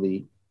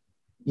ultimately,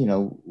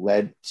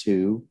 led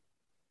to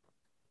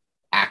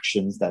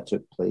actions that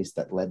took place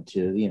that led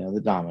to,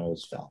 the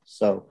dominoes fell.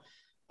 So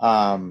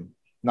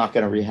not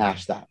going to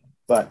rehash that,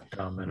 but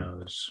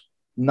dominoes.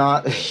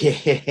 Not,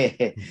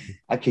 I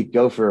could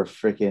go for a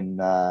freaking,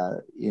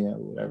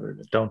 whatever.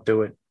 Don't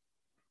do it.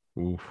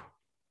 Oof.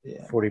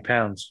 Yeah. 40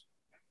 pounds.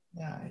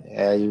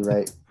 Yeah, you're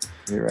right.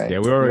 You're right. Yeah,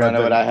 we already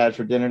know what I had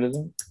for dinner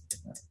today?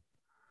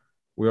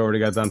 We already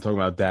got done talking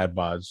about dad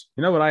bods.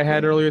 You know what I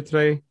had earlier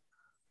today?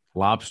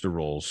 Lobster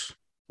rolls.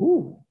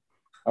 Ooh,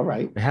 all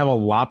right. They have a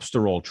lobster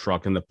roll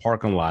truck in the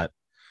parking lot.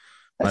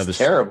 That's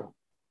terrible.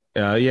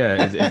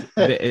 Yeah,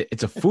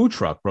 it's a food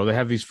truck, bro. They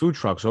have these food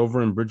trucks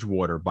over in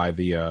Bridgewater by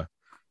the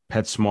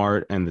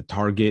PetSmart and the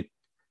Target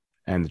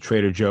and the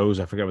Trader Joe's.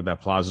 I forget what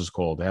that plaza's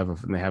called. They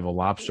have a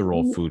lobster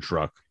roll food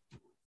truck.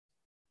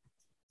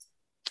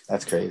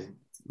 That's crazy.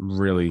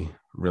 Really,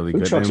 really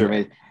food good. Trucks are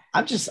amazing.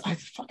 I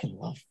fucking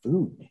love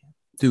food, man.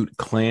 Dude,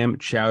 clam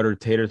chowder,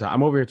 tater tot.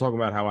 I'm over here talking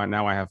about how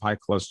I have high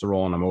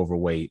cholesterol and I'm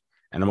overweight,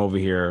 and I'm over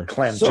here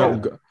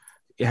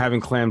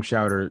having clam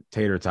chowder,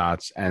 tater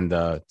tots,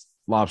 and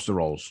lobster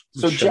rolls.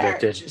 So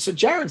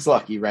Jared's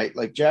lucky, right?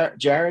 Like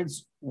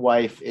Jared's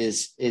wife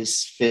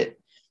is fit.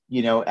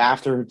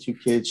 After her 2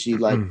 kids, she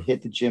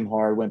hit the gym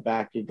hard, went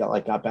back,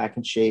 got back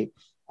in shape.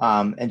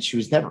 And she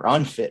was never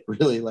unfit,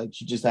 really. Like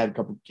she just had a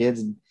couple of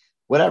kids and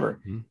whatever.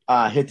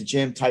 Hit the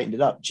gym, tightened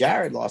it up.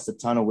 Jared lost a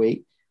ton of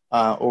weight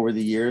over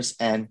the years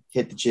and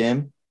hit the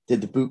gym,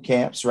 did the boot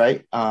camps,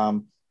 right?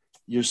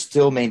 You're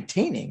still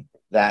maintaining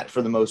that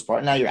for the most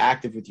part. Now you're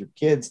active with your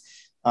kids,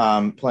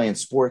 playing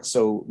sports.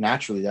 So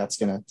naturally that's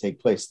going to take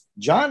place.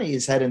 Johnny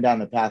is heading down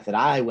the path that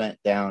I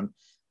went down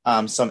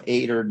some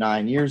 8 or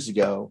 9 years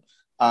ago.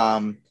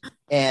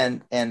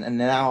 And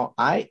now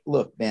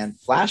look, man,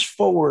 flash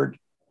forward,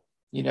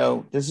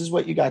 this is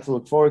what you got to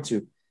look forward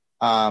to.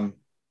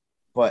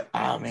 But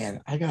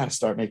man, I got to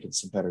start making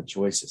some better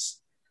choices.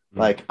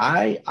 Like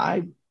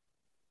I'm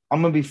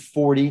going to be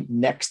 40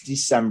 next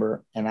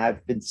December. And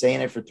I've been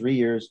saying it for 3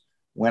 years.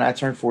 When I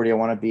turn 40, I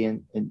want to be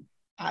in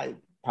probably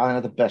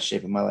not the best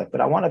shape of my life, but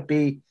I don't want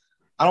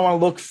to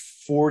look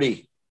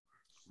 40,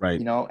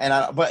 right.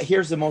 But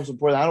here's the most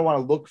important. I don't want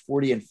to look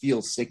 40 and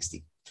feel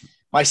 60.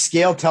 My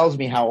scale tells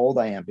me how old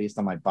I am based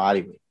on my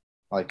body weight.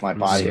 Like my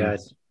body weight.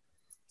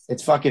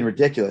 It's fucking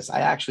ridiculous.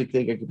 I actually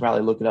think I could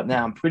probably look it up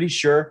now. I'm pretty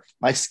sure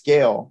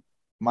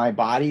my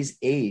body's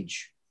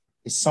age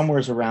is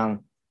somewhere around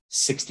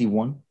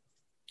 61.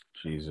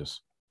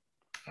 Jesus.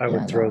 I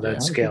would throw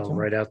that scale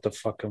right out the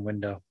fucking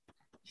window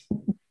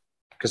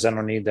because I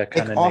don't need that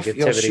kind of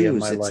negativity in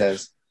my life.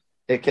 Says.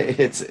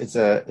 It's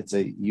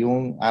a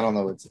Jung. I don't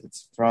know.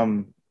 It's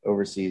from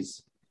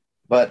overseas,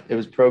 but it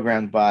was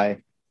programmed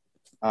by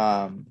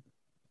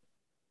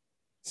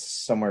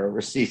somewhere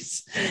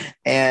overseas,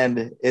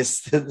 and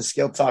it's the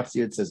scale talks to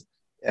you. It says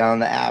on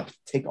the app,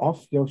 take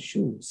off your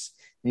shoes.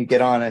 And you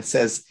get on. It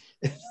says,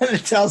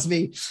 it tells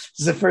me this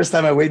is the first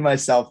time I weighed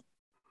myself.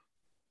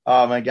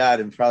 Oh my God,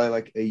 in probably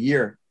like a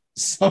year.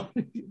 So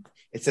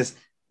it says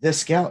the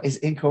scale is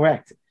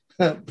incorrect.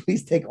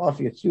 Please take off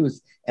your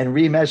shoes and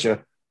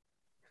remeasure.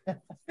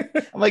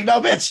 I'm like,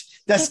 no, bitch,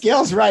 that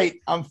scale's right.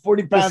 I'm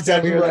 40 pounds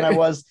heavier than I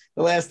was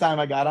the last time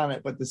I got on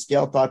it, but the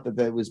scale thought that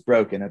it was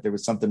broken, that there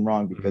was something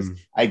wrong because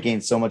I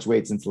gained so much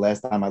weight since the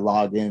last time I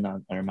logged in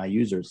on my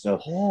users. So,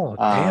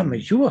 damn, are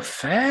you a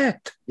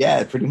fat?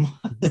 Yeah, pretty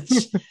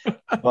much.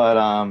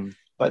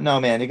 But no,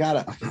 man, you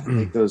gotta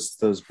make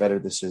those better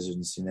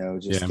decisions.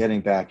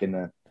 Getting back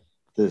in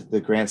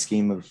the grand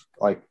scheme of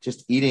like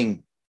just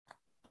eating.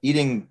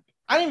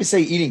 I don't even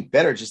say eating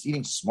better, just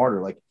eating smarter.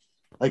 Like.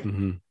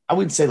 I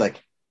wouldn't say like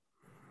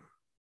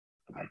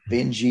I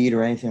binge eat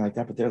or anything like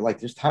that, but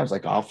there's times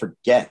like I'll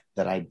forget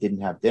that I didn't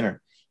have dinner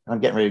and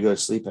I'm getting ready to go to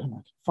sleep and I'm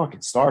like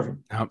fucking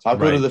starving. So I'll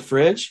go to the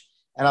fridge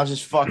and I'll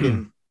just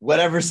fucking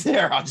whatever's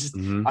there. I'll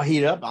heat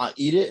it up, I'll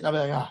eat it, and I'll be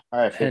like, all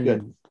right, feel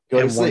good.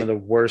 Go to sleep. One of the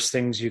worst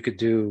things you could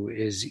do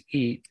is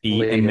eat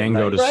and then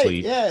go to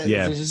sleep.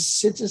 Yeah. It just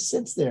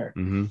sits there.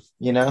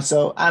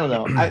 So I don't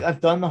know. I've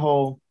done the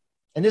whole,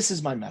 and this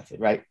is my method,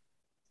 right?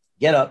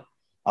 Get up,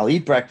 I'll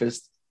eat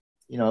breakfast.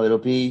 This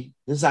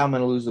is how I'm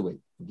going to lose the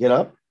weight. Get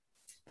up,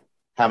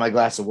 have my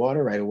glass of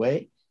water right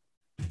away,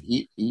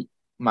 eat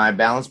my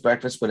balanced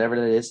breakfast, whatever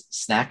that is,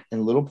 snack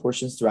in little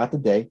portions throughout the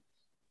day,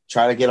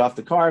 try to get off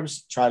the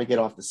carbs, try to get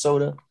off the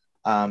soda,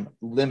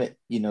 limit,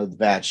 the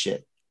bad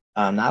shit.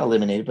 Not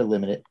eliminate it, but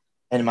limit it.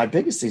 And my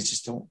biggest thing is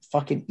just don't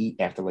fucking eat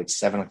after like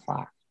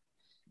 7:00.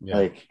 Yeah.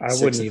 Like I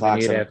wouldn't even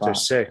eat after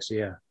 6.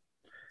 Yeah.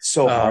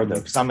 So hard though,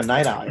 because I'm a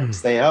night owl. I can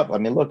stay up. I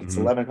mean, look, it's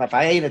 11 o'clock. If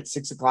I ate at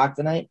 6:00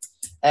 tonight,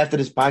 after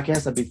this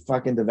podcast, I'd be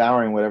fucking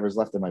devouring whatever's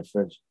left in my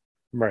fridge.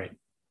 Right.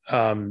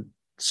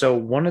 So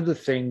one of the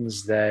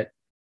things that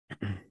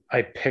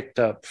I picked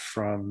up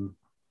from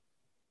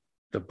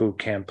the boot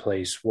camp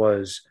place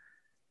was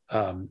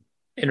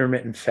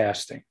intermittent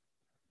fasting.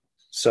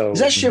 So does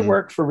that shit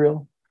work for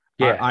real?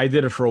 Yeah, I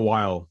did it for a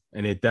while,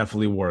 and it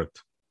definitely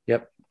worked.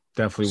 Yep,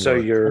 definitely. So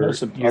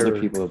worked. Other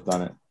people have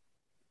done it.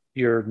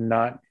 You're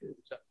not.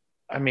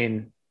 I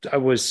mean, I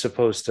was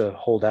supposed to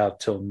hold out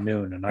till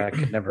noon, and I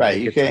could never.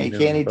 Right, you can't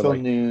eat till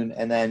noon,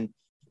 and then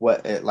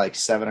what? At like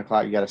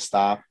 7:00, you got to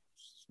stop.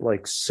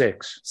 Like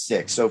 6.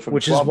 So from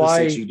 12 to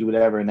 6, you do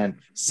whatever, and then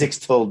 6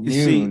 till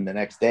noon the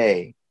next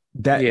day.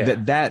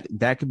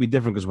 That could be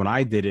different because when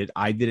I did it,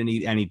 I didn't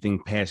eat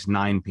anything past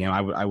 9 p.m.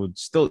 I would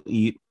still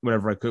eat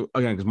whatever I could,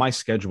 again, because my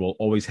schedule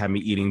always had me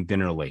eating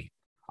dinner late.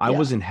 I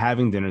wasn't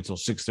having dinner till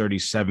 6:30,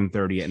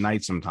 7:30 at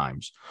night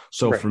sometimes.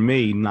 So for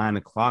me, 9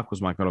 o'clock was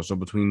my cutoff. So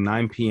between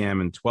 9 p.m.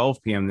 and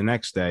 12 p.m. the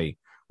next day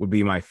would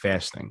be my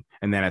fasting,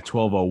 and then at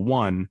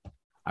 12:01,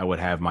 I would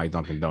have my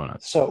Dunkin'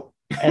 Donuts. So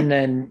and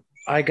then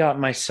I got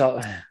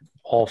myself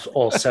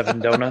all 7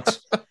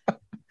 donuts.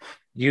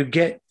 You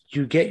get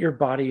your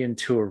body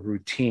into a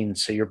routine,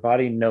 so your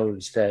body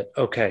knows that,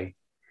 okay,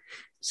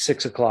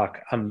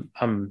 6:00,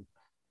 I'm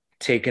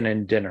taking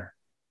in dinner,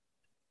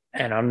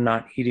 and I'm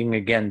not eating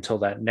again till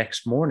that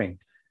next morning.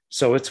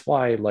 So it's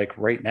why, like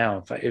right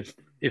now,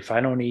 if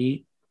I don't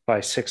eat by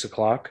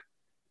 6:00,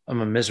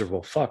 I'm a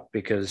miserable fuck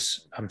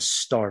because I'm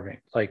starving.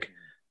 Like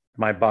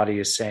my body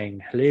is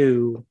saying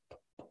hello,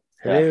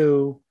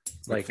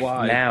 like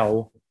McFly.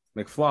 now,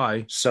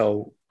 McFly.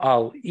 So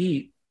I'll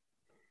eat.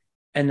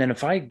 And then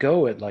if I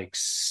go at like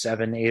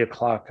 7, 8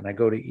 o'clock and I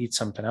go to eat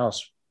something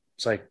else,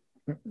 it's like,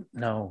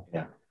 no,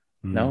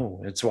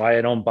 no. It's why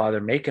I don't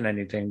bother making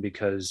anything,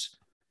 because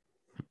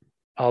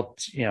I'll,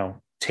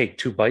 take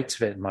 2 bites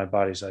of it and my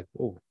body's like,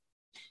 oh.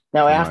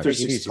 Now after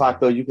 6 o'clock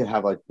though, you can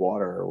have like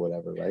water or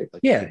whatever, right?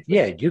 Like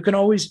you can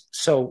always.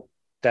 So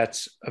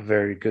that's a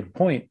very good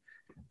point.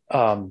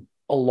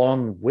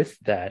 Along with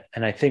that,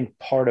 and I think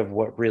part of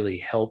what really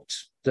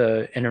helped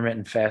the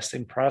intermittent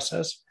fasting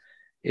process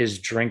is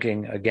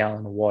drinking a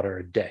gallon of water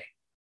a day.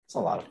 It's a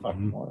lot of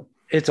fucking water.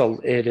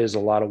 It is a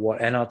lot of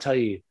water. And I'll tell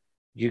you,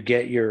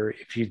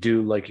 if you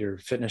do like your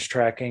fitness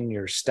tracking,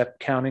 your step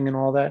counting and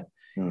all that,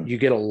 you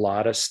get a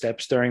lot of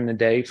steps during the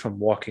day from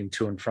walking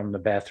to and from the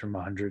bathroom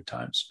 100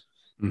 times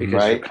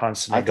because you're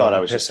constantly. I thought I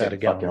was just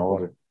getting fucking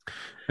older.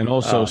 And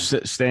also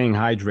staying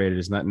hydrated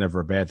is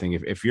never a bad thing.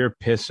 If you're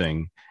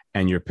pissing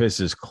and your piss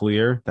is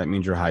clear, that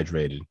means you're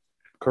hydrated.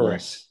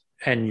 Correct. Yes.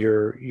 And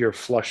you're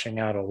flushing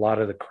out a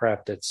lot of the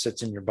crap that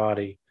sits in your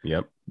body.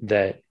 Yep.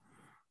 That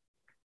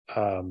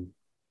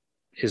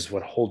is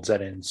what holds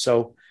that in.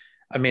 So,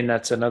 I mean,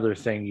 that's another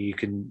thing you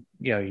can,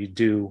 you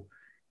do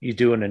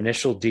an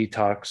initial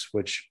detox,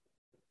 which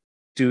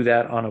do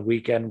that on a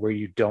weekend where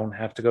you don't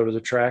have to go to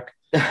the track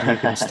and you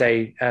can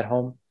stay at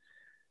home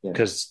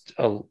because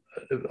a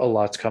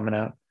lot's coming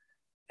out.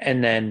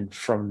 And then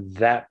from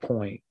that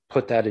point,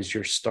 put that as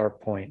your start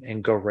point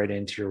and go right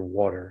into your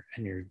water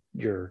and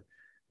your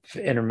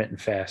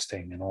intermittent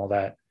fasting and all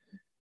that.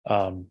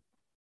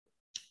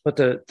 But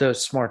the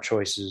smart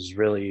choice is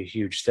really a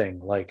huge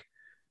thing. Like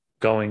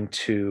going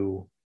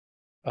to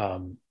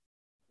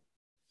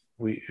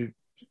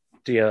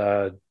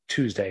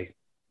Tuesday,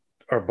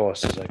 our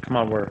boss is like, come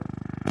on, we're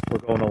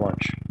going to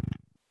lunch.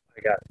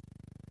 I got it.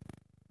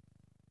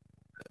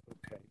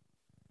 Okay.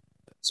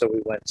 So we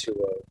went to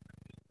a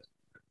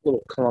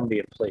little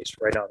Colombian place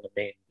right on the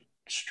main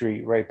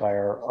street, right by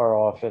our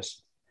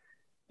office.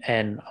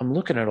 And I'm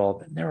looking at all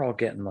of it, and they're all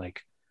getting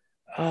like,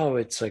 oh,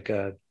 it's like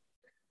a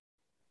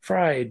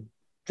fried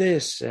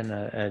this and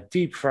a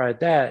deep fried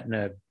that and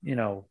a,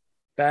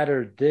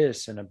 battered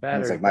this and a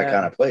battered that. It's like my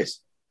kind of place.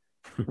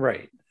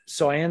 Right.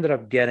 So I ended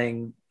up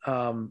getting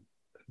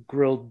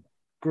grilled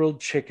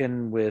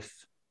chicken with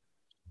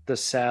the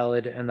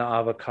salad and the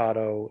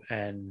avocado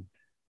and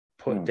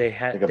they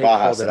had like a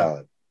Baja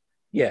salad.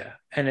 Yeah.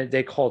 And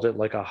they called it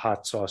like a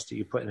hot sauce that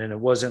you put in, and it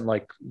wasn't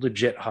like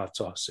legit hot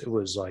sauce. It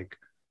was like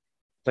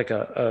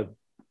a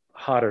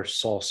hotter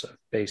salsa,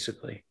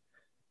 basically.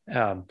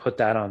 Put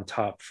that on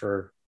top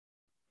for,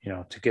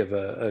 to give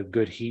a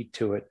good heat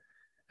to it.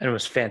 And it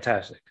was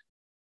fantastic.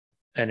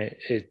 And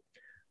it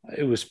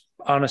was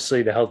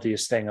honestly the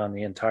healthiest thing on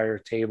the entire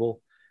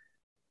table.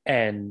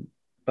 And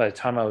by the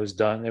time I was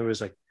done, there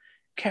was like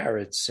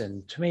carrots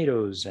and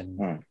tomatoes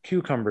and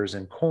cucumbers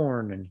and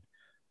corn. And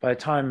by the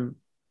time,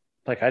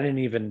 like,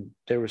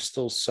 there was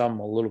still some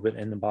a little bit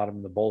in the bottom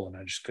of the bowl and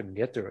I just couldn't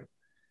get through it.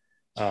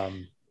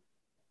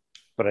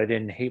 But I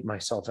didn't hate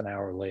myself an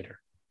hour later.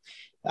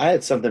 I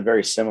had something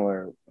very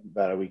similar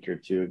about a week or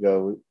two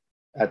ago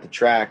at the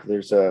track.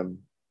 There's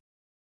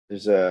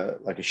there's a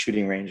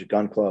shooting range, a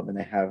gun club, and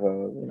they have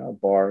a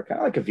bar, kind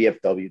of like a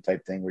VFW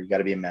type thing where you got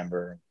to be a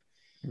member,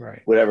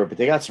 right? Whatever. But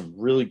they got some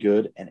really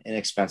good and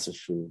inexpensive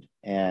food,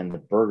 and the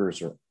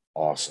burgers are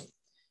awesome.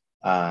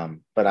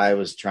 But I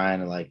was trying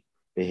to like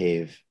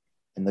behave,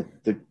 and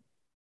the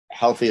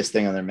healthiest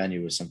thing on their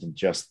menu was something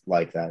just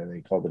like that. And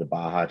they called it a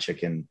Baja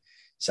chicken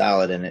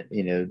salad, and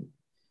it,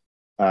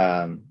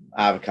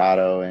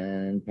 avocado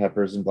and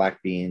peppers and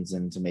black beans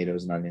and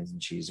tomatoes and onions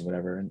and cheese and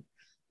whatever.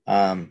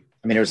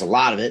 And there was a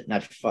lot of it, and I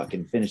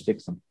fucking finished it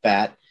because I'm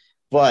fat.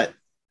 But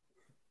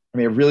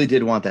I really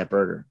did want that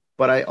burger.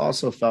 But I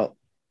also felt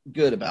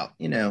good about,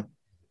 that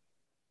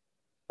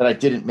I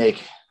didn't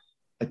make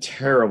a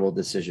terrible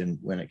decision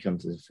when it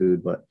comes to the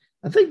food. But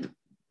I think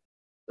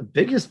the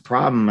biggest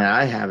problem that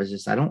I have is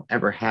just I don't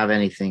ever have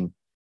anything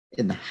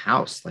in the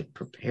house like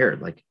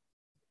prepared. Like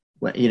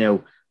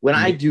when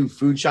I do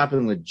food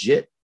shopping,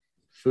 legit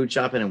food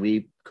shopping, and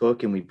we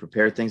cook and we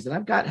prepare things, then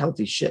I've got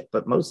healthy shit.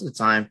 But most of the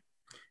time,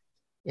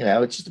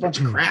 it's just a bunch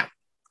of crap.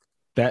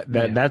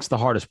 That's the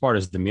hardest part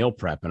is the meal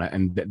prep,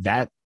 and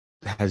that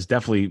has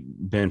definitely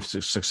been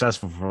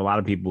successful for a lot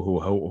of people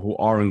who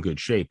are in good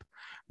shape.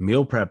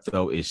 Meal prep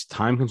though is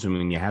time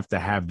consuming. You have to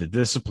have the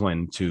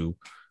discipline to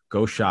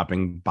go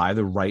shopping, buy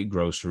the right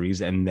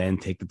groceries, and then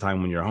take the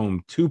time when you're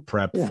home to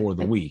prep for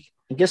the week.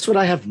 And guess what?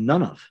 I have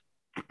none of.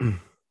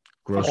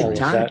 Grocery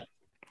time.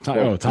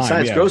 Time.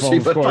 Besides grocery,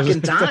 but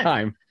fucking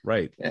time.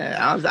 Right.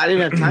 Yeah, I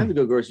didn't have time to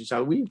go grocery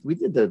shop. We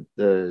did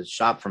the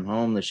shop from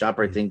home, the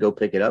ShopRite thing, go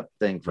pick it up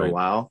thing for a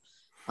while.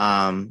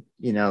 That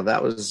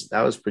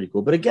was pretty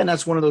cool. But again,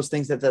 that's one of those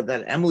things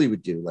that Emily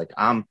would do. Like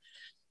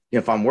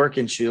if I'm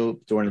working,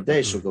 during the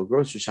day, she'll go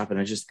grocery shopping,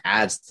 and it just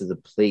adds to the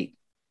plate,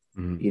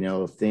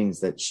 of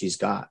things that she's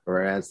got,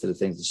 or adds to the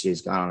things that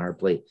she's got on her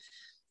plate.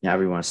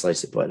 However you want to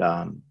slice it. But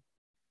I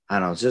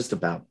don't know. It's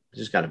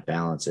just got to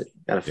balance it.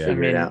 Got to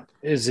figure it out.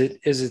 Is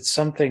it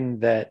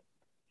something that,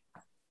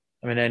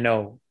 I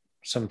know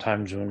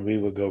sometimes when we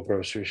would go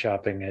grocery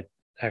shopping, it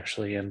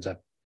actually ends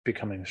up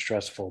becoming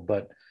stressful,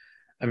 but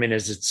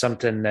is it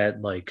something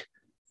that like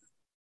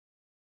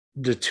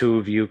the two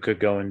of you could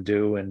go and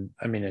do? And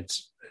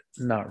it's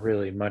not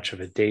really much of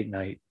a date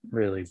night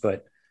really,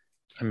 but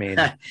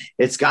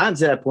it's gotten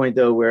to that point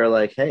though, where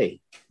like, hey,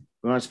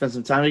 we want to spend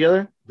some time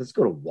together. Let's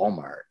go to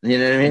Walmart. You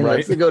know what I mean?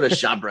 Right. Let's go to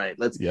ShopRite.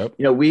 Let's,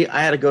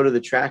 I had to go to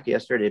the track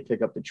yesterday to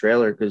pick up the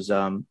trailer because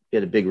we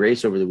had a big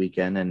race over the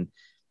weekend, and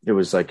there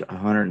was like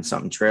 100 and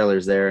something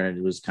trailers there, and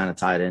it was kind of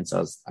tied in.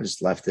 So I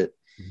just left it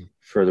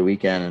for the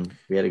weekend, and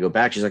we had to go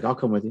back. She's like, I'll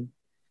come with you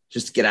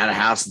just to get out of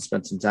the house and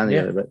spend some time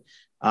together.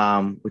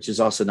 But, which is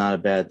also not a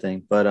bad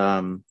thing, but,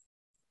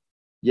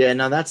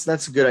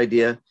 that's a good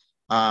idea.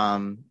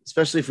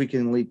 Especially if we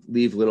can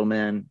leave little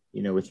man,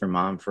 with her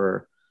mom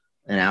for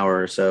an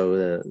hour or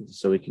so,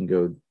 so we can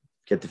go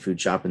get the food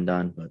shopping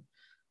done. But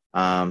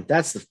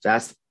that's the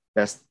best,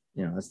 that's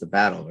the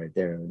battle right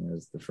there.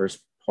 It's the first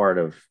part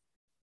of,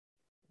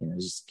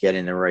 just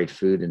getting the right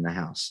food in the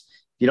house.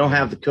 If you don't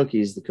have the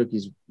cookies,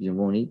 you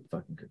won't eat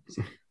fucking cookies.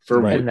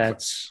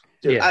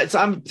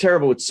 I'm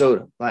terrible with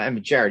soda.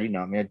 Jared,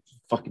 I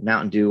fucking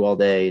Mountain Dew all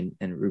day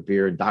and root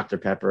beer and Dr.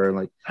 Pepper. And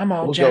like, I'm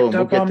all jacked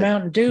up on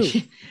Mountain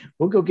Dew.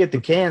 We'll go get the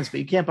cans, but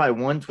you can't buy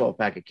 1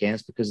 12-pack of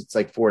cans because it's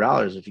like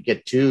 $4. If you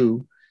get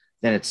 2,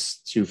 then it's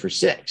 2 for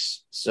 $6.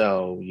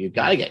 So you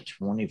got to get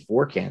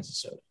 24 cans of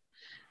soda.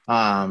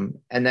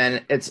 And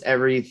then it's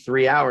every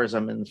 3 hours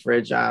I'm in the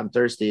fridge. I'm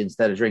thirsty.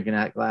 Instead of drinking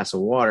that glass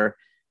of water,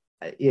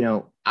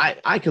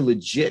 I could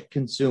legit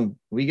consume.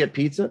 We get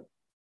pizza.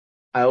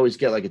 I always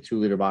get like a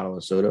 2-liter bottle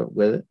of soda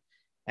with it.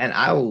 And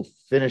I will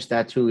finish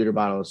that 2-liter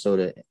bottle of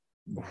soda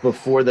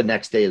before the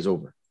next day is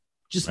over.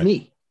 Just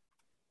me.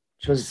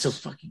 Because it's so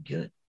fucking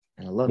good.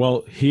 And I love it.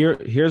 Well,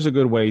 here's a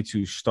good way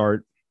to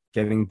start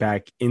getting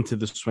back into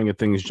the swing of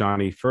things,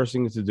 Johnny. First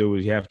thing to do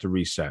is you have to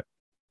reset.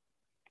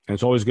 And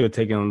it's always good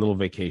taking a little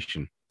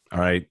vacation. All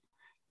right.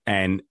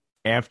 And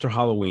after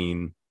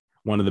Halloween,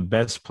 one of the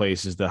best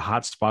places, the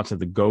hot spots that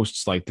the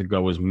ghosts like to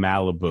go is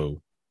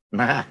Malibu.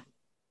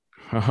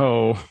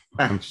 Oh,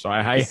 I'm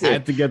sorry. I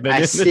had to get that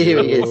in. I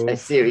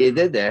see what you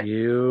did there.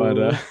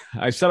 But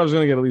I said I was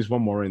going to get at least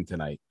one more in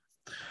tonight.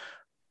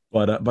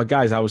 But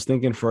guys, I was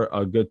thinking for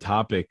a good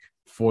topic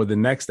for the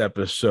next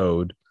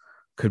episode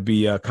could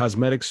be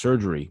cosmetic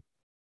surgery.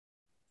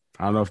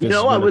 I don't know if this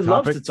I would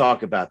love to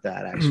talk about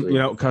that,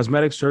 actually.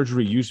 Cosmetic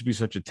surgery used to be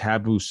such a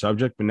taboo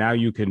subject, but now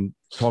you can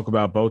talk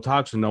about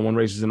Botox and no one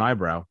raises an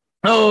eyebrow.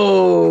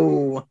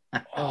 Oh,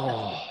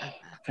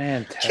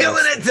 fantastic.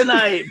 Killing it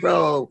tonight,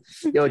 bro.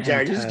 Yo,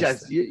 Jared,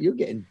 you're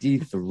getting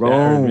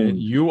dethroned. Jared,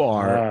 you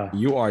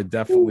are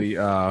definitely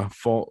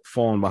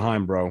falling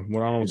behind, bro.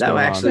 What I don't know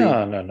what's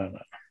going on. No.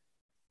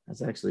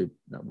 That's actually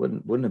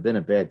wouldn't have been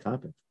a bad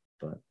topic,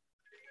 but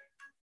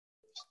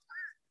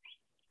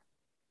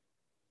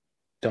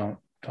don't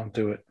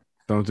do it.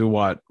 Don't do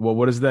what? Well,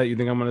 what is that you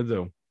think I'm gonna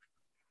do?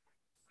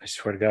 I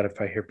swear to God, if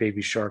I hear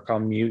Baby Shark, I'll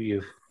mute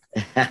you.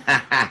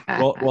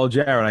 well,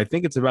 Jared, I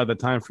think it's about the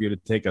time for you to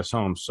take us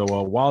home. So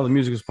while the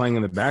music is playing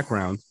in the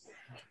background,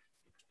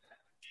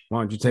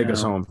 why don't you take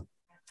us home?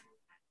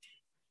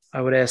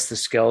 I would ask the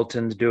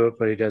skeleton to do it,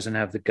 but he doesn't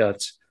have the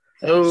guts.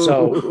 Oh.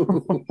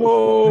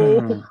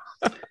 So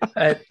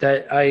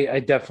I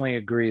definitely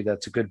agree.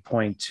 That's a good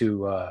point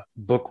to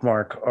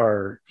bookmark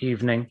our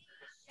evening.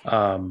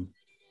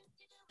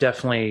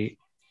 Definitely.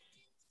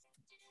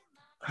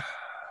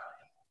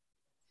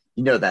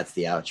 That's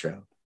the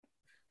outro.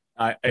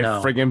 It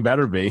friggin'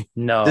 better be.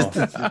 No, this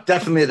is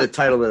definitely the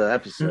title of the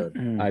episode.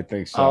 I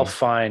think so. I'll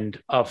find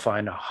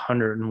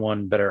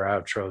 101 better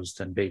outros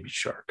than Baby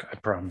Shark. I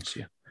promise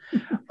you.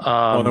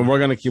 Well, then we're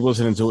gonna keep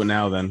listening to it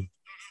now. Then.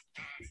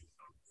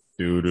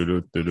 Do do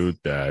do do do,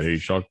 Daddy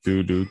Shark.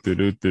 Do do do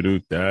do do do,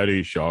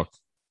 Daddy Shark.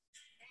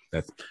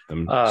 That's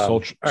them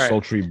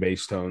sultry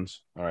bass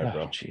tones. All right,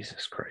 bro.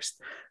 Jesus Christ.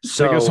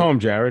 So, take us home,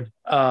 Jared.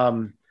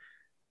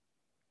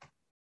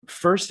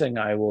 First thing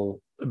I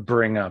will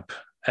bring up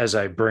as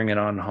I bring it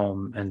on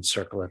home and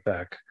circle it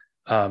back.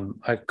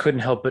 I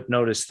couldn't help but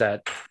notice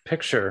that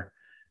picture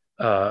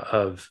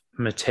of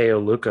Matteo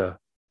Luca.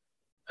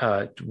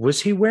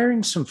 Was he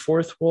wearing some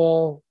Fourth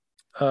Wall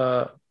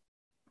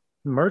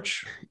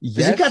merch?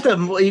 Yes. You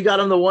got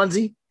him the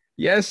onesie?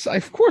 Yes,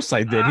 of course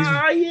I did.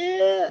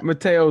 Yeah.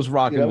 Mateo's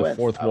rocking the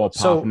Fourth Wall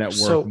Pop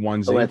Network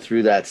onesie. I went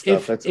through that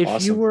stuff. That's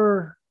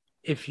awesome.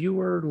 If you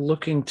were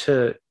looking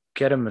to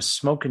get him a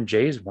Smokin'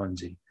 Jays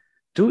onesie,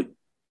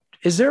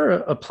 is there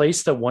a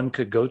place that one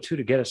could go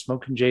to get a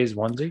Smokin' Jays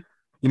onesie?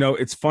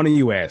 It's funny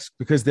you ask,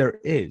 because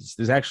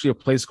there's actually a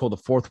place called the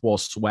Fourth Wall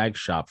Swag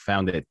Shop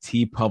found at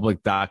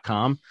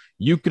tpublic.com.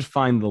 You could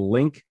find the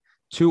link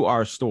to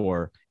our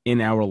store in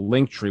our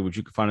link tree, which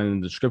you can find in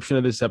the description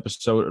of this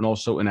episode and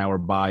also in our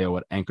bio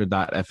at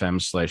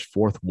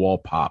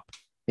anchor.fm/fourthwallpop.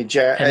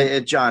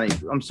 Hey, Johnny,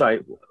 I'm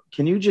sorry.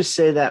 Can you just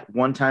say that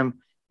one time?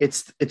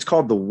 It's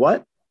called the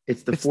what?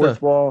 It's the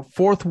Fourth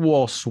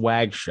Wall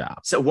Swag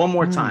Shop. So one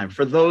more time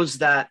for those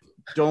that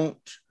don't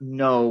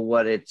know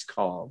what it's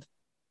called.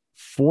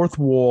 Fourth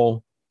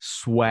Wall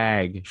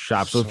Swag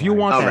Shop. So if you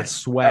want that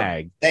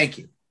swag, thank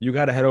you. You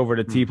got to head over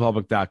to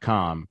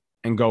tpublic.com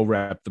and go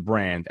rep the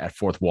brand at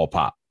Fourth Wall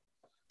Pop.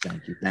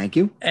 Thank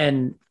you.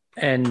 And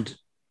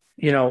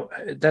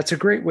that's a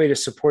great way to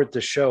support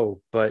the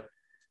show, but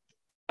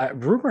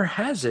rumor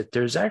has it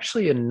there's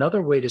actually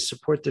another way to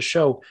support the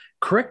show.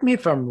 Correct me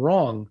if I'm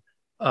wrong.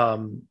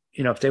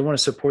 If they want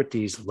to support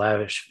these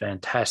lavish,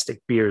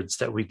 fantastic beards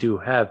that we do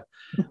have,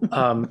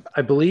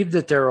 I believe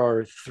that there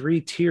are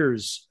 3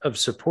 tiers of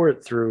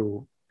support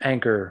through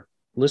Anchor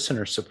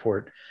listener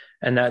support,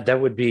 and that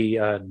would be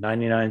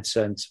 99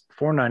 cents,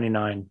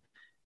 $4.99,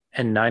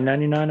 and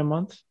 $9.99 a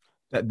month.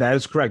 That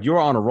is correct. You're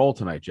on a roll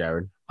tonight,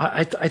 Jared.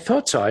 I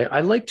thought so.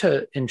 I like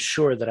to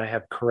ensure that I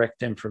have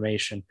correct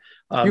information.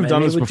 You've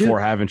done this before,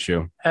 haven't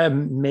you?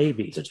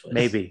 Maybe.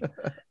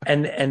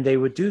 and they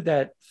would do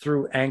that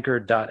through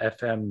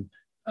anchor.fm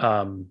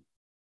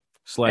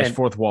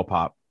 /Fourth Wall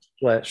Pop.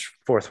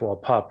 /Fourth Wall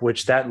Pop,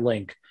 which that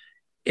link,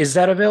 is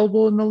that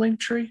available in the link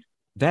tree?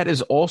 That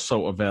is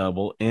also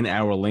available in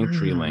our link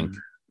tree link,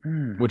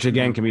 which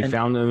again can be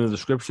found in the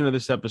description of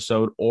this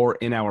episode or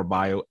in our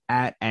bio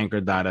at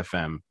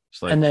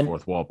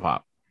anchor.fm/Fourth Wall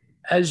Pop.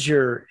 As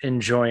you're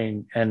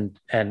enjoying and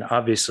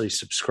obviously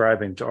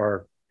subscribing to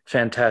our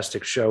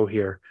fantastic show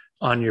here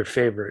on your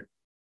favorite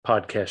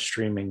podcast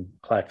streaming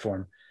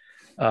platform,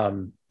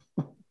 are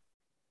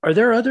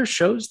there other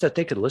shows that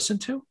they could listen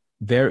to?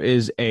 There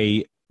is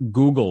a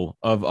Google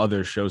of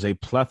other shows, a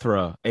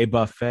plethora, a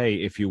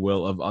buffet, if you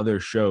will, of other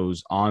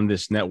shows on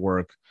this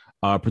network,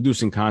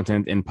 producing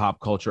content in pop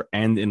culture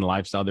and in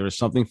lifestyle. There is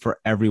something for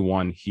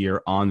everyone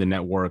here on the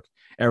network.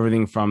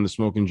 Everything from the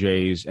Smokin'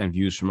 Jays and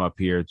Views from Up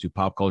Here to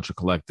Pop Culture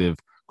Collective,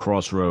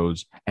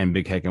 Crossroads, and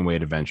Big Heck and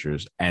Wade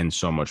Adventures, and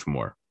so much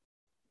more.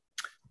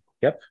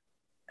 Yep.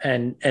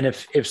 And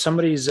if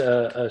somebody's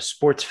a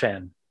sports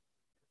fan,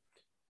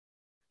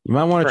 you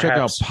might want to check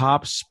out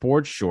Pop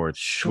Sports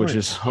Shorts, which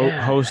is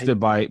hosted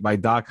by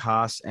Doc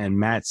Haas and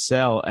Matt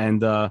Sell.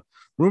 And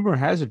rumor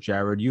has it,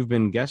 Jared, you've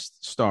been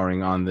guest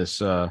starring on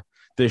this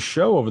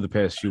show over the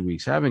past few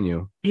weeks, haven't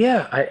you?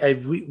 Yeah,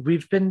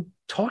 we've been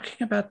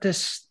talking about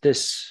this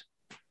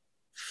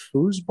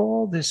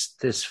foosball,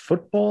 this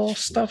football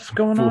stuff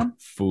going on.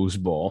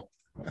 Foosball.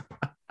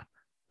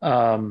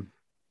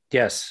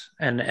 Yes,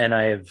 and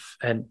I have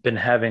been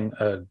having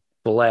a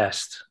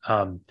blast.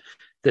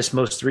 This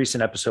most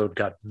recent episode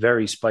got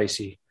very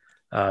spicy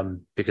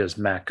because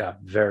Matt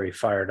got very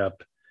fired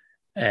up,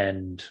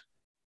 and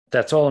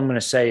that's all I'm going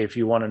to say. If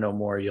you want to know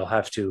more, you'll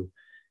have to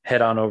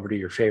head on over to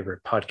your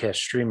favorite podcast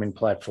streaming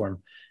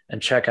platform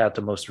and check out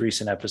the most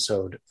recent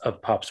episode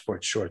of Pop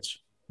Sports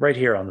Shorts right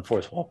here on the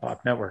Fourth Wall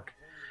Pop Network.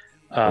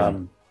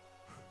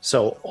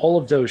 So all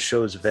of those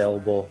shows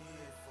available.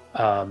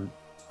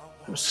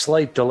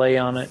 Slight delay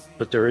on it,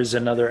 but there is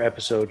another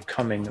episode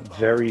coming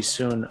very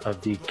soon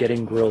of the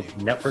Getting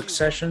Grilled Network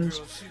sessions.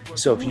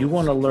 So if you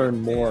want to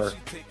learn more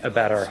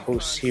about our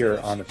hosts here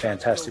on the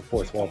fantastic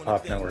Fourth Wall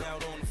Pop Network,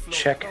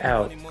 check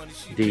out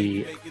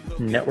the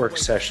network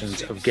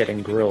sessions of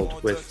Getting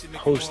Grilled with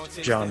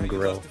host John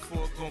Grill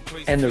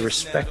and the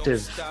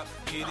respective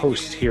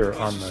hosts here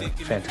on the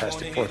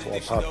fantastic Fourth Wall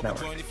Pop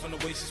Network.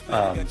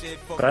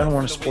 But I don't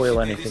want to spoil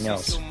anything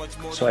else.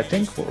 So I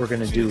think what we're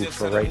going to do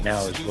for right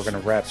now is we're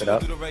going to wrap it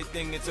up.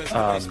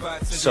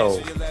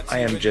 So I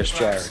am just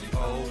Jared.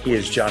 He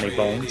is Johnny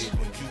Bones.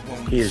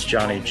 He is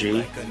Johnny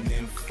G.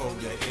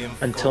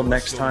 Until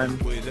next time,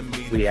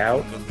 we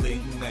out.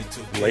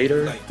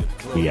 Later.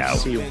 We out.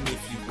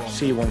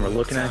 See you when we're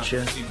looking at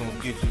you.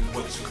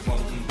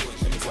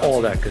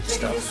 All that good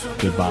stuff.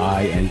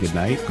 Goodbye and good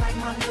night.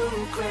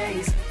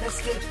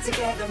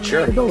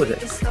 Sure. Go with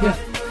it. Yeah.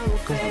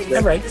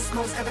 All right.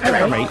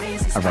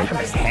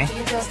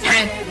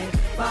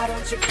 Why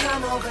don't you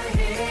come over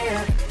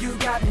here? You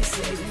got me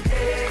saying,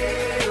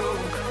 hey, oh,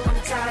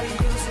 I'm tired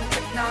of using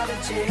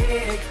technology.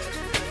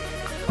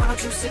 Why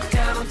don't you sit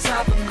down on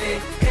top of me?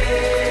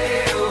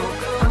 Hey,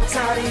 oh, I'm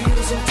tired of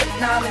using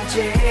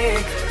technology.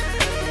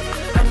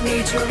 I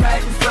need you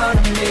right in front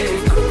of me.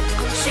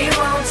 She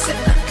won't sit,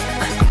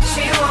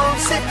 she won't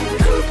sit,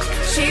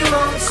 she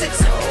won't sit,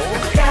 so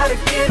I gotta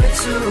give it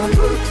to her.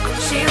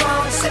 She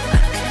won't sit,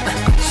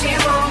 she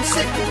won't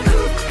sit,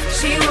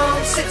 she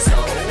won't sit, so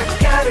I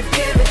gotta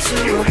give it to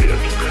her. Your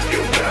hips,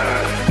 your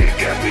thighs, it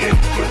got me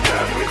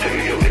hypnotized. Let me tell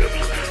you, your hips,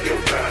 your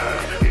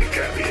thighs, it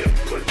got me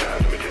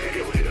hypnotized. Let me tell you,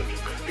 your hips,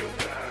 your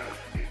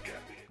thighs, it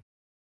got me.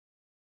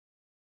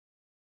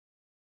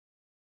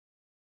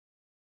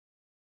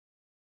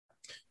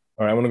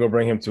 All right, I'm gonna go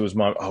bring him to his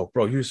mom. Oh,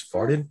 bro, you just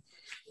farted,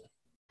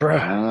 bro.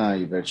 I don't know.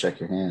 You better check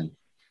your hand.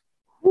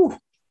 Whew.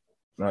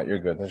 No, you're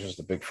good. That's just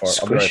a big fart.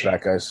 I'll be right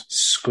back, guys.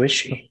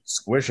 Squishy.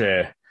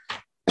 Squishy.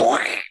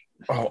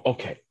 Oh,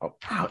 okay. Oh,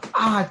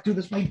 dude,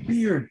 that's my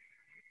beard.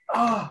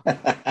 My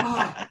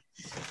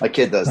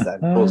kid does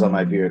that. Pulls on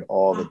my beard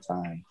all the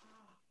time.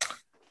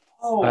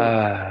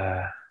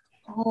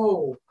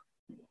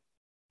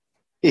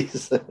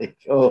 He's like,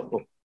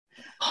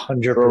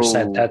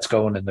 100%. That's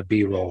going in the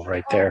B-roll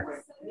right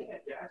there.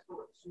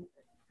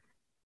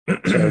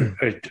 So,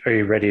 are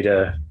you ready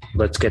to?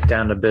 Let's get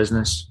down to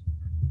business.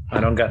 I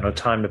don't got no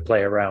time to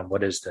play around.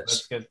 What is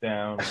this? Let's get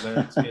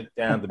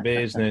down to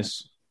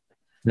business.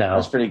 No,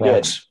 that's pretty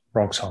good.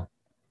 Wrong song.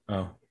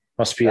 Oh,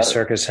 must be a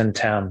circus in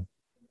town.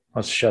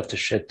 Let's shut the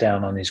shit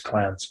down on these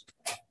clowns.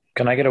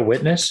 Can I get a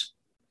witness?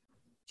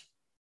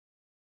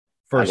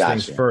 First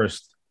things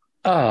first.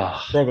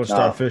 Brogo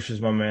Starfish is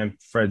my man,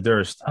 Fred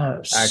Durst.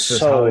 Access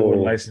Hollywood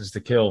License to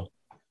Kill.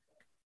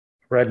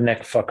 Redneck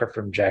fucker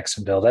from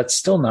Jacksonville. That's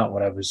still not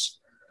what I was.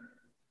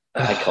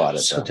 I caught it.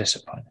 So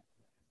disappointed.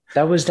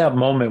 That was that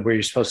moment where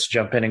you're supposed to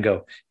jump in and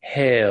go,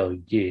 hell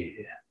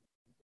yeah.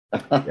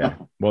 Yeah.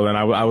 Well, then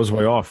I was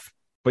way off.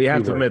 But you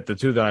have to admit, the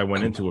two that I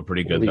went into were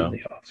pretty good, though.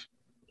 Off.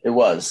 It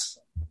was.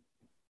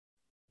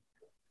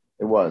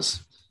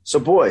 So,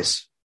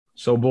 boys.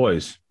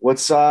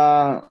 What's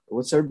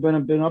everybody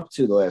been up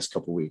to the last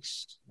couple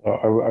weeks?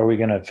 Are we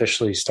going to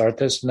officially start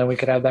this and then we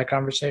could have that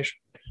conversation?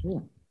 Yeah.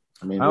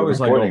 I mean, I always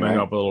like opening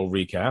up a little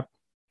recap.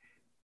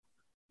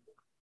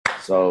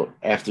 So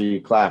after you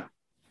clap,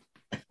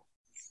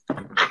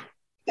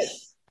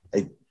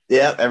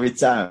 every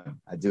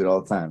time I do it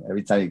all the time.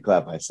 Every time you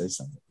clap, I say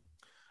something.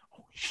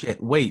 Oh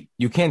shit! Wait,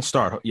 you can't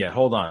start. Yeah,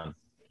 hold on.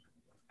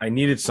 I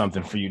needed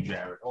something for you,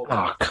 Jared.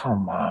 Oh,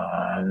 come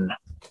on.